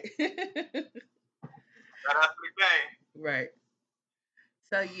 Right. Shout out to the game. Right.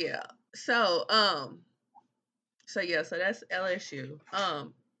 So yeah. So so that's LSU.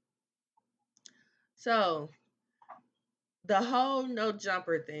 So the whole no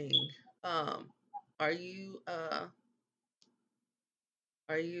jumper thing. Are you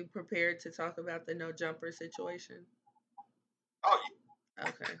prepared to talk about the no jumper situation? Oh yeah.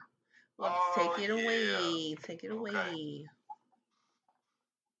 Okay. Well, take it away. Take it away.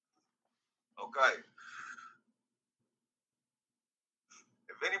 Okay.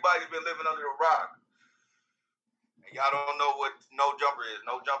 If anybody's been living under a rock, and y'all don't know what No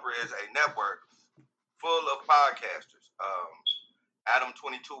Jumper is a network full of podcasters. Adam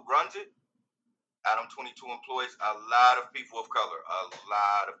 22 runs it. Adam 22 employs a lot of people of color.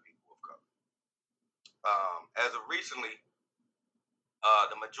 As of recently,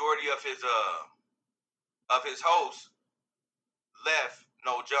 the majority of his hosts left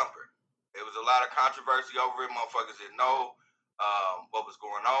No Jumper. There was a lot of controversy over it. Motherfuckers didn't know what was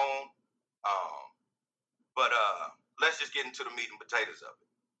going on. But let's just get into the meat and potatoes of it.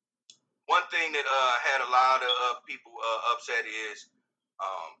 One thing that had a lot of people upset is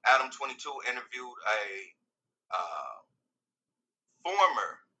Adam 22 interviewed a former,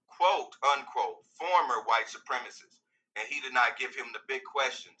 quote unquote, former white supremacist, and he did not give him the big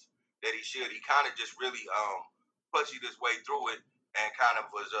questions that he should. He kind of just really pushed his way through it and kind of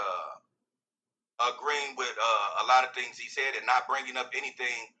was agreeing with a lot of things he said and not bringing up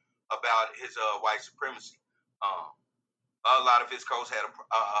anything about his white supremacy. A lot of his hosts had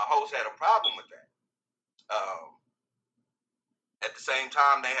a problem with that. At the same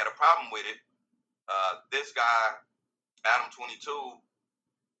time, they had a problem with it. This guy, Adam 22,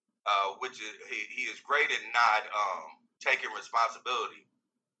 which is he is great at not taking responsibility.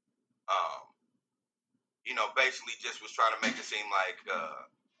 Basically just was trying to make it seem like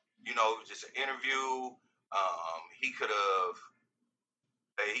it was just an interview. He could have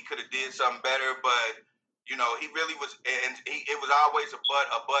did something better, but he really was, and it was always a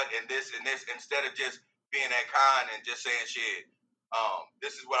but, and this, instead of just being that kind and just saying shit.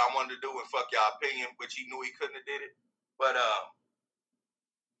 This is what I wanted to do and fuck y'all opinion, which he knew he couldn't have did it. But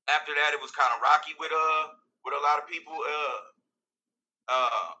after that, it was kind of rocky with with a lot of people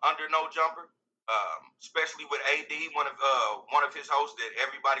under No Jumper, especially with AD, one of his hosts that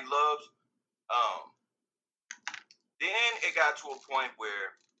everybody loves. Then it got to a point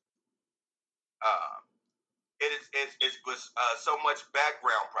where it was so much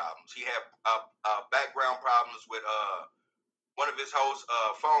background problems. He had background problems with one of his hosts'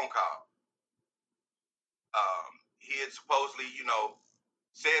 phone call. He had supposedly,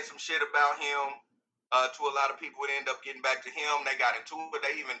 said some shit about him to a lot of people. It ended up getting back to him. They got into it.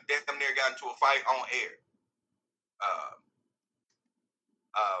 They even damn near got into a fight on air.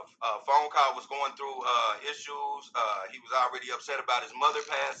 Phone call was going through issues. He was already upset about his mother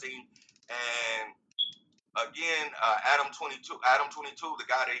passing, and again, Adam 22, the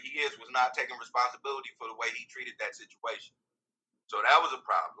guy that he is, was not taking responsibility for the way he treated that situation. So that was a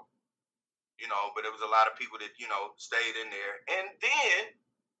problem, but there was a lot of people that, stayed in there. And then,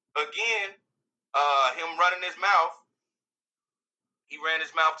 again, him running his mouth, he ran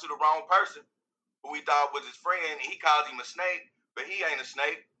his mouth to the wrong person who he thought was his friend. He called him a snake, but he ain't a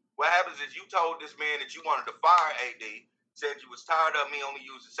snake. What happens is you told this man that you wanted to fire AD, said you was tired of me, only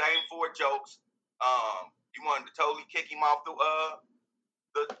used the same 4 jokes. You wanted to totally kick him off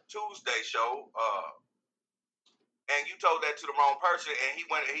the Tuesday show, and you told that to the wrong person, and he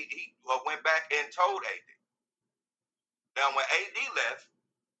went back and told AD. Now, when AD left,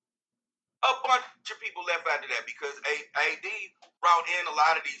 a bunch of people left after that because AD brought in a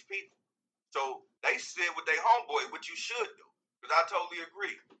lot of these people. So they said with their homeboy, what you should do, because I totally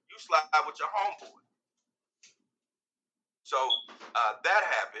agree. You slide with your homeboy. So that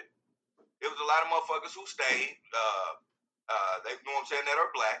happened. It was a lot of motherfuckers who stayed. They know what I'm saying, that are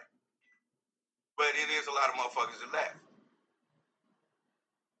black. But it is a lot of motherfuckers that left.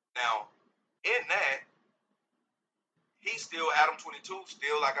 Now, in that, he's still, Adam 22,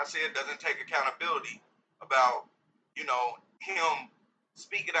 still, like I said, doesn't take accountability about, him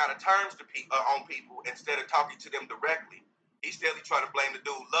speaking out of terms to on people instead of talking to them directly. He's still trying to blame the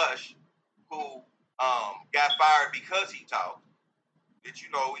dude Lush, who got fired because he talked. That, he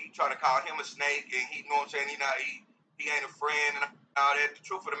trying to call him a snake, and he, what I'm saying, he ain't a friend and all that. The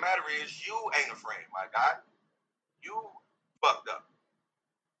truth of the matter is, you ain't a friend, my guy. You fucked up.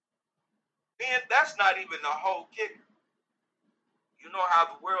 And that's not even the whole kicker. You know how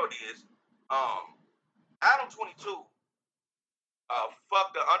the world is. Adam 22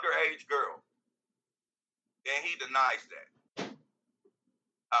 fucked an underage girl, and he denies that.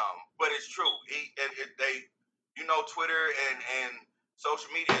 But it's true. Twitter and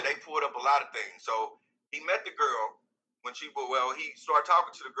social media, they pulled up a lot of things. So he met the girl when he started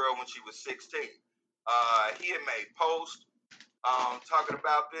talking to the girl when she was 16. He had made posts talking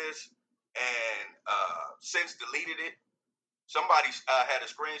about this, and since deleted it. Somebody had a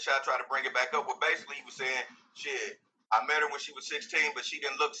screenshot trying to bring it back up. Well, basically he was saying, shit, I met her when she was 16, but she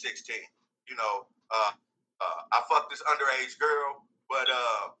didn't look 16. I fucked this underage girl, but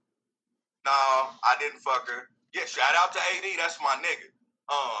no, I didn't fuck her. Yeah, shout out to AD, that's my nigga.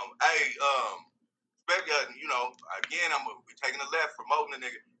 Again, I'm gonna be taking the left, promoting the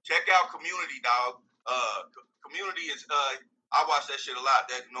nigga. Check out Community, dog. Community is I watch that shit a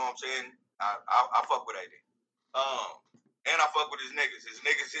lot. That, you know what I'm saying? I fuck with AD. And I fuck with his niggas. His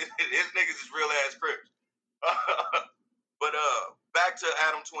niggas is real ass Crips. But back to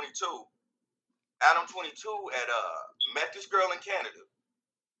Adam 22. Adam 22 had met this girl in Canada.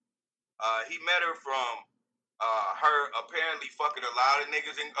 He met her from her apparently fucking a lot of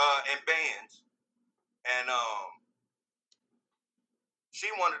niggas in bands, and she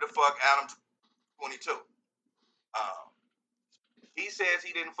wanted to fuck Adam 22. He says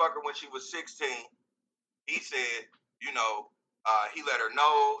he didn't fuck her when she was 16. He said, he let her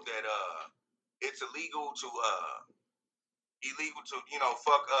know that it's illegal to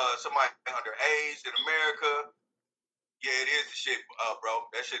fuck somebody underage in America. Yeah, it is the shit, bro.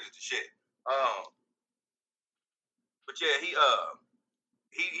 That shit is the shit. But yeah, he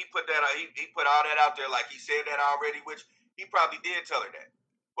put that he put all that out there like he said that already, which he probably did tell her that.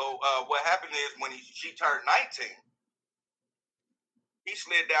 But what happened is when she turned 19, he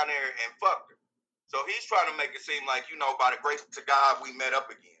slid down there and fucked her. So he's trying to make it seem like, by the grace of God, we met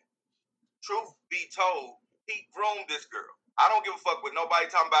up again. Truth be told, he groomed this girl. I don't give a fuck what nobody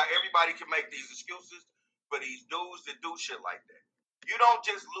talking about. Everybody can make these excuses for these dudes that do shit like that. You don't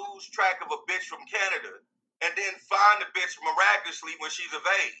just lose track of a bitch from Canada and then find the bitch miraculously when she's of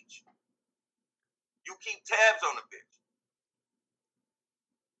age. You keep tabs on the bitch.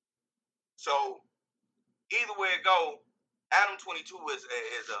 So either way it go, Adam 22 is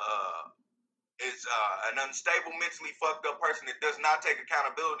an unstable, mentally fucked up person that does not take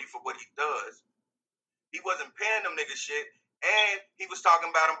accountability for what he does. He wasn't paying them niggas shit, and he was talking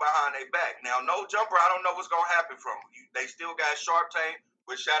about them behind their back. Now, No Jumper, I don't know what's gonna happen from him. They still got Sharp Tank,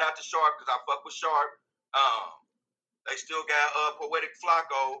 which shout out to Sharp because I fuck with Sharp. They still got Poetic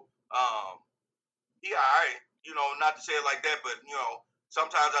Flacco. He alright, not to say it like that, but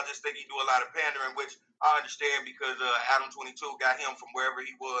sometimes I just think he do a lot of pandering, which I understand because Adam 22 got him from wherever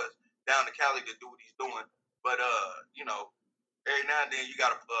he was down to Cali to do what he's doing. But every now and then you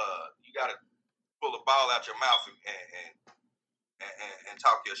gotta pull a ball out your mouth and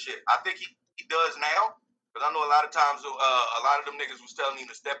talk your shit. I think he does now. Because I know a lot of times a lot of them niggas was telling him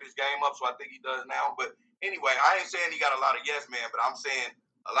to step his game up, so I think he does now. But anyway, I ain't saying he got a lot of yes man, but I'm saying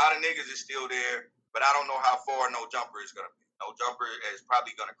a lot of niggas is still there, but I don't know how far No Jumper is gonna be. No Jumper is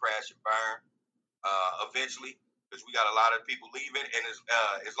probably gonna crash and burn eventually, because we got a lot of people leaving, and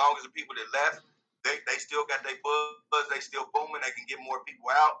as long as the people that left, they still got their buzz, they still booming, they can get more people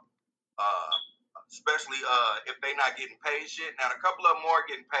out. Especially if they not getting paid shit. Now a couple of them are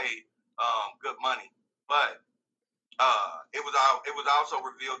getting paid good money, but it was also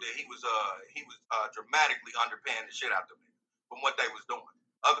revealed that he was dramatically underpaying the shit out of them from what they was doing.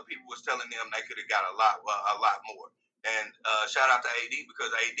 Other people was telling them they could have got a lot more. And shout out to AD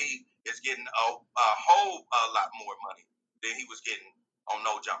because AD is getting a whole lot more money than he was getting on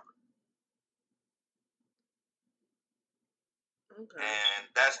No Jumper. Okay.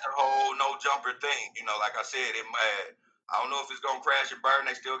 And that's the whole No Jumper thing. Like I said, I don't know if it's gonna crash and burn.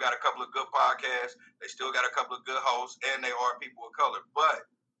 They still got a couple of good podcasts. They still got a couple of good hosts, and they are people of color. But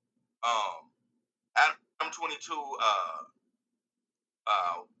Adam 22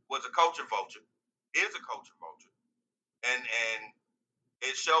 was a culture vulture, is a culture vulture, and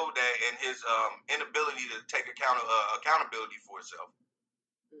it showed that in his inability to take accountability for himself.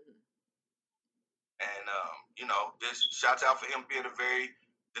 Mm-hmm. And this shouts out for him being a very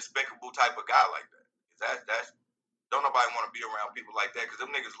despicable type of guy like that. That's don't nobody want to be around people like that because them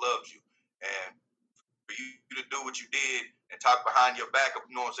niggas loves you. And for you to do what you did and talk behind your back, you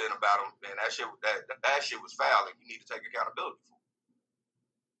know what I'm saying, about them, man, that shit was foul, and you need to take accountability for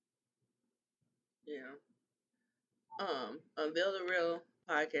it. Yeah. Unveil the Real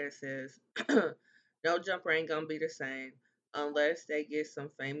podcast says No Jumper ain't gonna be the same unless they get some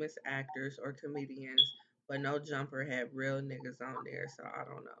famous actors or comedians, but No Jumper had real niggas on there, so I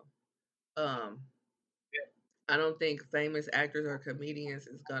don't know. I don't think famous actors or comedians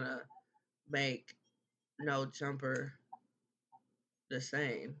is gonna make No Jumper the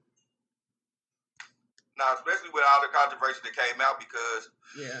same. Now, especially with all the controversy that came out, because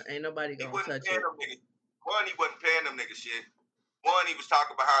ain't nobody gonna touch it. One, he wasn't paying them niggas shit. One, he was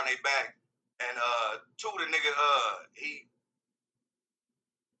talking behind their back, and two, the nigga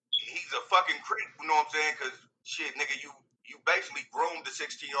he's a fucking creep. You know what I'm saying? Because shit, nigga, you basically groomed the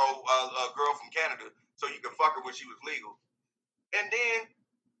 16-year-old girl from Canada so you could fuck her when she was legal, and then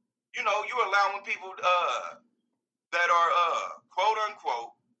you're allowing people that are quote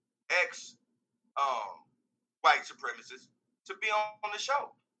unquote ex white supremacists to be on the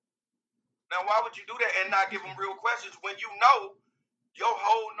show. Now, why would you do that and not give them real questions when you know your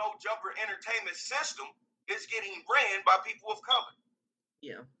whole No Jumper entertainment system is getting ran by people of color?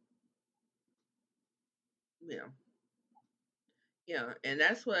 Yeah. Yeah, and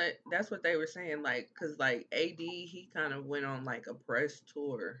that's what they were saying, like, cause like AD, he kind of went on like a press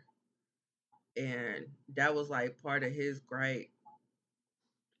tour, and that was like part of his gripe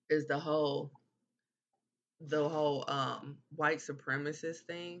is the whole white supremacist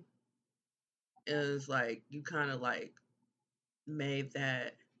thing is like you kind of like made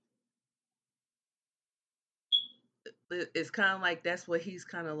that it's kind of like that's what he's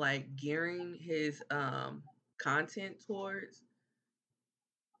kind of like gearing his content towards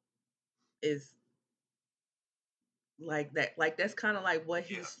is like that, like that's kind of like what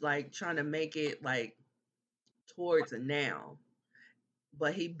he's like trying to make it like towards now,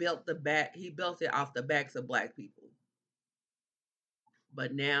 but he built it off the backs of black people,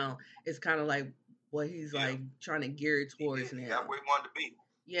 but now it's kind of like what he's like trying to gear it towards now. That's where he wanted to be.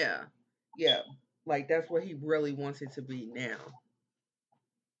 Yeah, like that's what he really wants it to be now,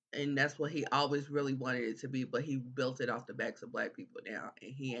 and that's what he always really wanted it to be, but he built it off the backs of black people now,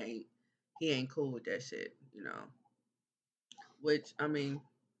 and he ain't cool with that shit, which I mean,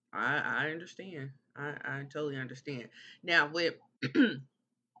 I understand. I totally understand. Now with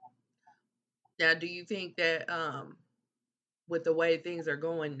now, do you think that with the way things are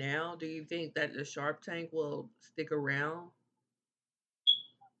going now, do you think that the Sharp Tank will stick around?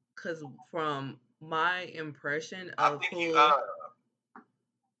 Because from my impression of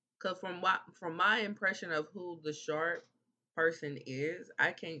from my impression of who the Sharp person is,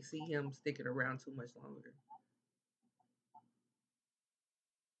 I can't see him sticking around too much longer.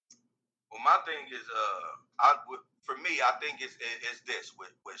 Well, my thing is, for me, I think it's this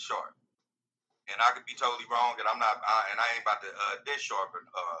with Sharp, and I could be totally wrong, and I ain't about to diss Sharp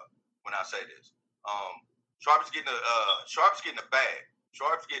when I say this. Sharp's getting a bag.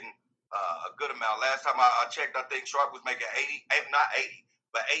 Sharp's getting a good amount. Last time I checked, I think Sharp was making 80, not 80,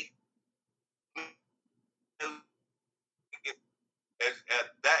 but 8.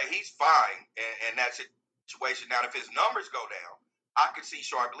 That he's fine in that situation. Now, if his numbers go down, I could see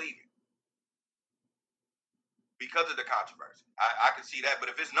Sharp leaving because of the controversy. I can see that, but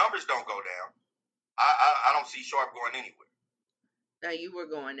if his numbers don't go down, I don't see Sharp going anywhere. Now you were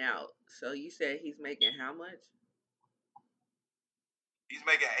going out, so you said he's making how much? He's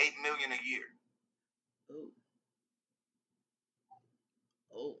making $8 million a year. Ooh.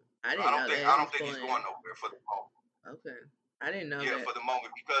 Oh, I don't think he's going nowhere for the moment. Okay, I didn't know. Yeah, that. For the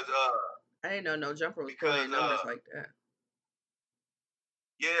moment, because I didn't know no jumper was pulling numbers like that.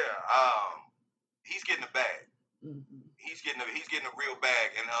 Yeah, he's getting a bag. Mm-hmm. He's getting a real bag,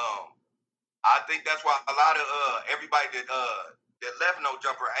 and I think that's why a lot of everybody that left No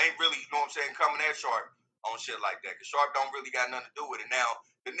Jumper ain't really, you know what I'm saying, coming at Sharp on shit like that. Cause Sharp don't really got nothing to do with it. Now,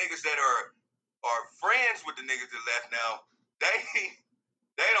 the niggas that are friends with the niggas that left now,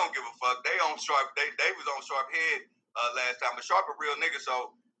 they don't give a fuck. They on Sharp. They was on Sharp head last time. But Sharp a real nigga,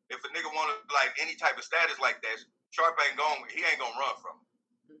 so if a nigga wanted like any type of status like that, Sharp ain't gonna run from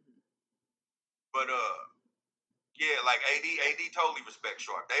it. Mm-hmm. But yeah, like AD totally respects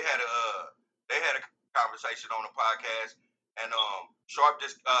Sharp. They had a conversation on the podcast, and Sharp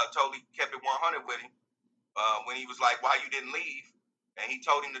just totally kept it 100 with him when he was like, "Why you didn't leave?" And he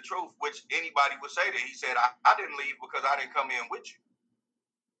told him the truth, which anybody would say that. He said, "I didn't leave because I didn't come in with you."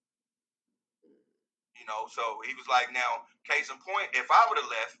 You know, so he was like, "Now, case in point, if I would have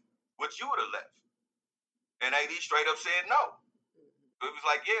left, would you would have left?" And AD straight up said no. So he was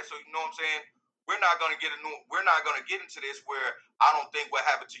like, "Yeah, so you know what I'm saying? We're not gonna get into this where I don't think what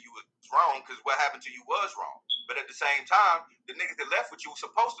happened to you was wrong, because what happened to you was wrong. But at the same time, the niggas that left with you were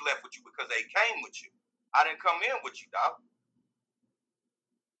supposed to left with you because they came with you. I didn't come in with you, dog."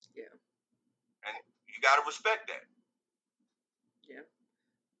 Yeah. And you gotta respect that. Yeah.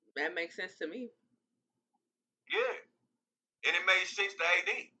 That makes sense to me. Yeah. And it made sense to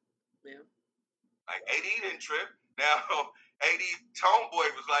AD. Yeah. Like AD didn't trip. Now AD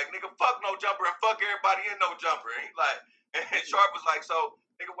Tomeboy was like, "Nigga, fuck No Jumper and fuck everybody in No Jumper." And he like, and Sharp was like, "So,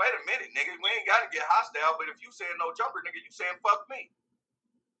 nigga, wait a minute, nigga, we ain't gotta get hostile, but if you saying No Jumper, nigga, you saying fuck me."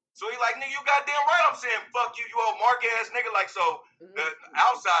 So he like, "Nigga, you goddamn right I'm saying fuck you, you old mark ass nigga." Like, so the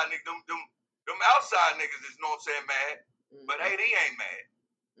outside nigga, them outside niggas is, you know what I'm saying, mad. But AD ain't mad.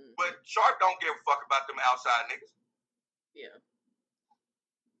 But Sharp don't give a fuck about them outside niggas. Yeah.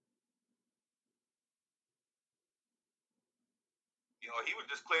 You know, he was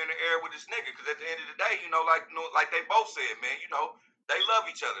just clearing the air with his nigga, because at the end of the day, like they both said, man, they love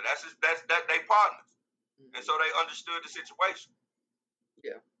each other. That's they partners. Mm-hmm. And so they understood the situation.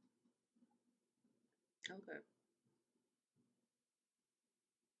 Yeah. Okay.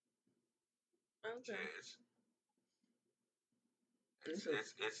 Okay.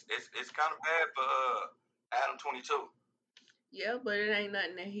 It's kind of bad for Adam 22. Yeah, but it ain't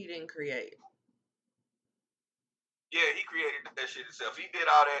nothing that he didn't create. Yeah, he created that shit himself. He did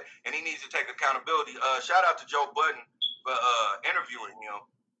all that, and he needs to take accountability. Shout out to Joe Budden for interviewing him.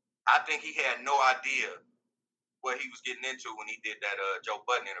 I think he had no idea what he was getting into when he did that Joe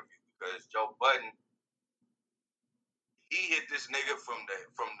Budden interview, because Joe Budden, he hit this nigga from the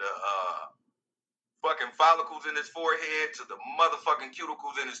fucking follicles in his forehead to the motherfucking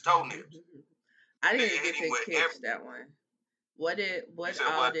cuticles in his toenails. I didn't get to catch that one. I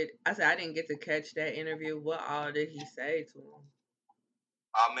said I didn't get to catch that interview. What all did he say to him?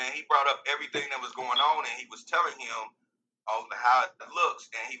 Oh man, he brought up everything that was going on, and he was telling him how it looks,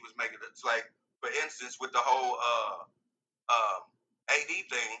 and he was making it like, for instance, with the whole AD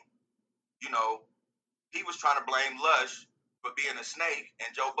thing, you know, he was trying to blame Lush for being a snake,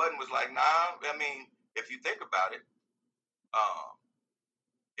 and Joe Budden was like, "Nah, I mean, if you think about it,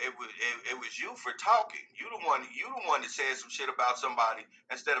 it was you for talking. You the one that said some shit about somebody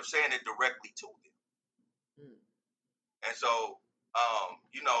instead of saying it directly to them." And so,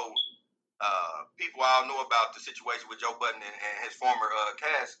 people all know about the situation with Joe Budden and his former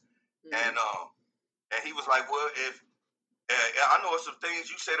cast, and he was like, "Well, if I know some things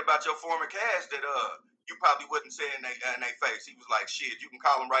you said about your former cast that you probably wouldn't say in their face." He was like, "Shit, you can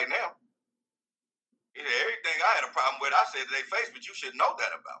call them right now. Everything I had a problem with, I said to their face, but you should know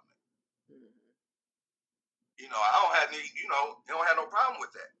that about me." I don't have any, he don't have no problem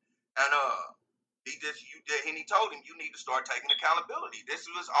with that. And he told him, you need to start taking accountability. This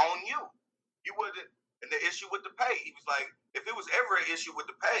was on you. You wasn't, and the issue with the pay, he was like, if it was ever an issue with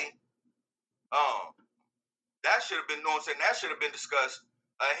the pay, that should have been, that should have been discussed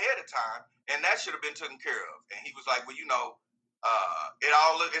ahead of time, and that should have been taken care of. And he was like, well,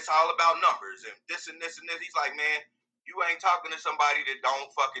 it's all about numbers and this and this and this. He's like, man, you ain't talking to somebody that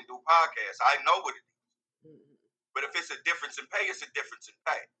don't fucking do podcasts. I know what it is. But if it's a difference in pay, it's a difference in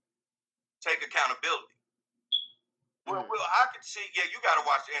pay. Take accountability. Well, I could see, you got to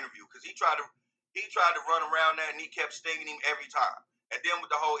watch the interview because he tried to run around that and he kept stinging him every time. And then with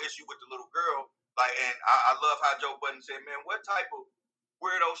the whole issue with the little girl, and I love how Joe Budden said, man, what type of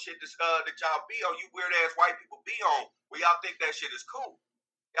weirdo shit that y'all be on? You weird ass white people be on where y'all think that shit is cool.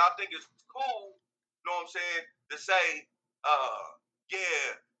 Y'all think it's cool, you know what I'm saying, to say,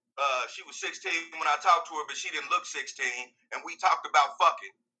 she was 16 when I talked to her, but she didn't look 16, and we talked about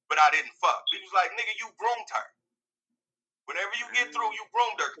fucking, but I didn't fuck. He was like, nigga, you groomed her. Whenever you get through, you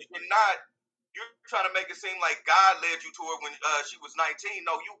groomed her. You're trying to make it seem like God led you to her when she was 19.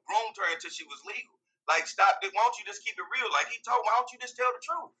 No, you groomed her until she was legal. Like, stop it. Why don't you just keep it real? Like he told me, why don't you just tell the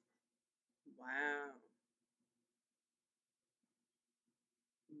truth? Wow.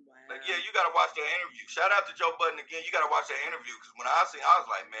 Like, yeah, you got to watch that interview. Shout out to Joe Budden again. You got to watch that interview because when I was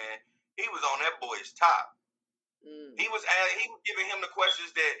like, man, he was on that boy's top. He was giving him the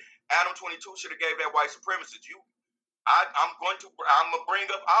questions that Adam 22 should have gave that white supremacist. I'm gonna bring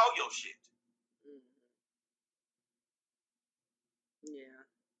up all your shit. Yeah.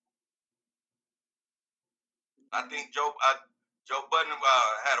 I think Joe Budden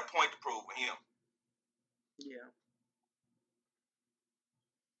had a point to prove with him. Yeah.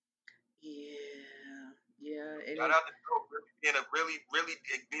 Yeah. Shout out to Joe being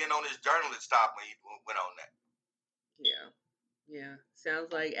being on his journalist top when he went on that. Yeah.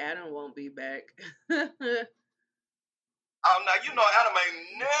 Sounds like Adam won't be back. Now Adam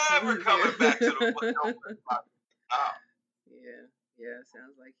ain't never coming back to the Yeah.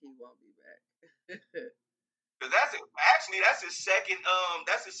 Sounds like he won't be back. Because that's his second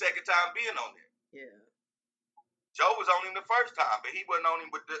time being on there. Yeah. Joe was on him the first time, but he wasn't on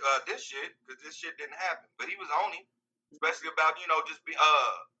him with this shit because this shit didn't happen. But he was on him, especially about just being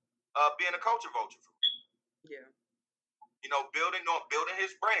a culture vulture. Yeah. Building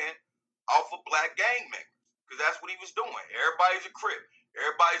his brand off of black gang members because that's what he was doing. Everybody's a Crip.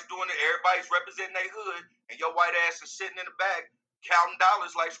 Everybody's doing it. Everybody's representing their hood, and your white ass is sitting in the back counting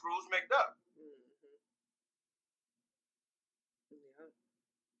dollars like Scrooge McDuck.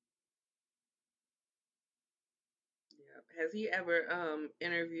 Has he ever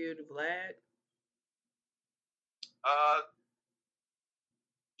interviewed Vlad?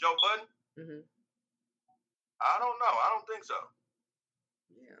 Joe Budden? Mm-hmm. I don't know. I don't think so.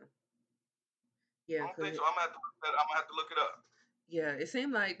 Yeah. I don't think so. I'm gonna have to look it up. Yeah, it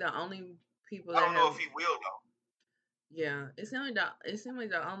seemed like the only people. I don't know if he will though. Yeah, it seemed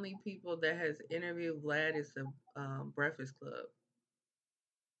like the only people that has interviewed Vlad is the Breakfast Club.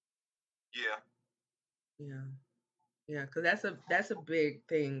 Yeah, because that's a big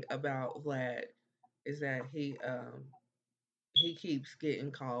thing about Vlad is that he keeps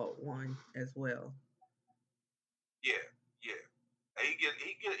getting called one as well. Yeah. He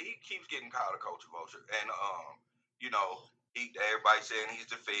keeps getting called a culture vulture, and everybody saying he's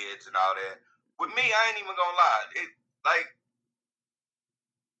the feds and all that. With me, I ain't even gonna lie.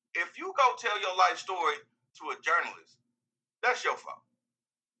 If you go tell your life story to a journalist, that's your fault.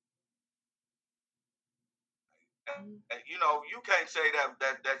 And you can't say that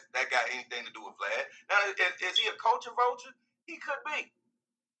got anything to do with Vlad. Now, is he a culture vulture? He could be.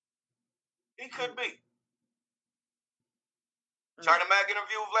 China Mac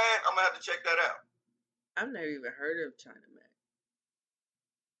interview Vlad? I'm gonna have to check that out. I've never even heard of China Mac.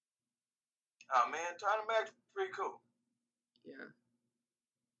 Oh man, China Mac's pretty cool. Yeah.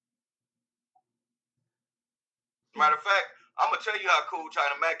 Matter of fact, I'm gonna tell you how cool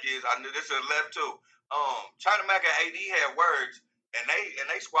China Mac is. I knew this is left too. China Mac and AD had words, and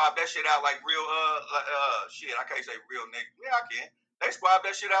they squabbed that shit out like real shit. I can't say real niggas. Yeah, I can. They squabbed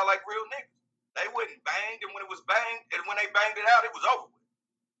that shit out like real niggas. They wouldn't bang, and when it was banged, and when they banged it out, it was over with.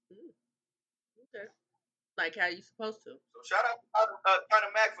 Okay. Like how you supposed to. So shout out to China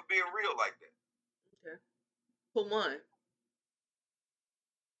Mac for being real like that. Okay. Who won?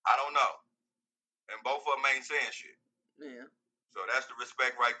 I don't know. And both of them ain't saying shit. Yeah. So that's the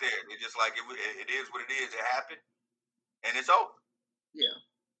respect right there. They're just like, it is what it is. It happened, and it's over. Yeah.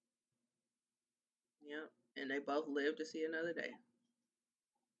 And they both live to see another day.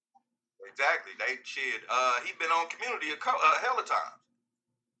 Exactly. They shit. He been on Community a hell of times.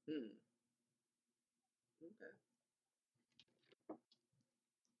 Hmm. Okay.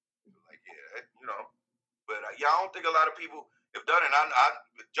 Like yeah, But yeah, I don't think a lot of people have done it.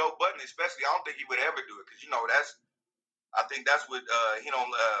 Joe Budden especially, I don't think he would ever do it because I think that's what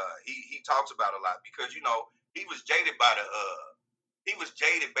he talks about a lot because he was jaded by he was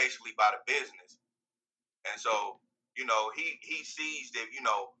jaded basically by the business, and so he sees that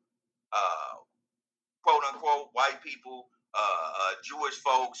uh, quote unquote white people, Jewish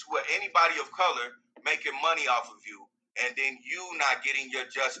folks, who are anybody of color making money off of you, and then you not getting your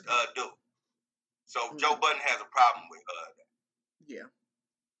just due. So Joe Budden has a problem with that. Yeah.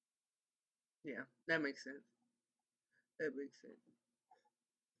 Yeah, that makes sense. That makes sense.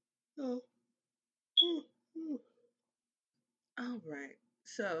 Oh. All right.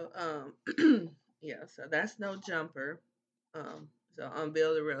 So, yeah, so that's no jumper. So on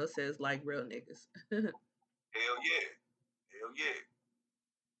Bill the Real says like real niggas. Hell yeah. Hell yeah.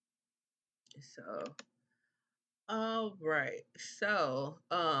 So, all right. So,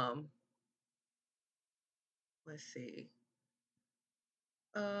 let's see.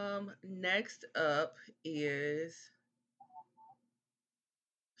 Next up is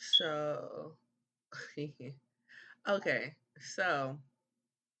so okay. So,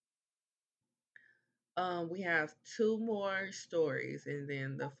 we have two more stories and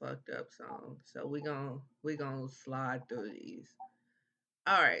then the fucked up song. So we gonna slide through these.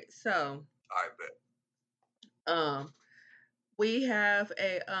 All right. So, I bet. um, we have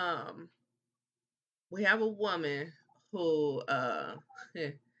a woman who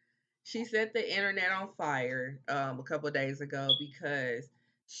she set the internet on fire a couple of days ago because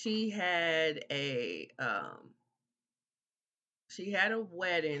she had a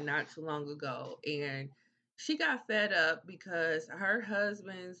wedding not too long ago, and she got fed up because her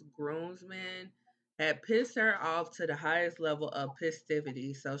husband's groomsmen had pissed her off to the highest level of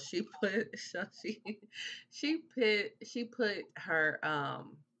festivity. So she put her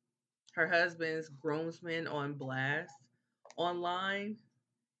husband's groomsmen on blast online,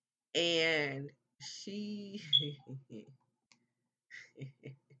 and she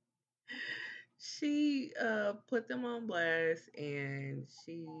she put them on blast, and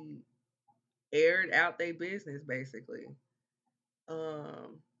she aired out their business basically.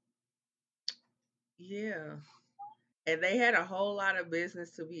 Um, yeah, and they had a whole lot of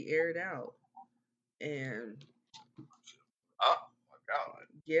business to be aired out, and Oh my god.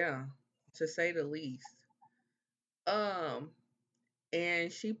 yeah, to say the least. Um,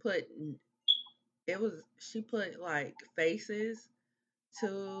 and she put like faces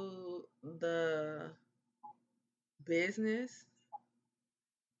to the business,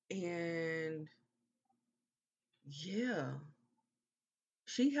 and yeah,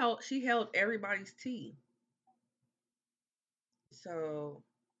 she held everybody's tea. So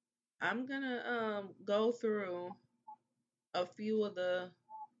I'm gonna go through a few of a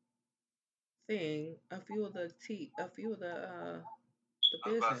few of the I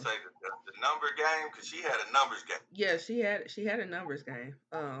was about to business. say the number game because she had a numbers game. Yeah, she had a numbers game.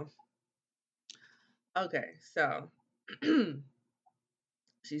 Okay, so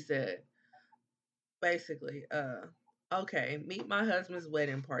she said basically, okay, meet my husband's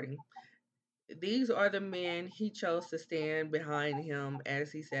wedding party. These are the men he chose to stand behind him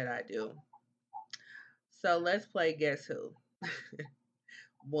as he said I do. So let's play guess who.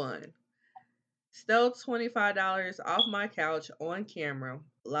 One. Stole $25 off my couch on camera,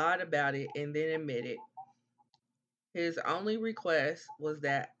 lied about it, and then admitted his only request was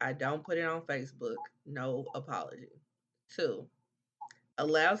that I don't put it on Facebook. No apology. Two.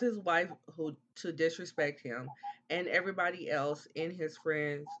 Allows his wife to disrespect him and everybody else in his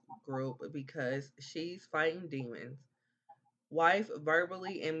friends group because she's fighting demons. Wife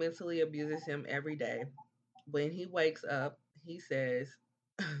verbally and mentally abuses him every day. When he wakes up, he says,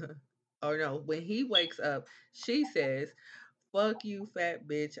 or no, when he wakes up, she says, fuck you, fat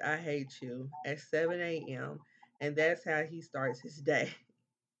bitch, I hate you, at 7 a.m. And that's how he starts his day.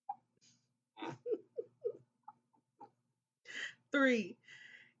 3.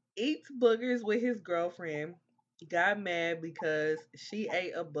 Eats boogers with his girlfriend. Got mad because she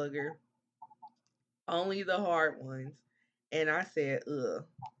ate a booger, only the hard ones. And I said, ugh.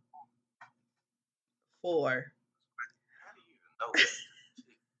 4. How do you even know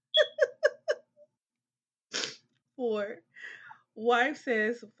that? 4. Wife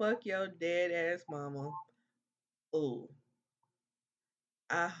says, fuck your dead ass mama. Ooh.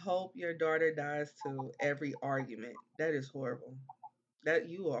 I hope your daughter dies too. Every argument. That is horrible. That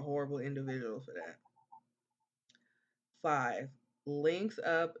you are a horrible individual for that. 5. links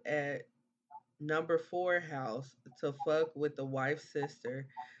up at number 4 house to fuck with the wife's sister,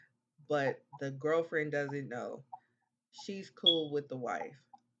 but the girlfriend doesn't know. She's cool with the wife.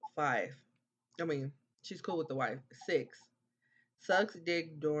 5. I mean, she's cool with the wife. 6. Sucks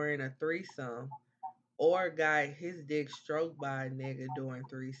dick during a threesome or got his dick stroked by a nigga during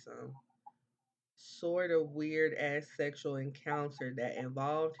threesome. Sort of weird ass sexual encounter that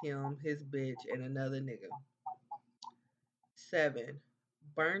involved him, his bitch, and another nigga. 7.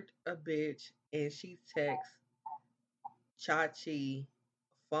 Burnt a bitch and she texts Chachi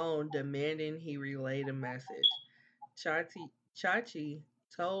phone demanding he relay the message. Chachi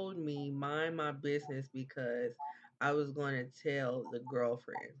told me mind my business because I was going to tell the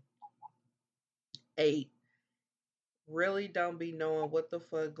girlfriend. 8. Really don't be knowing what the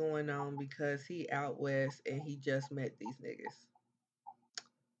fuck going on because he out west and he just met these niggas.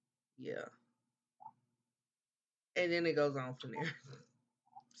 Yeah. And then it goes on from there.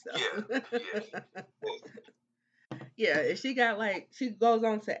 Yeah, she got she goes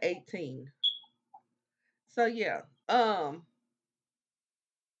on to 18. So yeah.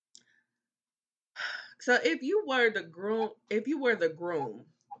 So if you were the groom,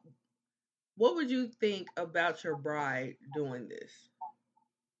 what would you think about your bride doing this?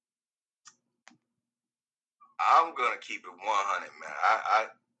 I'm gonna keep it 100, man.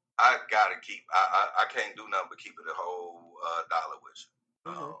 I gotta keep. I can't do nothing but keep it a whole dollar with you.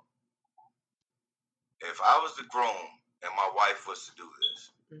 Mm-hmm. If I was the groom and my wife was to do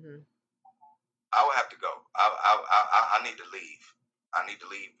this, mm-hmm. I would have to go. I need to leave. I need to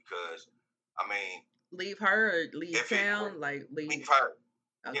leave because, I mean, leave her or leave town, leave her.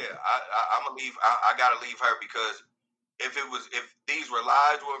 Okay. Yeah, I'm gonna leave. I gotta leave her because if these were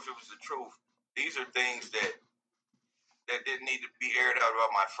lies or if it was the truth, these are things that didn't need to be aired out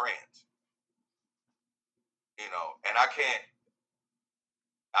about my friends. You know, and I can't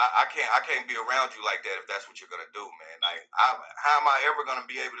be around you like that if that's what you're gonna do, man. Like, how am I ever gonna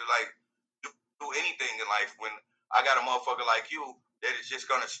be able to do anything in life when I got a motherfucker like you that is just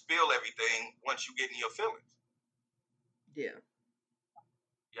gonna spill everything once you get in your feelings? Yeah.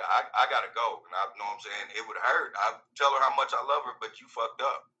 Yeah, I gotta go. And I know what I'm saying. It would hurt. I tell her how much I love her, but you fucked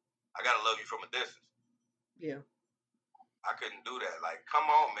up. I gotta love you from a distance. Yeah. I couldn't do that. Like, come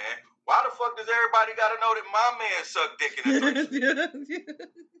on, man. Why the fuck does everybody gotta know that my man sucked dick in a threesome?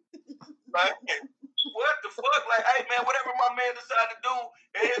 Like, what the fuck? Like, hey, man, whatever my man decided to do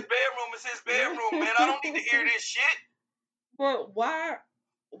in his bedroom is his bedroom, man. I don't need to hear this shit. But why?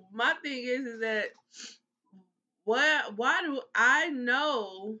 My thing is that why do I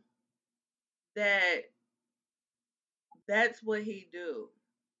know that that's what he do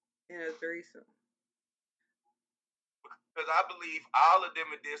in a threesome? Because I believe all of them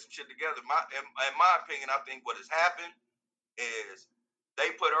did some shit together. In my opinion, I think what has happened is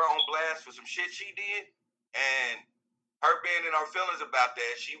they put her on blast for some shit she did, and her being in her feelings about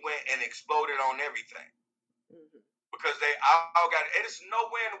that, she went and exploded on everything. Mm-hmm. Because they all got it. And it's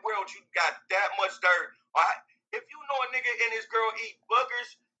nowhere in the world you got that much dirt. If you know a nigga and his girl eat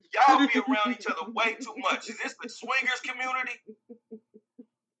boogers, y'all be around each other way too much. Is this the swingers community?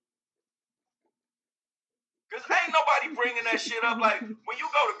 Because ain't nobody bringing that shit up. Like, when you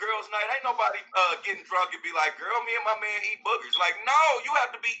go to girls' night, ain't nobody getting drunk and be like, girl, me and my man eat boogers. Like, no, you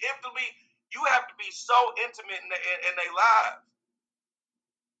have to be so intimate in their lives.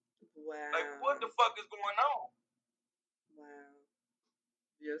 Wow. Like, what the fuck is going on? Wow.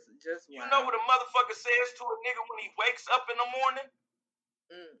 Just wow. You know what a motherfucker says to a nigga when he wakes up in the morning?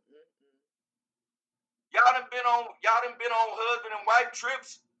 Y'all done been on husband and wife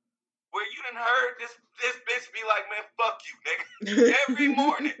trips where you done heard this bitch be like, man, fuck you, nigga. Every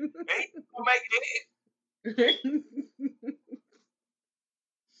morning. And he gonna make it.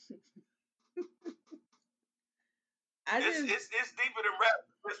 It's deeper than rap.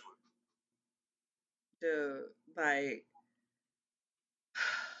 This one. Dude, like,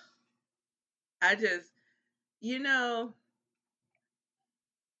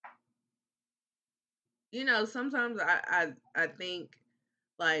 sometimes I think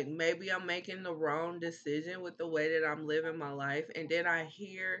like maybe I'm making the wrong decision with the way that I'm living my life, and then I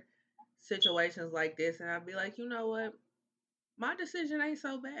hear situations like this and I'd be like, you know what? My decision ain't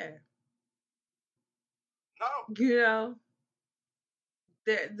so bad. No. You know?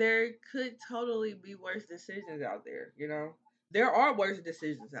 There could totally be worse decisions out there, you know? There are worse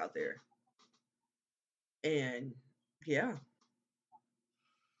decisions out there. And yeah. The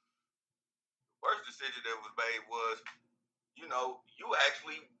worst decision that was made was, you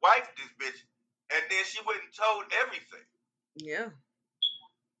actually wifed this bitch and then she went and told everything. Yeah.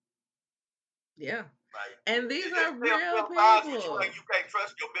 Yeah. Like, and these are real people. You can't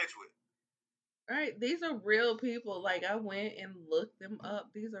trust your bitch with. Right, these are real people. Like I went and looked them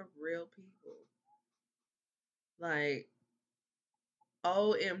up. These are real people. Like,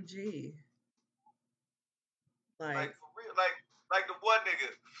 OMG. Like for real, like the one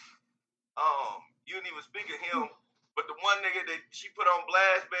nigga. You didn't even speak of him, but the one nigga that she put on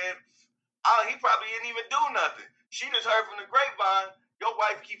blast, man. He probably didn't even do nothing. She just heard from the grapevine, your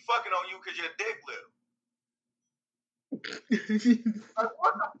wife keep fucking on you because your dick little. Like,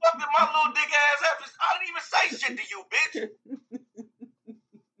 what the fuck did my little dick ass have to? I didn't even say shit to you, bitch.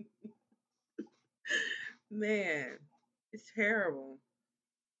 Man, it's terrible.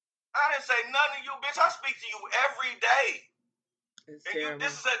 I didn't say nothing to you, bitch. I speak to you every day. It's and terrible.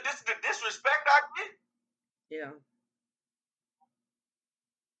 This is the disrespect I get. Yeah.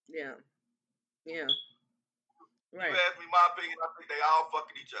 Yeah. Yeah. Right. You ask me my opinion, I think they all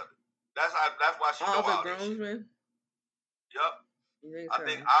fucking each other. That's why she all know the all groomsmen. Yep. Think I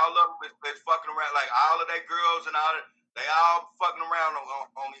think all of them is fucking around. Like all of their girls and all that, they all fucking around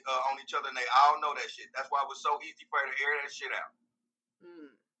on each other, and they all know that shit. That's why it was so easy for her to air that shit out.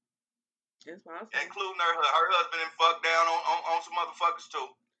 That's possible. Including her husband and fuck down on some motherfuckers too.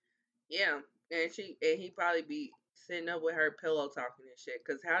 Yeah, and he probably be sitting up with her pillow talking and shit.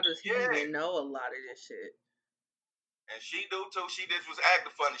 Cause how does he even know a lot of this shit? And she do too. She just was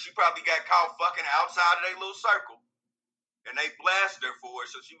acting funny. She probably got caught fucking outside of their little circle. And they blasted her for it.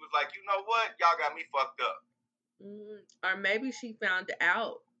 So she was like, you know what? Y'all got me fucked up. Or maybe she found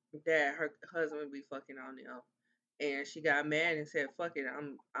out that her husband be fucking on them. And she got mad and said, fuck it,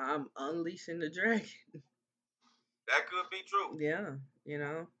 I'm unleashing the dragon. That could be true. Yeah, you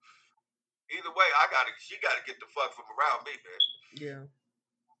know. Either way, she gotta get the fuck from around me, man. Yeah.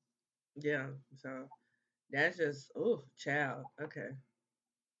 Yeah. So that's just child. Okay.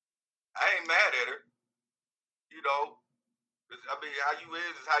 I ain't mad at her. You know. I mean, how you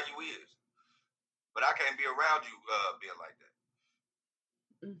is how you is. But I can't be around you being like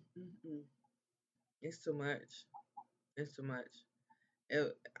that. It's too much. It's too much.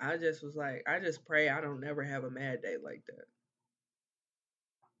 I just was like, I just pray I don't never have a mad day like that.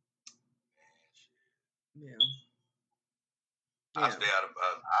 Yeah. I stay out of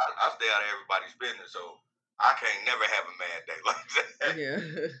everybody's business, so I can't never have a mad day like that. Yeah.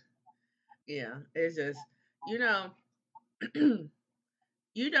 Yeah. It's just, you know,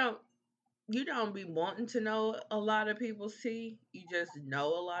 you don't be wanting to know a lot of people's tea. You just know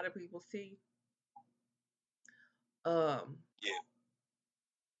a lot of people's tea. Yeah.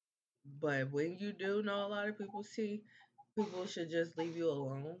 But when you do know a lot of people's tea, people should just leave you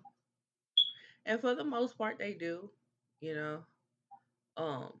alone. And for the most part they do, you know.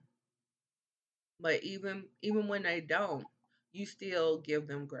 But even when they don't, you still give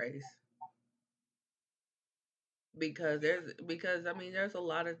them grace. Because there's a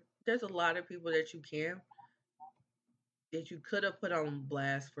lot of people that you could have put on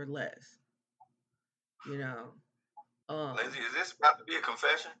blast for less. You know. Lindsay, is this about to be a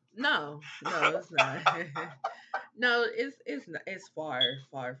confession? No, it's not. No, it's far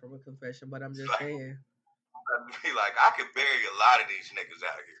from a confession, but I'm just saying. Be like, I could bury a lot of these niggas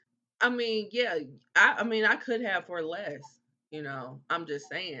out here. I mean, yeah, I could have for less, you know. I'm just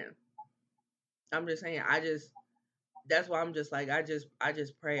saying. That's why I'm just like, I just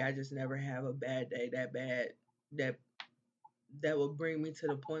pray I just never have a bad day that bad that will bring me to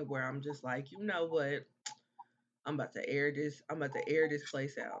the point where I'm just like, you know what, I'm about to air this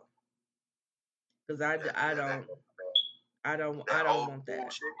place out. Cause I don't want that.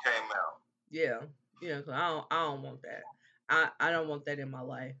 Bullshit came out. Yeah, cause I don't want that. I don't want that in my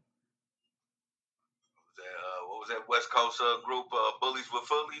life. What was that West Coast group, Bullies with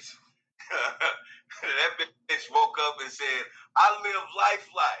Fullies? That bitch woke up and said, I live life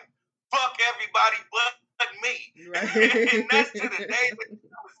like, fuck everybody but me. Right. And that's to the day that you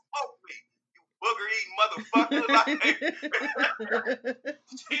smoke me, you booger eating motherfucker. Like,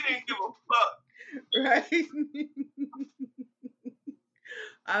 she didn't give a fuck. Right.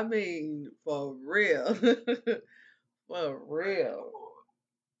 I mean, for real. For real.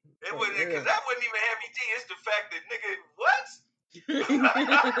 It wouldn't, because that wouldn't even have me tea. It's the fact that, nigga, what? Because that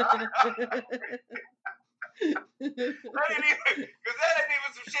ain't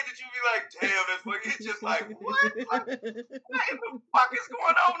even some shit that you be like, damn, that's what it's just like, what? Like, what the fuck is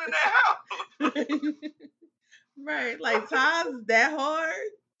going on in that house? Right, like times that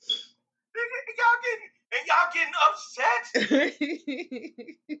hard. Y'all getting upset.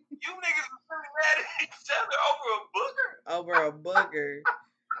 You niggas are really mad at each other over a booger. Over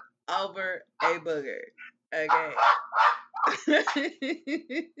a booger. Okay.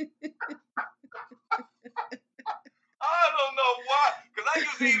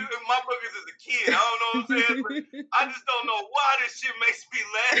 didn't eat my boogers as a kid. I don't know what I'm saying, but I just don't know why this shit makes me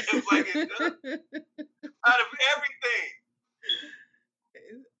laugh like it does. Out of everything.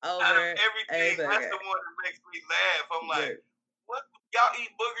 Out of everything, that's the one that makes me laugh. I'm like, what? Y'all eat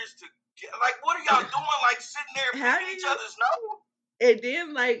boogers to like? What are y'all doing? Like sitting there picking each other's nose? And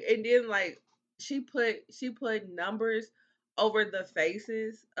then she put numbers over the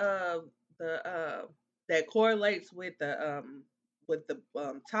faces of the that correlates with the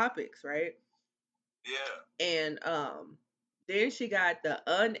topics, right? Yeah. And then she got the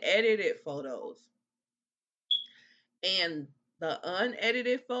unedited photos. And the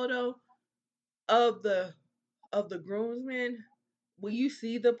unedited photo of the groomsmen, when you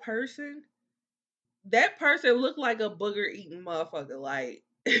see the person, that person looked like a booger eating motherfucker. Like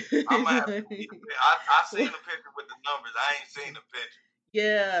I seen the picture with the numbers. I ain't seen the picture.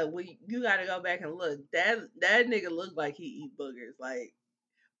 Yeah, you gotta go back and look. That nigga looked like he eat boogers. Like,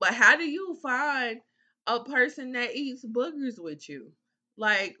 but how do you find a person that eats boogers with you?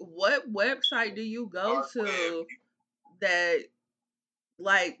 Like, what website do you go to that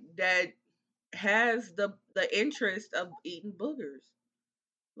has the interest of eating boogers?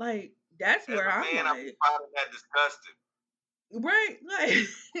 Like, that's where I'm like, I'm finding that disgusting. Right, like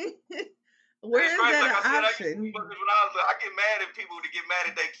where is that an option? I get mad at people to get mad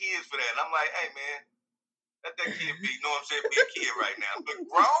at their kids for that. And I'm like, hey man, let that kid be. You know what I'm saying? Be a kid right now. But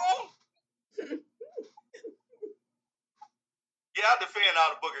grown? Yeah, I defend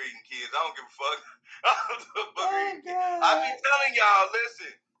all the booger eating kids. I don't give a fuck. I be telling y'all,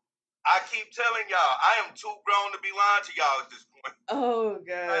 listen. I keep telling y'all, I am too grown to be lying to y'all at this point. Oh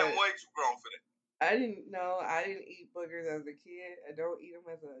God. I am way too grown for that. I didn't eat boogers as a kid. I don't eat them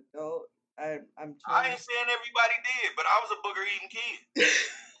as an adult. I ain't saying everybody did, but I was a booger eating kid.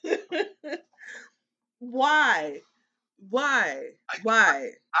 Why? I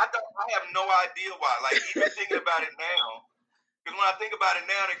have no idea why. Like even thinking about it now, because when I think about it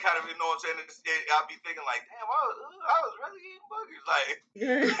now, it kind of, you know what I'm saying, I'll be thinking like, damn, I was really eating boogers, like.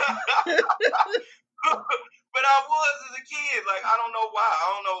 But I was as a kid. Like I don't know why. I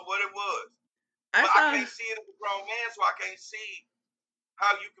don't know what it was. I can't see it as a grown man, so I can't see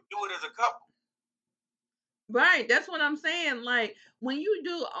how you could do it as a couple. Right, that's what I'm saying. Like when you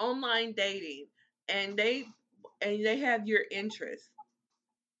do online dating and they have your interest,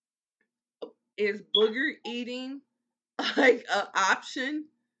 is booger eating like an option?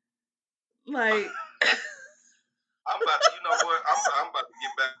 Like I'm about to, you know what? I'm about to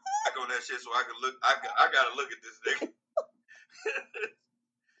get back on that shit so I can look. I gotta look at this nigga.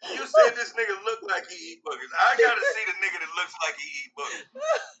 You said this nigga look like he eat boogers. I gotta see the nigga that looks like he eat boogers.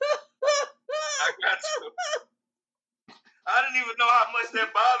 I got to. I didn't even know how much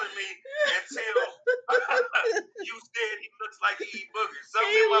that bothered me until you said he looks like he eat boogers.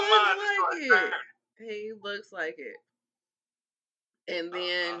 Something in my mind just started turning. He looks like it.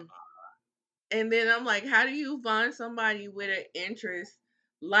 And then I'm like, how do you find somebody with an interest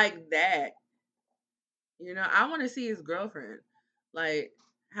like that? You know, I want to see his girlfriend. Like,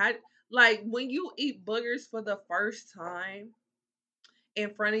 when you eat boogers for the first time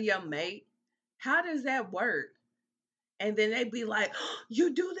in front of your mate, how does that work? And then they'd be like, oh,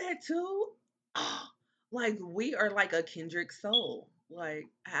 you do that too? Oh, like, we are like a kindred soul. Like,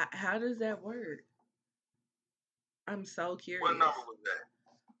 how does that work? I'm so curious. What number was that?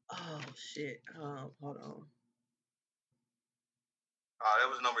 Oh, shit. Hold on. Oh, that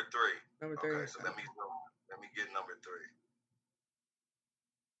was number 3. Number 3. Okay, so let me get number 3.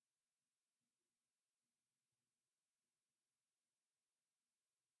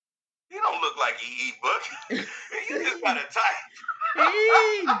 He don't look like he eat boogers. You just got a type.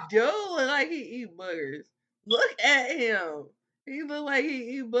 He do look like he eat boogers. Look at him. He look like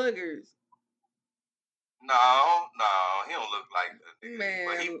he eat boogers. No, he don't look like that. Man,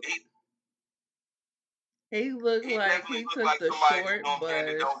 but he looked like he took like the short bus.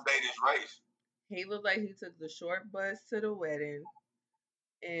 That don't date his race. He looked like he took the short bus to the wedding,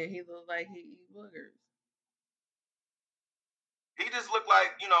 and he looked like he eat boogers. He just looked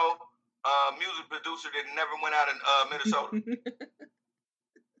like, you know, music producer that never went out in Minnesota.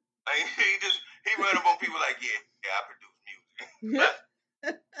 Like, he ran up on people like, yeah, I produce music.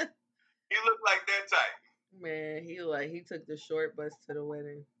 He looked like that type. Man, he took the short bus to the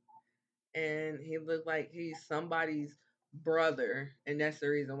wedding, and he looked like he's somebody's brother, and that's the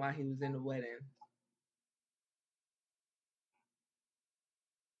reason why he was in the wedding.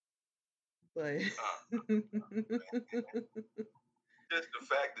 But just the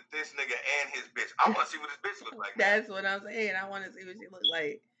fact that this nigga and his bitch, I want to see what his bitch look like. That's what I'm saying. I want to see what she look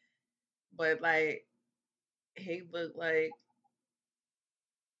like. But like, he looked like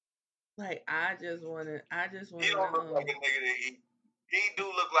Like I just wanna He don't look like a nigga that he do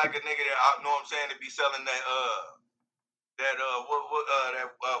look like a nigga that I know what I'm saying to be selling that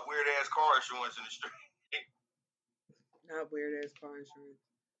weird ass car insurance in the street. Not weird ass car insurance.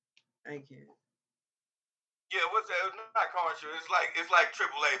 I can't. Yeah, what's that? It's not car insurance. It's like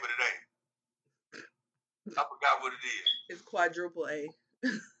AAA, but it ain't. I forgot what it is. It's quadruple A.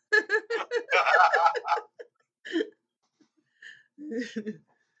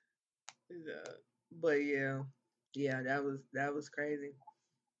 But yeah, that was crazy.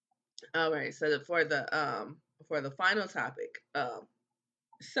 All right, so for the final topic,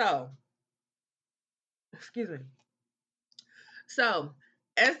 so excuse me, so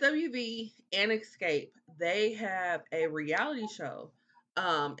SWV and Escape, they have a reality show.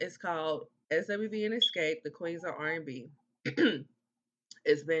 It's called SWV and Escape, the Queens of R&B.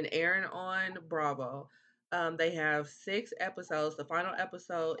 It's been airing on Bravo. They have 6 episodes. The final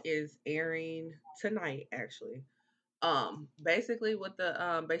episode is airing tonight, actually. Basically, what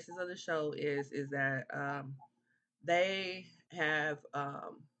the basis of the show is that they have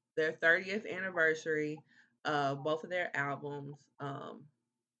their 30th anniversary of both of their albums.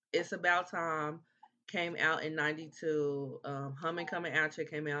 It's About Time came out in '92. Humming Coming Out You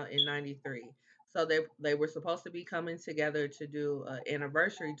came out in '93. So they were supposed to be coming together to do an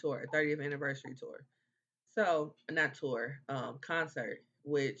anniversary tour, a 30th anniversary tour. So not tour, concert,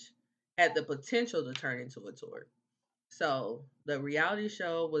 which had the potential to turn into a tour. So the reality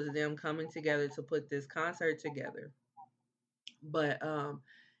show was them coming together to put this concert together, but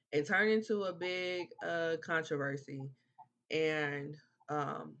it turned into a big controversy, and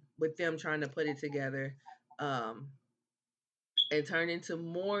with them trying to put it together, um, it turned into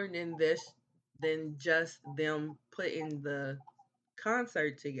more than just them putting the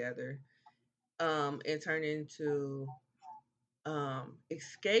concert together. It turned into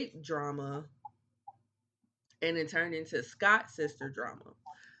escape drama, and it turned into Scott sister drama.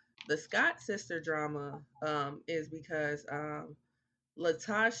 The Scott sister drama is because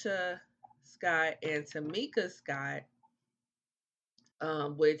Latasha Scott and Tamika Scott,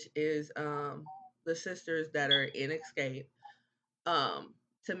 which is the sisters that are in Escape.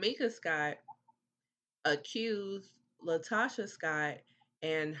 Tamika Scott accused Latasha Scott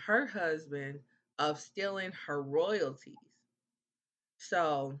and her husband of stealing her royalties.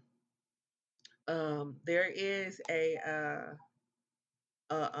 So there is a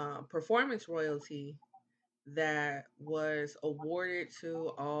performance royalty that was awarded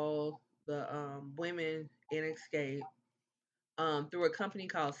to all the women in Escape through a company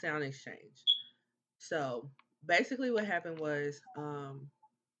called Sound Exchange. So basically, what happened was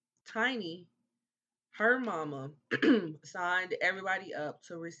Tiny, her mama, signed everybody up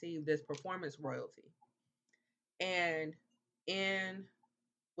to receive this performance royalty, and in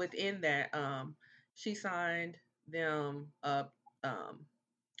within that, she signed them up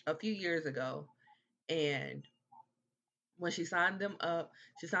a few years ago, and when she signed them up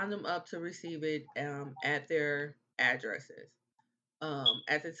to receive it at their addresses.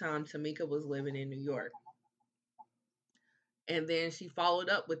 At the time, Tamika was living in New York. And then she followed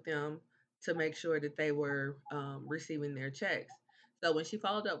up with them to make sure that they were receiving their checks. So when she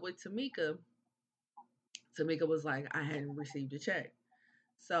followed up with Tamika, Tamika was like, I hadn't received a check.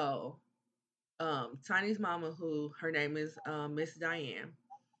 So Tiny's mama, who her name is Miss Diane.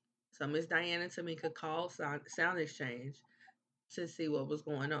 So Miss Diane and Tamika called Sound Exchange to see what was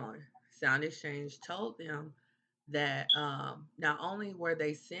going on. Sound Exchange told them that not only were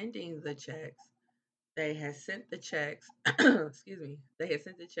they sending the checks, they had sent the checks. Excuse me. They had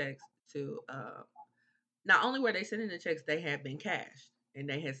sent the checks to. Not only were they sending the checks, they had been cashed, and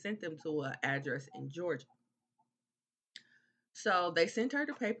they had sent them to an address in Georgia. So they sent her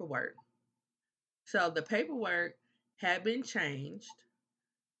the paperwork. So the paperwork had been changed,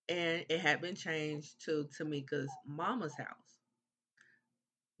 and it had been changed to Tamika's mama's house.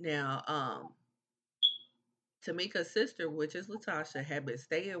 Now, Tamika's sister, which is Latasha, had been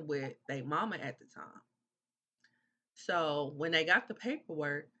staying with their mama at the time. So when they got the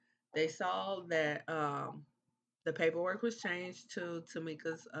paperwork, they saw that the paperwork was changed to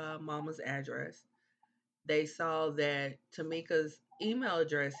Tamika's mama's address. They saw that Tamika's email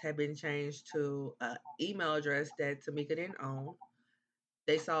address had been changed to an email address that Tamika didn't own.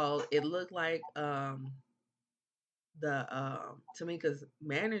 They saw it looked like the Tamika's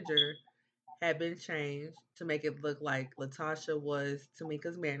manager had been changed to make it look like Latasha was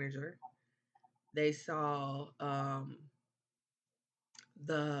Tamika's manager. They saw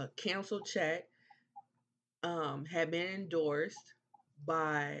the cancel check had been endorsed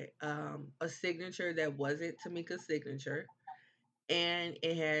by a signature that wasn't Tamika's signature. and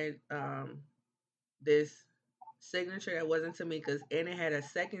it had this signature that wasn't Tamika's, and it had a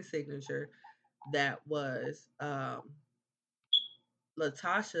second signature that was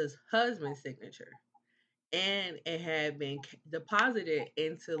Latasha's husband's signature, and it had been deposited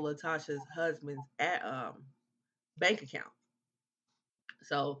into Latasha's husband's bank account.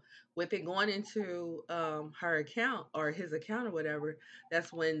 So with it going into her account or his account or whatever,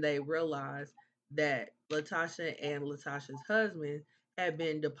 that's when they realized that Latasha and Latasha's husband had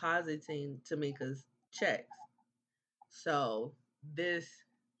been depositing Tamika's checks. So this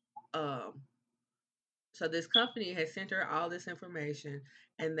um so this company had sent her all this information,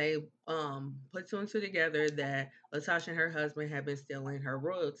 and they put two and two together that Latasha and her husband had been stealing her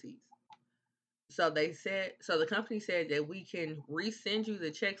royalties. So the company said that we can resend you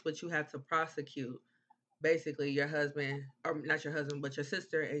the checks, but you have to prosecute basically your husband, or not your husband, but your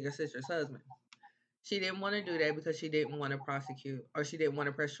sister and your sister's husband. She didn't want to do that because she didn't want to prosecute, or she didn't want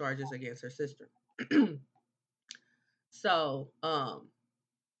to press charges against her sister. So,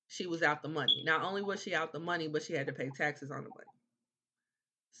 she was out the money. Not only was she out the money, but she had to pay taxes on the money.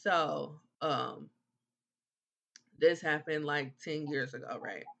 So, this happened like 10 years ago,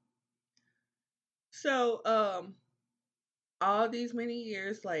 right? So, all these many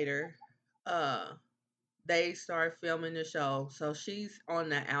years later, uh, they start filming the show. So she's on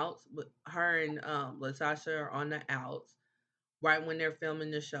the outs, but her and Latasha are on the outs right when they're filming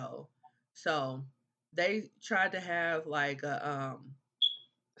the show. So they tried to have like a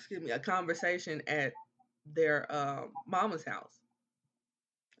conversation at their mama's house.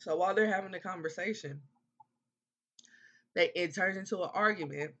 So while they're having the conversation, it turns into an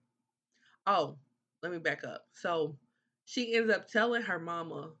argument. Oh, let me back up. So she ends up telling her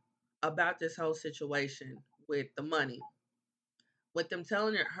mama about this whole situation with the money. With them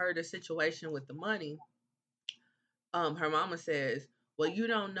telling her the situation with the money, her mama says, "Well, you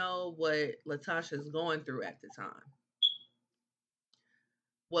don't know what Latasha's going through at the time."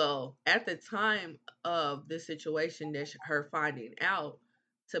 Well, at the time of this situation that her finding out,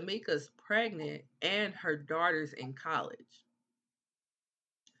 Tamika's pregnant and her daughter's in college.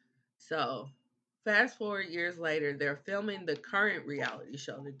 So, fast forward years later, they're filming the current reality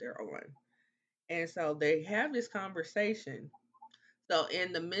show that they're on. And so they have this conversation. So,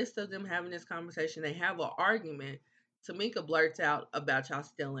 in the midst of them having this conversation, they have an argument. Tamika blurts out about y'all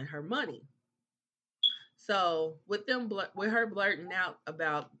stealing her money. So, with her blurting out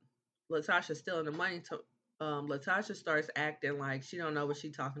about Latasha stealing the money, Latasha starts acting like she don't know what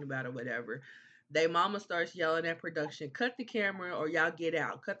she's talking about or whatever. They mama starts yelling at production, "Cut the camera or y'all get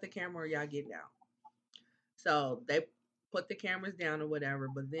out. Cut the camera or y'all get out." So they put the cameras down or whatever,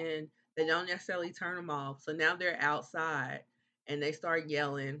 but then they don't necessarily turn them off. So now they're outside and they start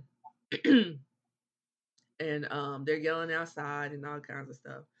yelling, and they're yelling outside and all kinds of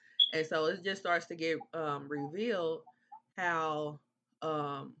stuff. And so it just starts to get revealed how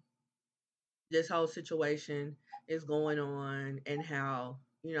um, this whole situation is going on, and how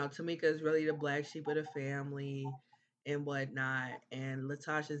Tamika is really the black sheep of the family and whatnot, and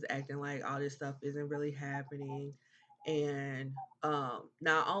Latasha's acting like all this stuff isn't really happening, and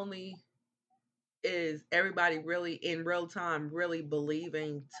not only is everybody really in real time really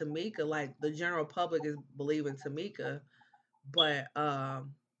believing Tamika, like the general public is believing Tamika, but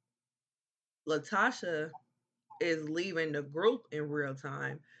Latasha is leaving the group in real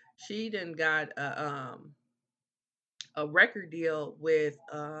time. She done got a record deal with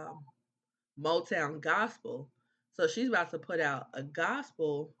Motown Gospel. So she's about to put out a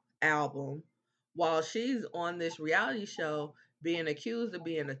gospel album while she's on this reality show being accused of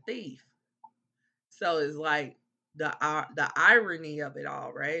being a thief. So it's like the irony of it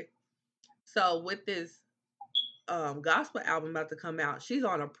all, right? So with this gospel album about to come out, she's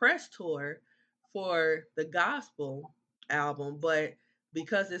on a press tour for the gospel album, but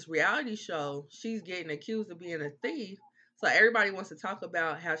because this reality show, she's getting accused of being a thief. So everybody wants to talk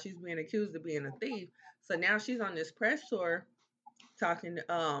about how she's being accused of being a thief. So now she's on this press tour talking,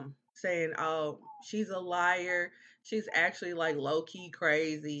 saying, "Oh, she's a liar. She's actually like low key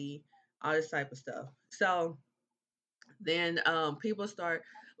crazy, all this type of stuff." So then people start,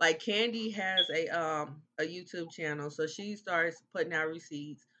 like, Candy has a YouTube channel, so she starts putting out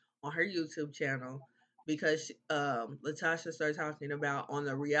receipts on her YouTube channel because Latasha started talking about on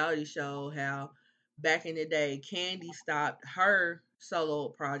the reality show how back in the day Candy stopped her solo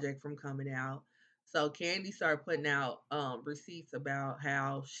project from coming out. So Candy started putting out receipts about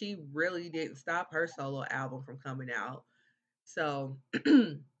how she really didn't stop her solo album from coming out. So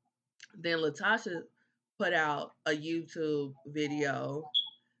then Latasha put out a YouTube video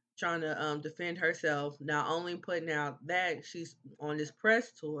trying to defend herself, not only putting out that she's on this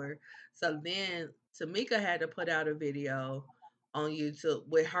press tour. So then Tamika had to put out a video on YouTube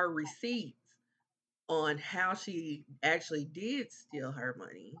with her receipts on how she actually did steal her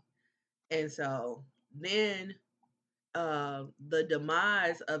money. And so then the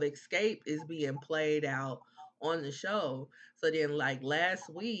demise of Escape is being played out on the show. So then, like last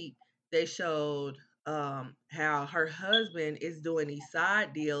week, they showed how her husband is doing these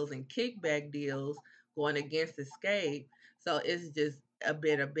side deals and kickback deals going against Escape. So it's just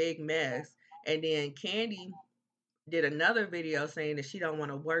been a big mess. And then Candy did another video saying that she don't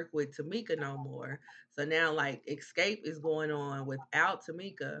want to work with Tamika no more. So now like Escape is going on without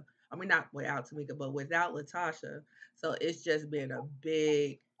Tamika. I mean not without Tamika, but without Latasha. So it's just been a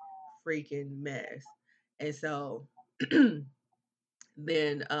big freaking mess. And so then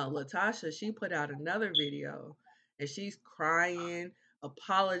Latasha, she put out another video and she's crying,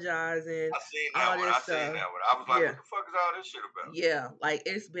 apologizing. I seen that one. I was like, what the fuck is all this shit about? Yeah, like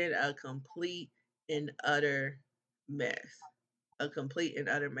it's been a complete and utter mess. A complete and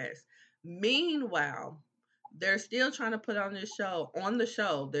utter mess. Meanwhile, they're still trying to put on this show. On the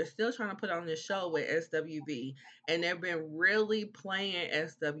show, they're still trying to put on this show with SWV, and they've been really playing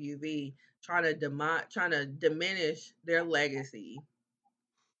SWV, trying to diminish their legacy,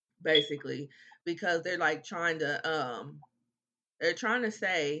 basically, because they're like trying to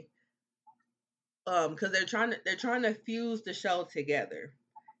say because they're trying to fuse the show together,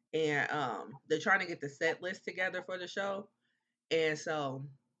 and they're trying to get the set list together for the show, and so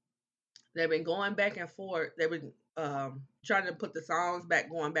they've been going back and forth. They've been trying to put the songs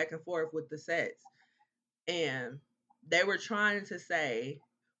back, going back and forth with the sets. And they were trying to say,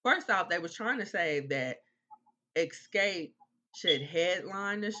 first off, they were trying to say that Escape should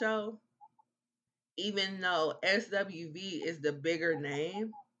headline the show, even though SWV is the bigger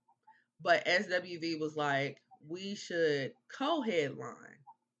name. But SWV was like, we should co-headline.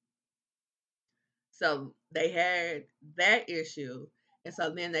 So they had that issue. And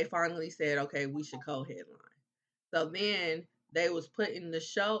so then they finally said, okay, we should co-headline. So then they was putting the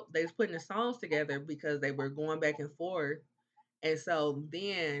songs together because they were going back and forth. And so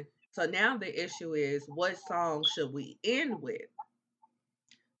now the issue is, what song should we end with?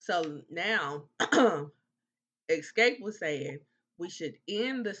 So now Escape was saying we should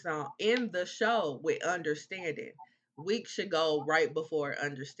end the show with Understanding. Week should go right before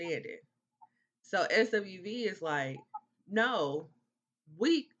Understanding. So SWV is like, no,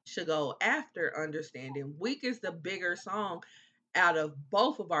 Week should go after Understanding. Week is the bigger song out of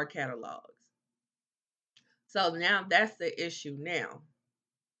both of our catalogs. So now that's the issue now.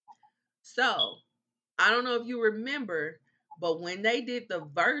 So I don't know if you remember, but when they did the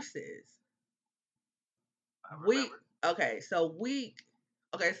verses, Week, so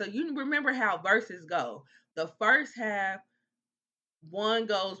you remember how verses go. The first half, one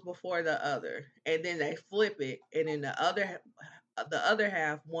goes before the other, and then they flip it, and then the other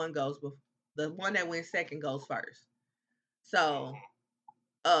half, one goes before the one that went second goes first. So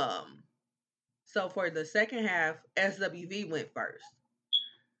so for the second half, SWV went first.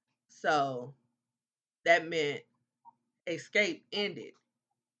 So that meant Escape ended.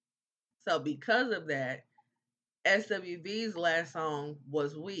 So because of that, SWV's last song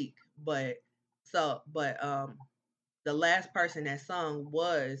was Weak, but the last person that sung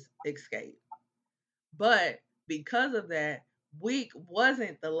was Escape. But because of that, Weak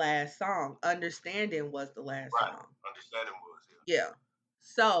wasn't the last song. Understanding was the last song. Understanding was, yeah.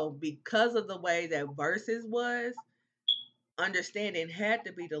 So because of the way that Versus was, Understanding had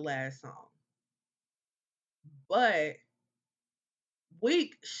to be the last song. But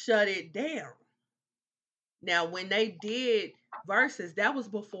Weak shut it down. Now, when they did Versus, that was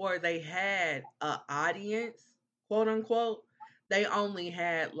before they had an audience, quote unquote. They only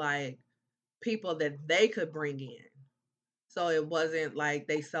had like people that they could bring in. So it wasn't like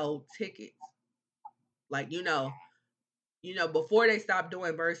they sold tickets. Like, before they stopped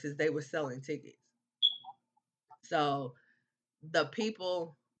doing Versus, they were selling tickets. So the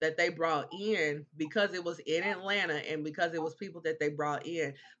people that they brought in, because it was in Atlanta and because it was people that they brought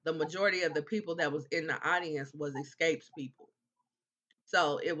in, the majority of the people that was in the audience was Escape's people.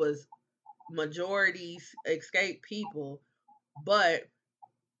 So it was majority Escape people, but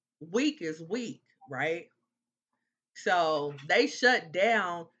Weak is Weak, right? So they shut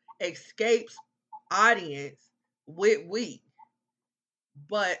down Escape's audience with Weak.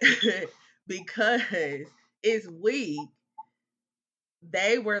 But because it's Weak,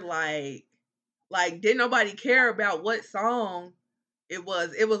 they were like didn't nobody care about what song it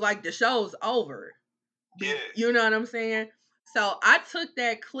was. It was like the show's over. Yeah. You know what I'm saying? So I took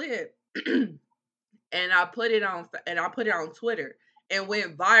that clip and I put it on Twitter and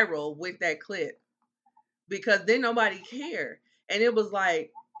went viral with that clip because then nobody cared. And it was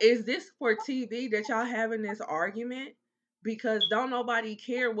like, is this for TV that y'all having this argument? Because don't nobody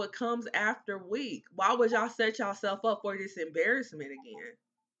care what comes after week. Why would y'all set yourself up for this embarrassment again?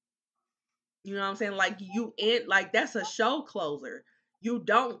 You know what I'm saying? Like that's a show closer. You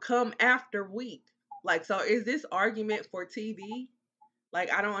don't come after week. Like, so is this argument for TV?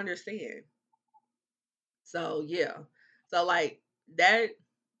 Like, I don't understand. So yeah. So that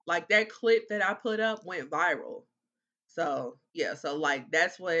that clip that I put up went viral. So yeah, so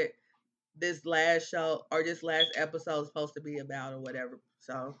that's what this last show or this last episode is supposed to be about or whatever.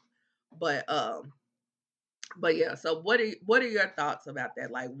 So but yeah, so what are your thoughts about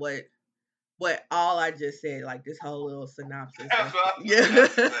that? Like what all I just said, like this whole little synopsis. That's what I yeah. Man,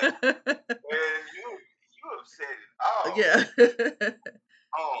 you have said it all. Yeah.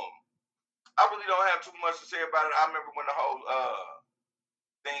 I really don't have too much to say about it. I remember when the whole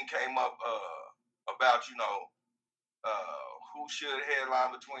thing came up about who should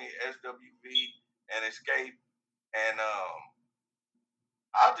headline between SWV and Xscape, and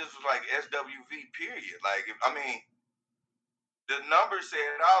I just was like SWV period. Like the numbers said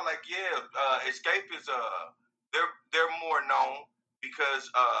it all. Like Xscape is they're more known because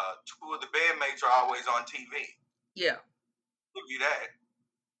two of the bandmates are always on TV. Yeah, give you that.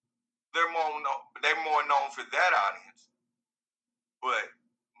 They're more known for that audience. But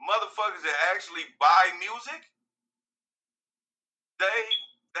motherfuckers that actually buy music,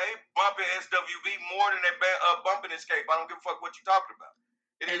 they bumping SWV more than they bumping Xscape. I don't give a fuck what you're talking about.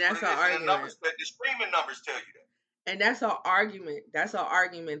 And that's an argument. The streaming numbers tell you that. And that's an argument. That's an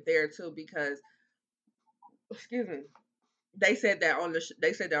argument there too, because excuse me, they said that on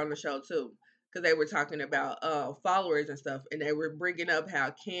the show too, because they were talking about followers and stuff, and they were bringing up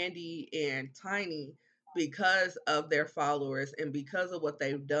how Kandi and Tiny, because of their followers and because of what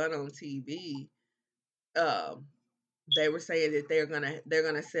they've done on TV, they were saying that they're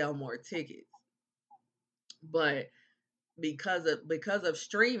gonna sell more tickets, but because of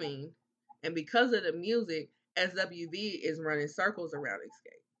streaming and because of the music, SWV is running circles around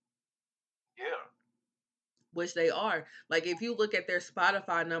Xscape. Yeah. Which they are. Like, if you look at their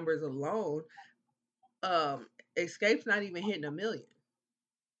Spotify numbers alone, Xscape's not even hitting 1 million.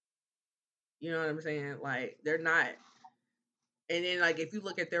 You know what I'm saying? Like, they're not. And then, like, if you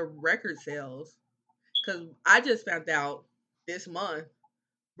look at their record sales, because I just found out this month,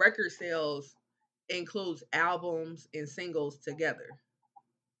 record sales includes albums and singles together.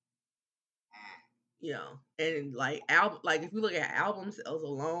 You know, and like if you look at album sales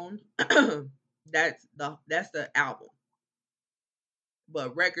alone, that's the album.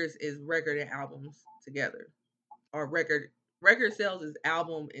 But records is record and albums together, or record sales is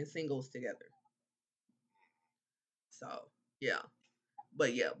album and singles together. So yeah, but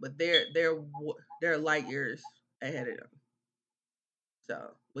they're light years ahead of them.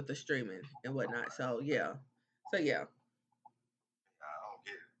 So with the streaming and whatnot. So yeah. I don't get it.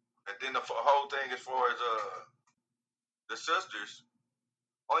 And then the whole thing as far as the sisters,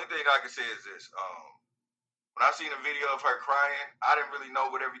 only thing I can say is this: when I seen a video of her crying, I didn't really know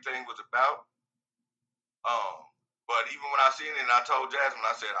what everything was about. But even when I seen it, and I told Jasmine,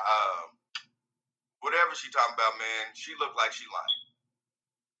 I said, whatever she talking about, man, she looked like she lying.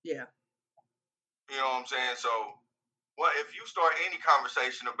 Yeah. You know what I'm saying? So, what if you start any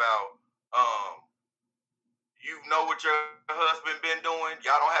conversation about, you know what your husband been doing,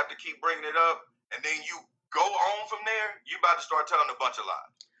 y'all don't have to keep bringing it up, and then you go on from there, you about to start telling a bunch of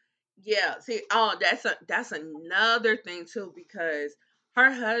lies. Yeah, see, that's another thing too, because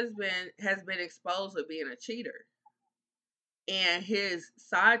her husband has been exposed for being a cheater, and his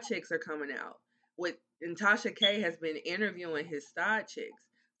side chicks are coming out. And Tasha K has been interviewing his side chicks,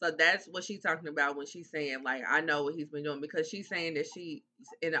 so that's what she's talking about when she's saying, like, I know what he's been doing, because she's saying that she's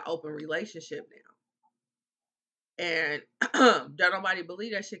in an open relationship now, and don't nobody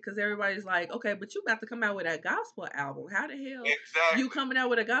believe that shit, because everybody's like, okay, but you about to come out with a gospel album. How the hell you coming out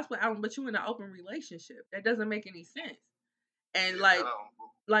with a gospel album, but you in an open relationship? That doesn't make any sense. And like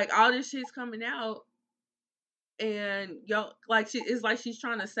all this shit's coming out, and it's like she's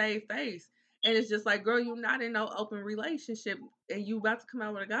trying to save face, and it's just like, girl, you're not in no open relationship, and you about to come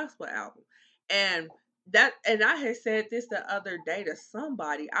out with a gospel album. And I had said this the other day to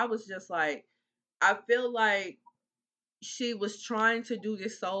somebody. I was just like, I feel like she was trying to do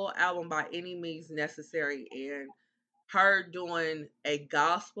this solo album by any means necessary, and her doing a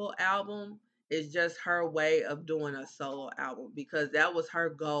gospel album is just her way of doing a solo album, because that was her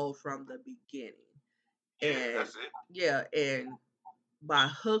goal from the beginning. And that's it. Yeah, and by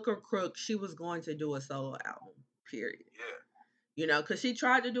hook or crook, she was going to do a solo album. Period. Yeah. You know, because she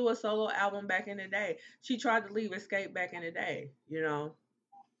tried to do a solo album back in the day. She tried to leave Escape back in the day. You know.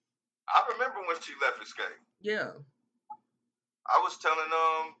 I remember when she left Escape. Yeah. I was telling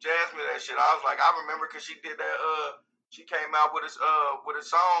Jasmine that shit. I was like, I remember because she did that. She came out with a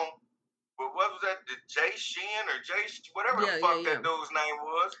song. But what was that? The Jay Shin or Jay whatever the fuck that dude's name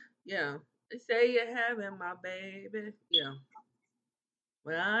was. Yeah. They say you're having my baby. Yeah.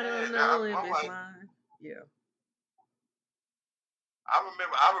 But I don't know if it's mine. Yeah. I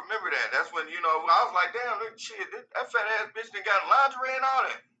remember that. That's when, I was like, damn, shit, that fat ass bitch done got lingerie and all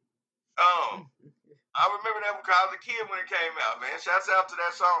that. I remember that because I was a kid when it came out, man. Shouts out to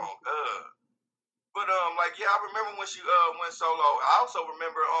that song. But I remember when she went solo. I also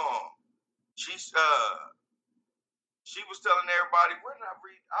remember she was telling everybody, where did I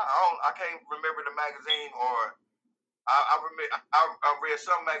read? I can't remember the magazine, or I remember I read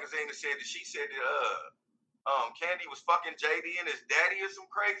some magazine that said that she said that Kandi was fucking JD and his daddy or some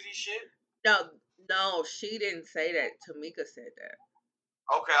crazy shit. No, she didn't say that. Tamika said that.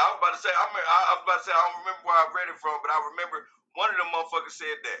 Okay, I was about to say I don't remember where I read it from, but I remember one of them motherfuckers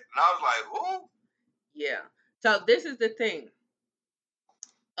said that, and I was like, who? Yeah. So this is the thing.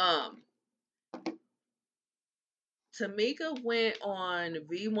 Tamika went on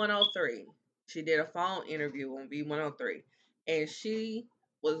V103. She did a phone interview on V103, and she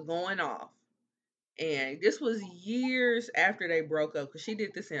was going off. And this was years after they broke up, because she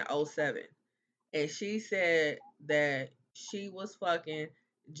did this in 2007. And she said that she was fucking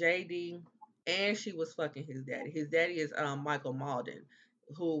JD and she was fucking his daddy. His daddy is Michael Malden,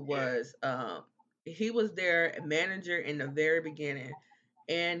 who was he was their manager in the very beginning,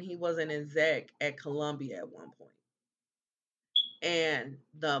 and he was an exec at Columbia at one point. And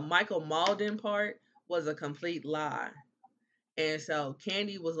the Michael Malden part was a complete lie. And so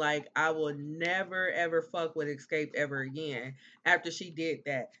Kandi was like, I will never ever fuck with Escape ever again. After she did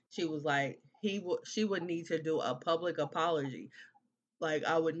that, she was like, she would need to do a public apology. Like,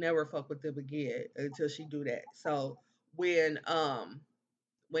 I would never fuck with them again until she do that. So when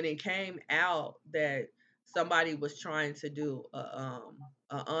it came out that somebody was trying to do a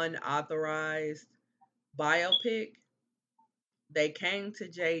unauthorized biopic, they came to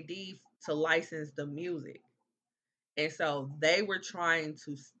JD to license the music. And so they were trying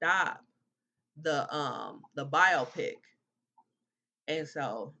to stop the biopic. And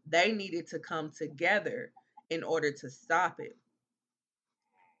so they needed to come together in order to stop it.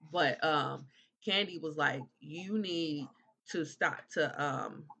 But Kandi was like, you need to stop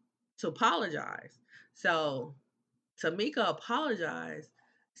to apologize. So Tamika apologized.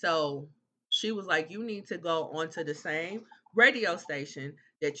 So she was like, you need to go onto the same radio station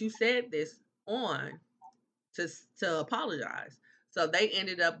that you said this on to apologize. So they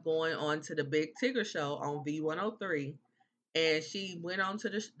ended up going on to the Big Tigger show on V103, and she went on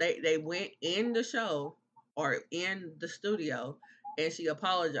to they went in the show or in the studio, and she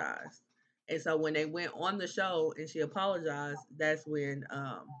apologized. And so when they went on the show and she apologized, that's when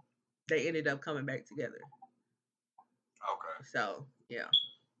they ended up coming back together. Okay. So yeah.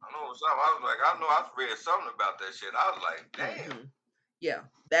 I know something. I was like, I know I read something about that shit. I was like, damn. Mm-hmm. Yeah,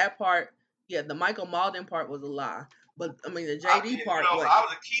 that part. Yeah, the Michael Malden part was a lie, but I mean the JD part. I was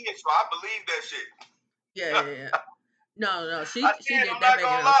a kid, so I believed that shit. Yeah. No. She did that not back in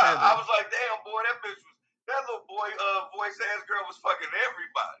 07. I was like, damn, boy, that little boy, voice ass girl was fucking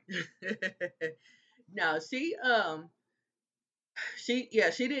everybody. No, she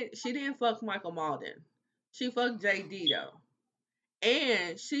didn't fuck Michael Malden. She fucked JD though.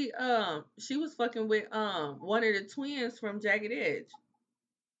 And she was fucking with one of the twins from Jagged Edge.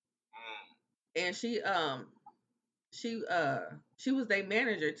 And she was their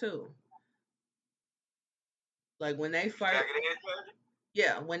manager too. Like when they first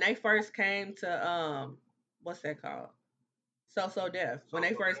when they first came to what's that called? So Def. When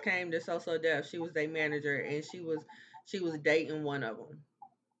they first came to So Def, she was their manager, and she was dating one of them.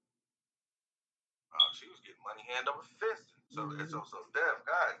 Oh, she was getting money hand over fist. So So Def.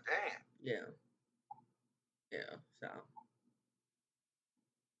 God damn. Yeah. So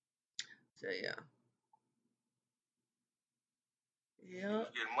yeah. Yeah.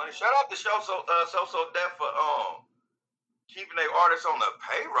 Getting money. Shout out to So Def for keeping their artists on the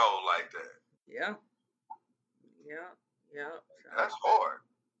payroll like that. Yeah. So. That's hard.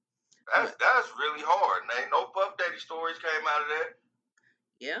 That's really hard. And ain't no Puff Daddy stories came out of that.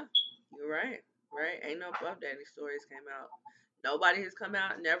 Yeah, you're right. Right? Ain't no Puff Daddy stories came out. Nobody has come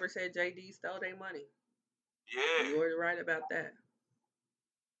out and never said JD stole their money. Yeah. You were right about that.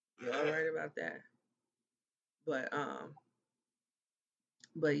 You're right about that. But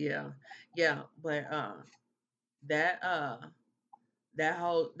but yeah, yeah, but that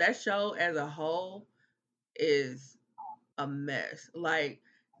that show as a whole is a mess. Like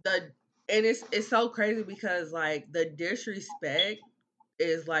the and it's so crazy because like the disrespect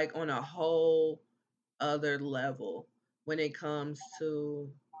is like on a whole other level when it comes to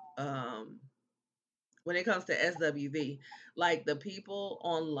um SWV. Like the people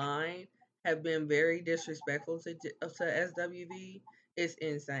online have been very disrespectful to SWV. It's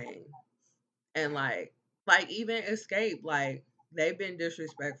insane. And like even Escape, like they've been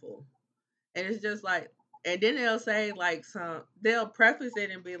disrespectful. And it's just like, and then they'll say like they'll preface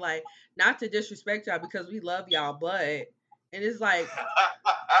it and be like, not to disrespect y'all because we love y'all, but, and it's like,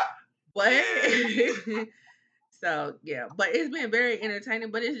 what? Yeah. So yeah, but it's been very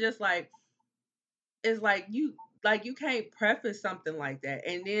entertaining. But it's just like you can't preface something like that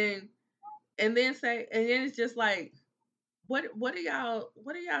and then it's just like, what are y'all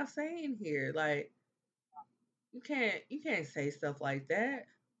saying here? Like you can't say stuff like that.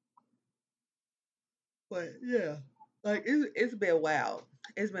 But yeah, like it's been wild.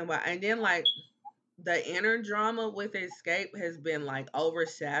 It's been wild, and then like the inner drama with Escape has been like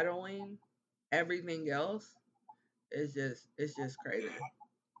overshadowing everything else. It's just crazy.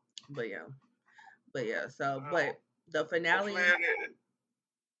 But yeah, So, Well, but the hopefully finale. it.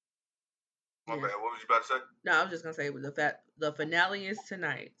 My Yeah. bad. What was you about to say? No, I was just gonna say the finale is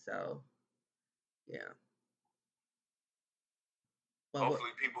tonight. So yeah. But what?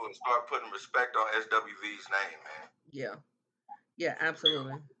 Hopefully people will start putting respect on SWV's name, man. Yeah. Yeah.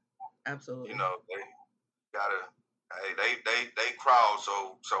 Absolutely. You Absolutely. know, they gotta. Hey, they crawl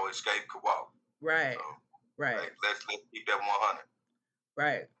so Escape could walk. Right. So Right. like let's keep that 100.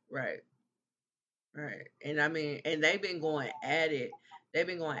 Right. Right. Right. And I mean, and they've been going at it. They've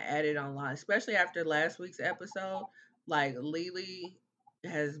been going at it online, especially after last week's episode. Like Lily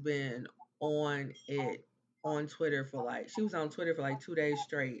has been on it on Twitter for like she was on Twitter for like 2 days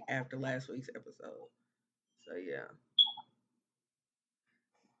straight after last week's episode. So yeah.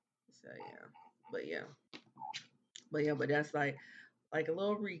 So yeah. But yeah. But that's like a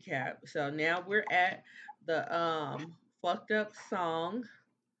little recap. So now we're at the fucked up song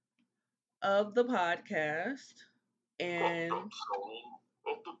of the podcast. Fucked And up song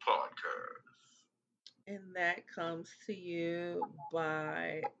of the podcast. that comes to you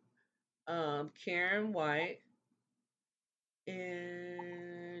by Karen White,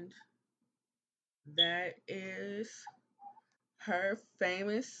 and that is her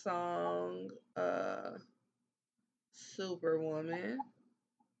famous song Superwoman.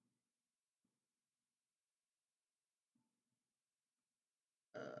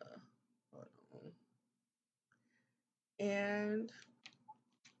 Hold on.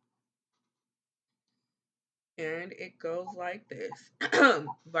 And it goes like this.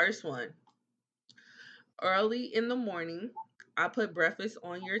 Verse 1. Early in the morning, I put breakfast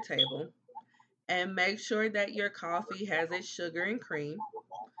on your table and make sure that your coffee has its sugar and cream.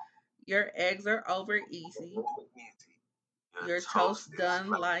 Your eggs are over easy. Easy. Your Your toast toast is done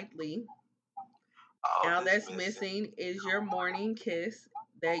flat. lightly. All All that's that's missing. missing is your morning kiss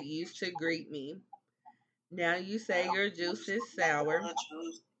that used to greet me. Now you say Now your you juice is sour. your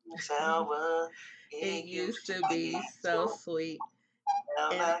juice is sour. It It used used to to be be so so. sweet.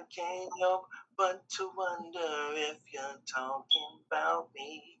 Now And I can't help but to wonder if you're talking about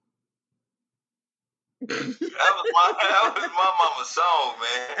me. That was my mama's song,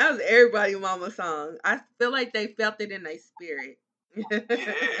 man. that was everybody mama song. I feel like they felt it in their spirit.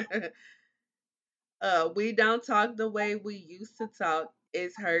 Yeah. We don't talk the way we used to talk.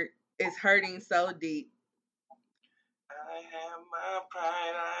 It's hurting so deep. I have my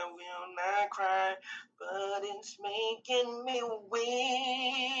pride, I will not cry, but it's making me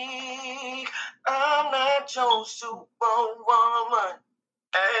weak. I'm not your superwoman.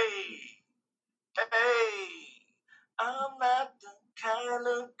 Hey, hey, I'm not the kind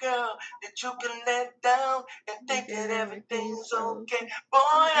of girl that you can let down and think that everything's okay. Boy,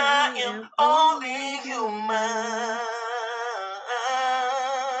 I am am only only human. human.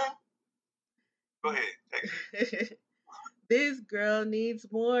 Go ahead, take it. This girl needs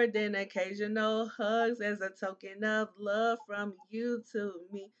more than occasional hugs as a token of love from you to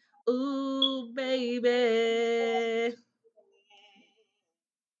me. Ooh, baby.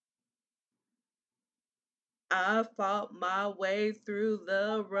 I fought my way through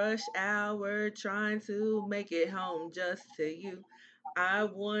the rush hour trying to make it home just to you. I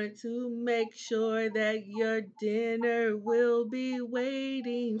want to make sure that your dinner will be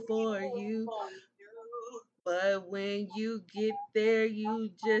waiting for you. But when you get there, you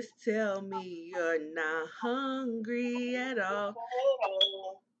just tell me you're not hungry at all.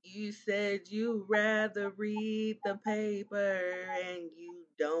 You said you rather read the paper and you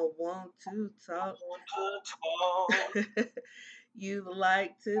don't want to talk. You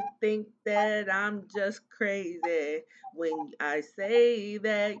like to think that I'm just crazy when I say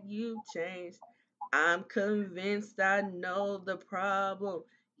that you changed. I'm convinced I know the problem.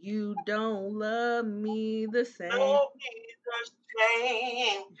 You don't love me the same.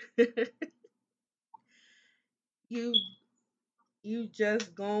 you you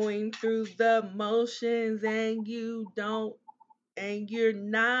just going through the motions and you're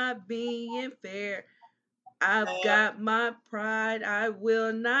not being fair. I've got my pride, I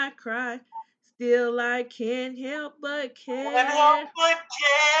will not cry. Still I can't help but care.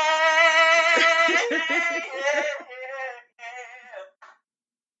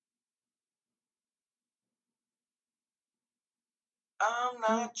 I'm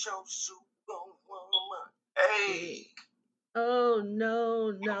not your superwoman. Hey. Oh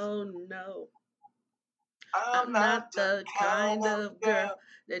no, no, no. I'm not the kind of girl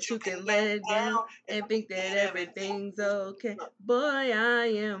that you can let down and think that everything's okay. Boy, I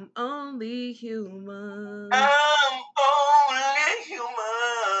am only human. I'm only human.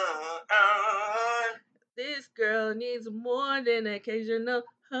 This girl needs more than occasional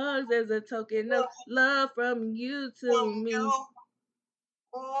hugs as a token of love from you to me.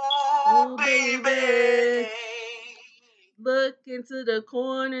 Ooh, baby. Look into the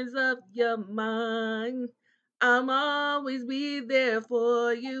corners of your mind. I'm always be there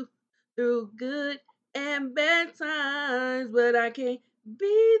for you through good and bad times, but I can't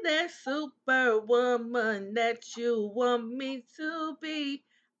be that superwoman that you want me to be.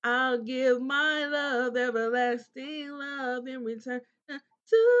 I'll give my love, everlasting love in return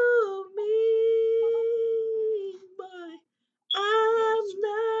to me, boy. I'm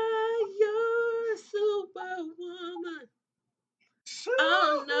not your superwoman.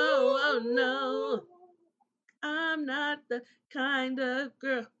 Oh no, oh no. I'm not the kind of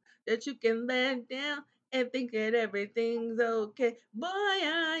girl that you can let down and think that everything's okay. Boy,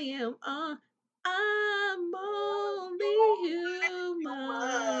 I'm only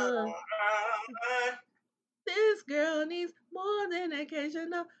human. This girl needs more than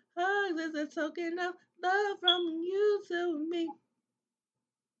occasional hugs as a token of love from you to me.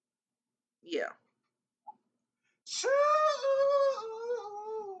 Yeah.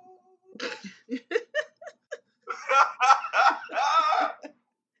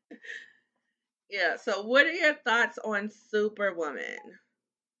 Yeah. So, what are your thoughts on Superwoman?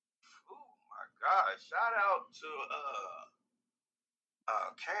 Oh my God! Shout out to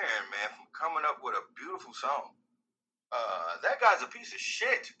Karen, man, for coming up with a beautiful song. That guy's a piece of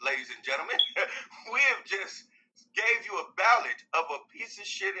shit, ladies and gentlemen. We have just gave you a ballad of a piece of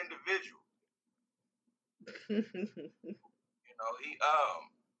shit individual. You know,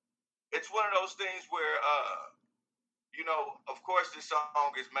 it's one of those things where of course this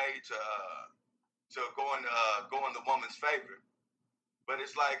song is made to go in the woman's favor. But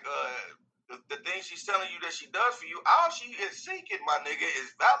it's like the thing she's telling you that she does for you, all she is seeking, my nigga,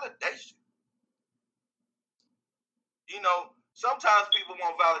 is validation. Sometimes people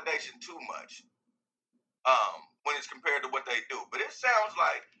want validation too much when it's compared to what they do. But it sounds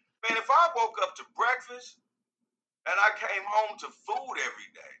like, man, if I woke up to breakfast and I came home to food every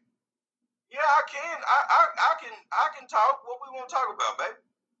day, yeah, I can. I can talk what we want to talk about, baby.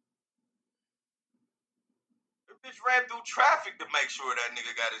 The bitch ran through traffic to make sure that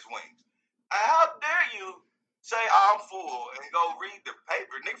nigga got his wings. How dare you say I'm full and go read the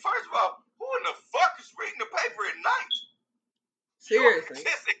paper, nigga? First of all, who in the fuck is reading the paper at night? Seriously, you're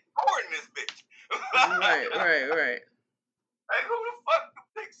just ignoring this bitch. right. Hey, who the fuck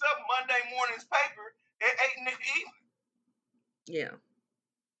picks up Monday morning's paper at 8 in the evening? Yeah.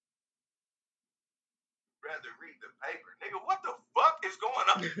 Rather read the paper, nigga. What the fuck is going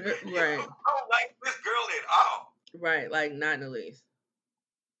on? Right. You don't like this girl at all. Right, like not in the least.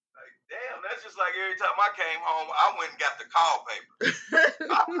 Like, damn, that's just like every time I came home, I went and got the call paper.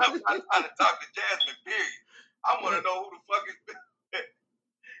 I'm not trying to talk to Jasmine, period. I want to know who the fuck is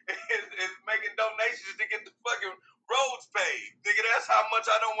making donations to get the fucking roads paved. Nigga, that's how much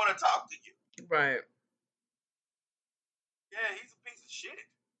I don't want to talk to you. Right. Yeah, he's a piece of shit.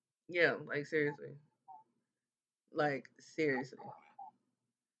 Yeah, like seriously. Like seriously.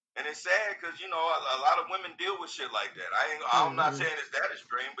 And it's sad because a lot of women deal with shit like that. I'm not saying it's that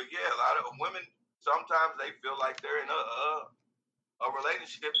extreme, but yeah, a lot of women sometimes they feel like they're in a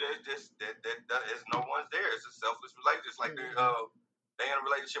relationship that is no one's there. It's a selfless relationship. It's like they in a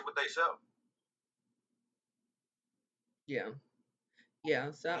relationship with themselves. Yeah.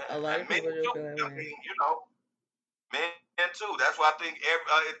 Yeah. So a Yeah, lot and of men people do too. feel that I way. mean, men too. That's why I think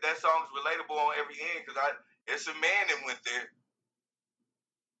that song's relatable on every end because it's a man that went there.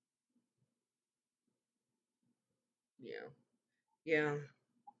 Yeah. Yeah.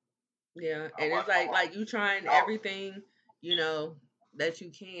 Yeah. I And it's watched my mom. like you trying Oh, everything, you know, that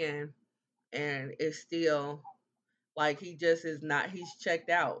you can, and it's still like he just is not. He's checked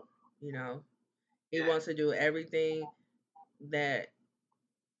out. You know, he yeah, wants to do everything that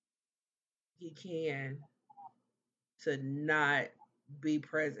he can to not be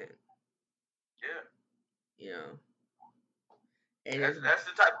present. yeah. You know, and That's it's that's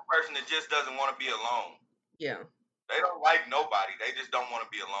the type of person that just doesn't want to be alone. yeah, They don't like nobody. They just don't want to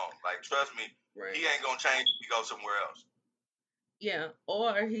be alone. Like, trust me, he right, ain't gonna change if he go somewhere else. yeah.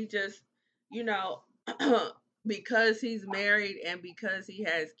 Or he just, you know, because he's married and because he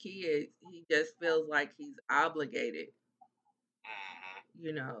has kids, he just feels like he's obligated. Hmm.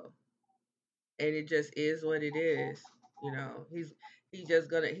 You know, and it just is what it is. You know, he's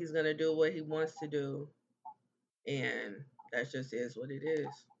gonna do what he wants to do, and that just is what it is.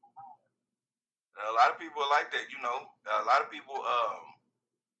 A lot of people are like that. A lot of people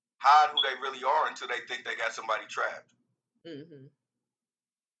hide who they really are until they think they got somebody trapped. Mhm.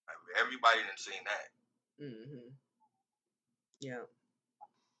 Everybody done seen that. Mhm. Yeah.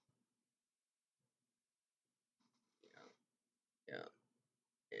 Yeah. Yeah.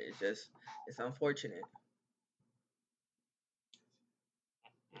 It's just it's unfortunate.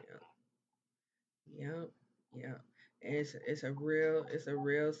 Yeah. Yeah. Yeah. And it's a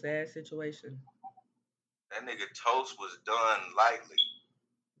real sad situation. That nigga Toast was done lightly.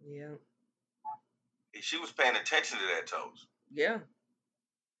 Yeah. She was paying attention to that Toast. Yeah.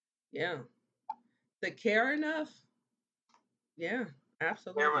 Yeah. To care enough? Yeah. Fair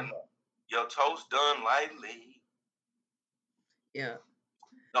Absolutely. enough. Your Toast done lightly. Yeah.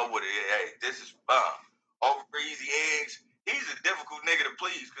 Know what it is? Hey, this is over easy eggs. He's a difficult nigga to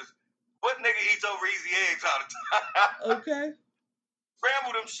please because what nigga eats over easy eggs all the time? Okay.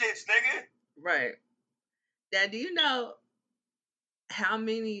 Scramble them shits, nigga. Right. Now, do you know how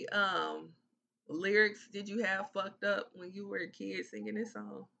many lyrics did you have fucked up when you were a kid singing this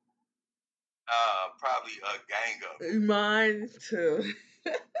song? Probably a gang of them. Mine too.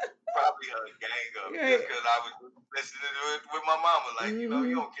 Probably a gang of them. Just Right. because I was listening to it with my mama. Like, you Hmm.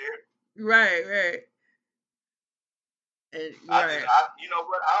 don't care. Right, right. And, right. You know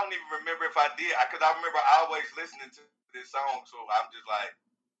what? I don't even remember if I did. Because I remember always listening to this song. So I'm just like,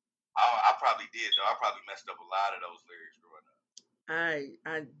 I probably did, though. I probably messed up a lot of those lyrics growing up.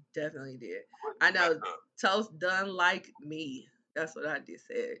 I definitely did. What I you know messed up? Toast done like me. That's what I just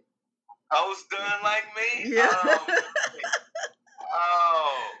said. Toast done like me? Yeah.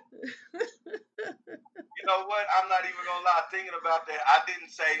 Oh. You know what? I'm not even gonna lie. Thinking about that, I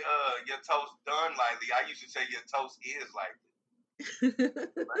didn't say your toast done lightly. I used to say your toast is lightly. You know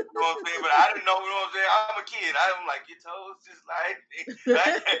what I'm saying? But I didn't know, what I'm saying? I'm a kid. I'm like, your toast is lightly.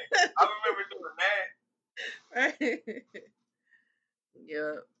 I remember doing that. Right.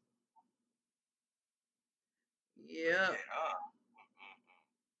 Yep. Yep. Yeah,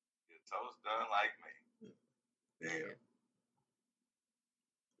 your toast done like me. Damn. Yeah.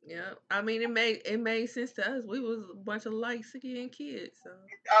 Yeah, I mean it made sense to us. We was a bunch of light skinned kids, so.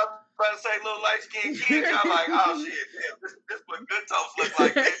 I was about to say little light skinned kids. Y'all like, oh shit, damn, this what good toast look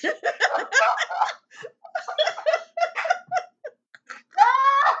like, bitch.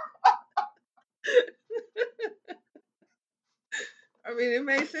 I mean, it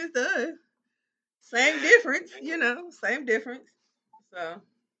made sense to us. Same Yeah, difference, yeah. you know, same difference. So,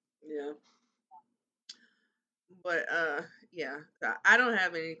 yeah. But yeah, so I don't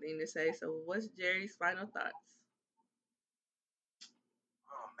have anything to say. So, what's Jerry's final thoughts?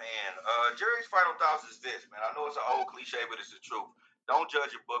 Oh man, Jerry's final thoughts is this, man. I know it's an old cliche, but it's the truth. Don't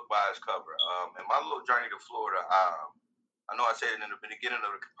judge a book by its cover. And my little journey to Florida, I know I said it in the beginning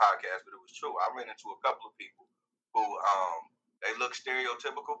of the podcast, but it was true. I ran into a couple of people who they look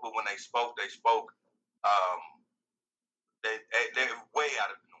stereotypical, but when they spoke, um, they're way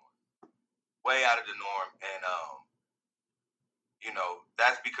out of the norm, way out of the norm, and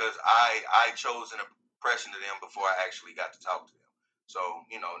that's because I chose an impression of them before I actually got to talk to them. So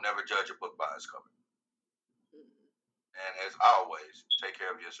never judge a book by its cover. And as always, take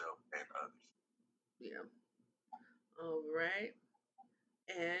care of yourself and others. Yeah. All right.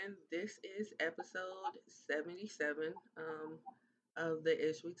 And this is episode 77 of the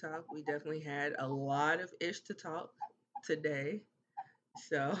Ish We Talk. We definitely had a lot of ish to talk today.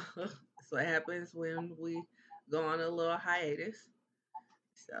 So that's what happens when we go on a little hiatus.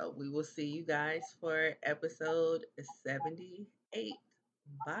 So we will see you guys for episode 78.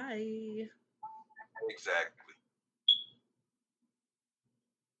 Bye. Exactly.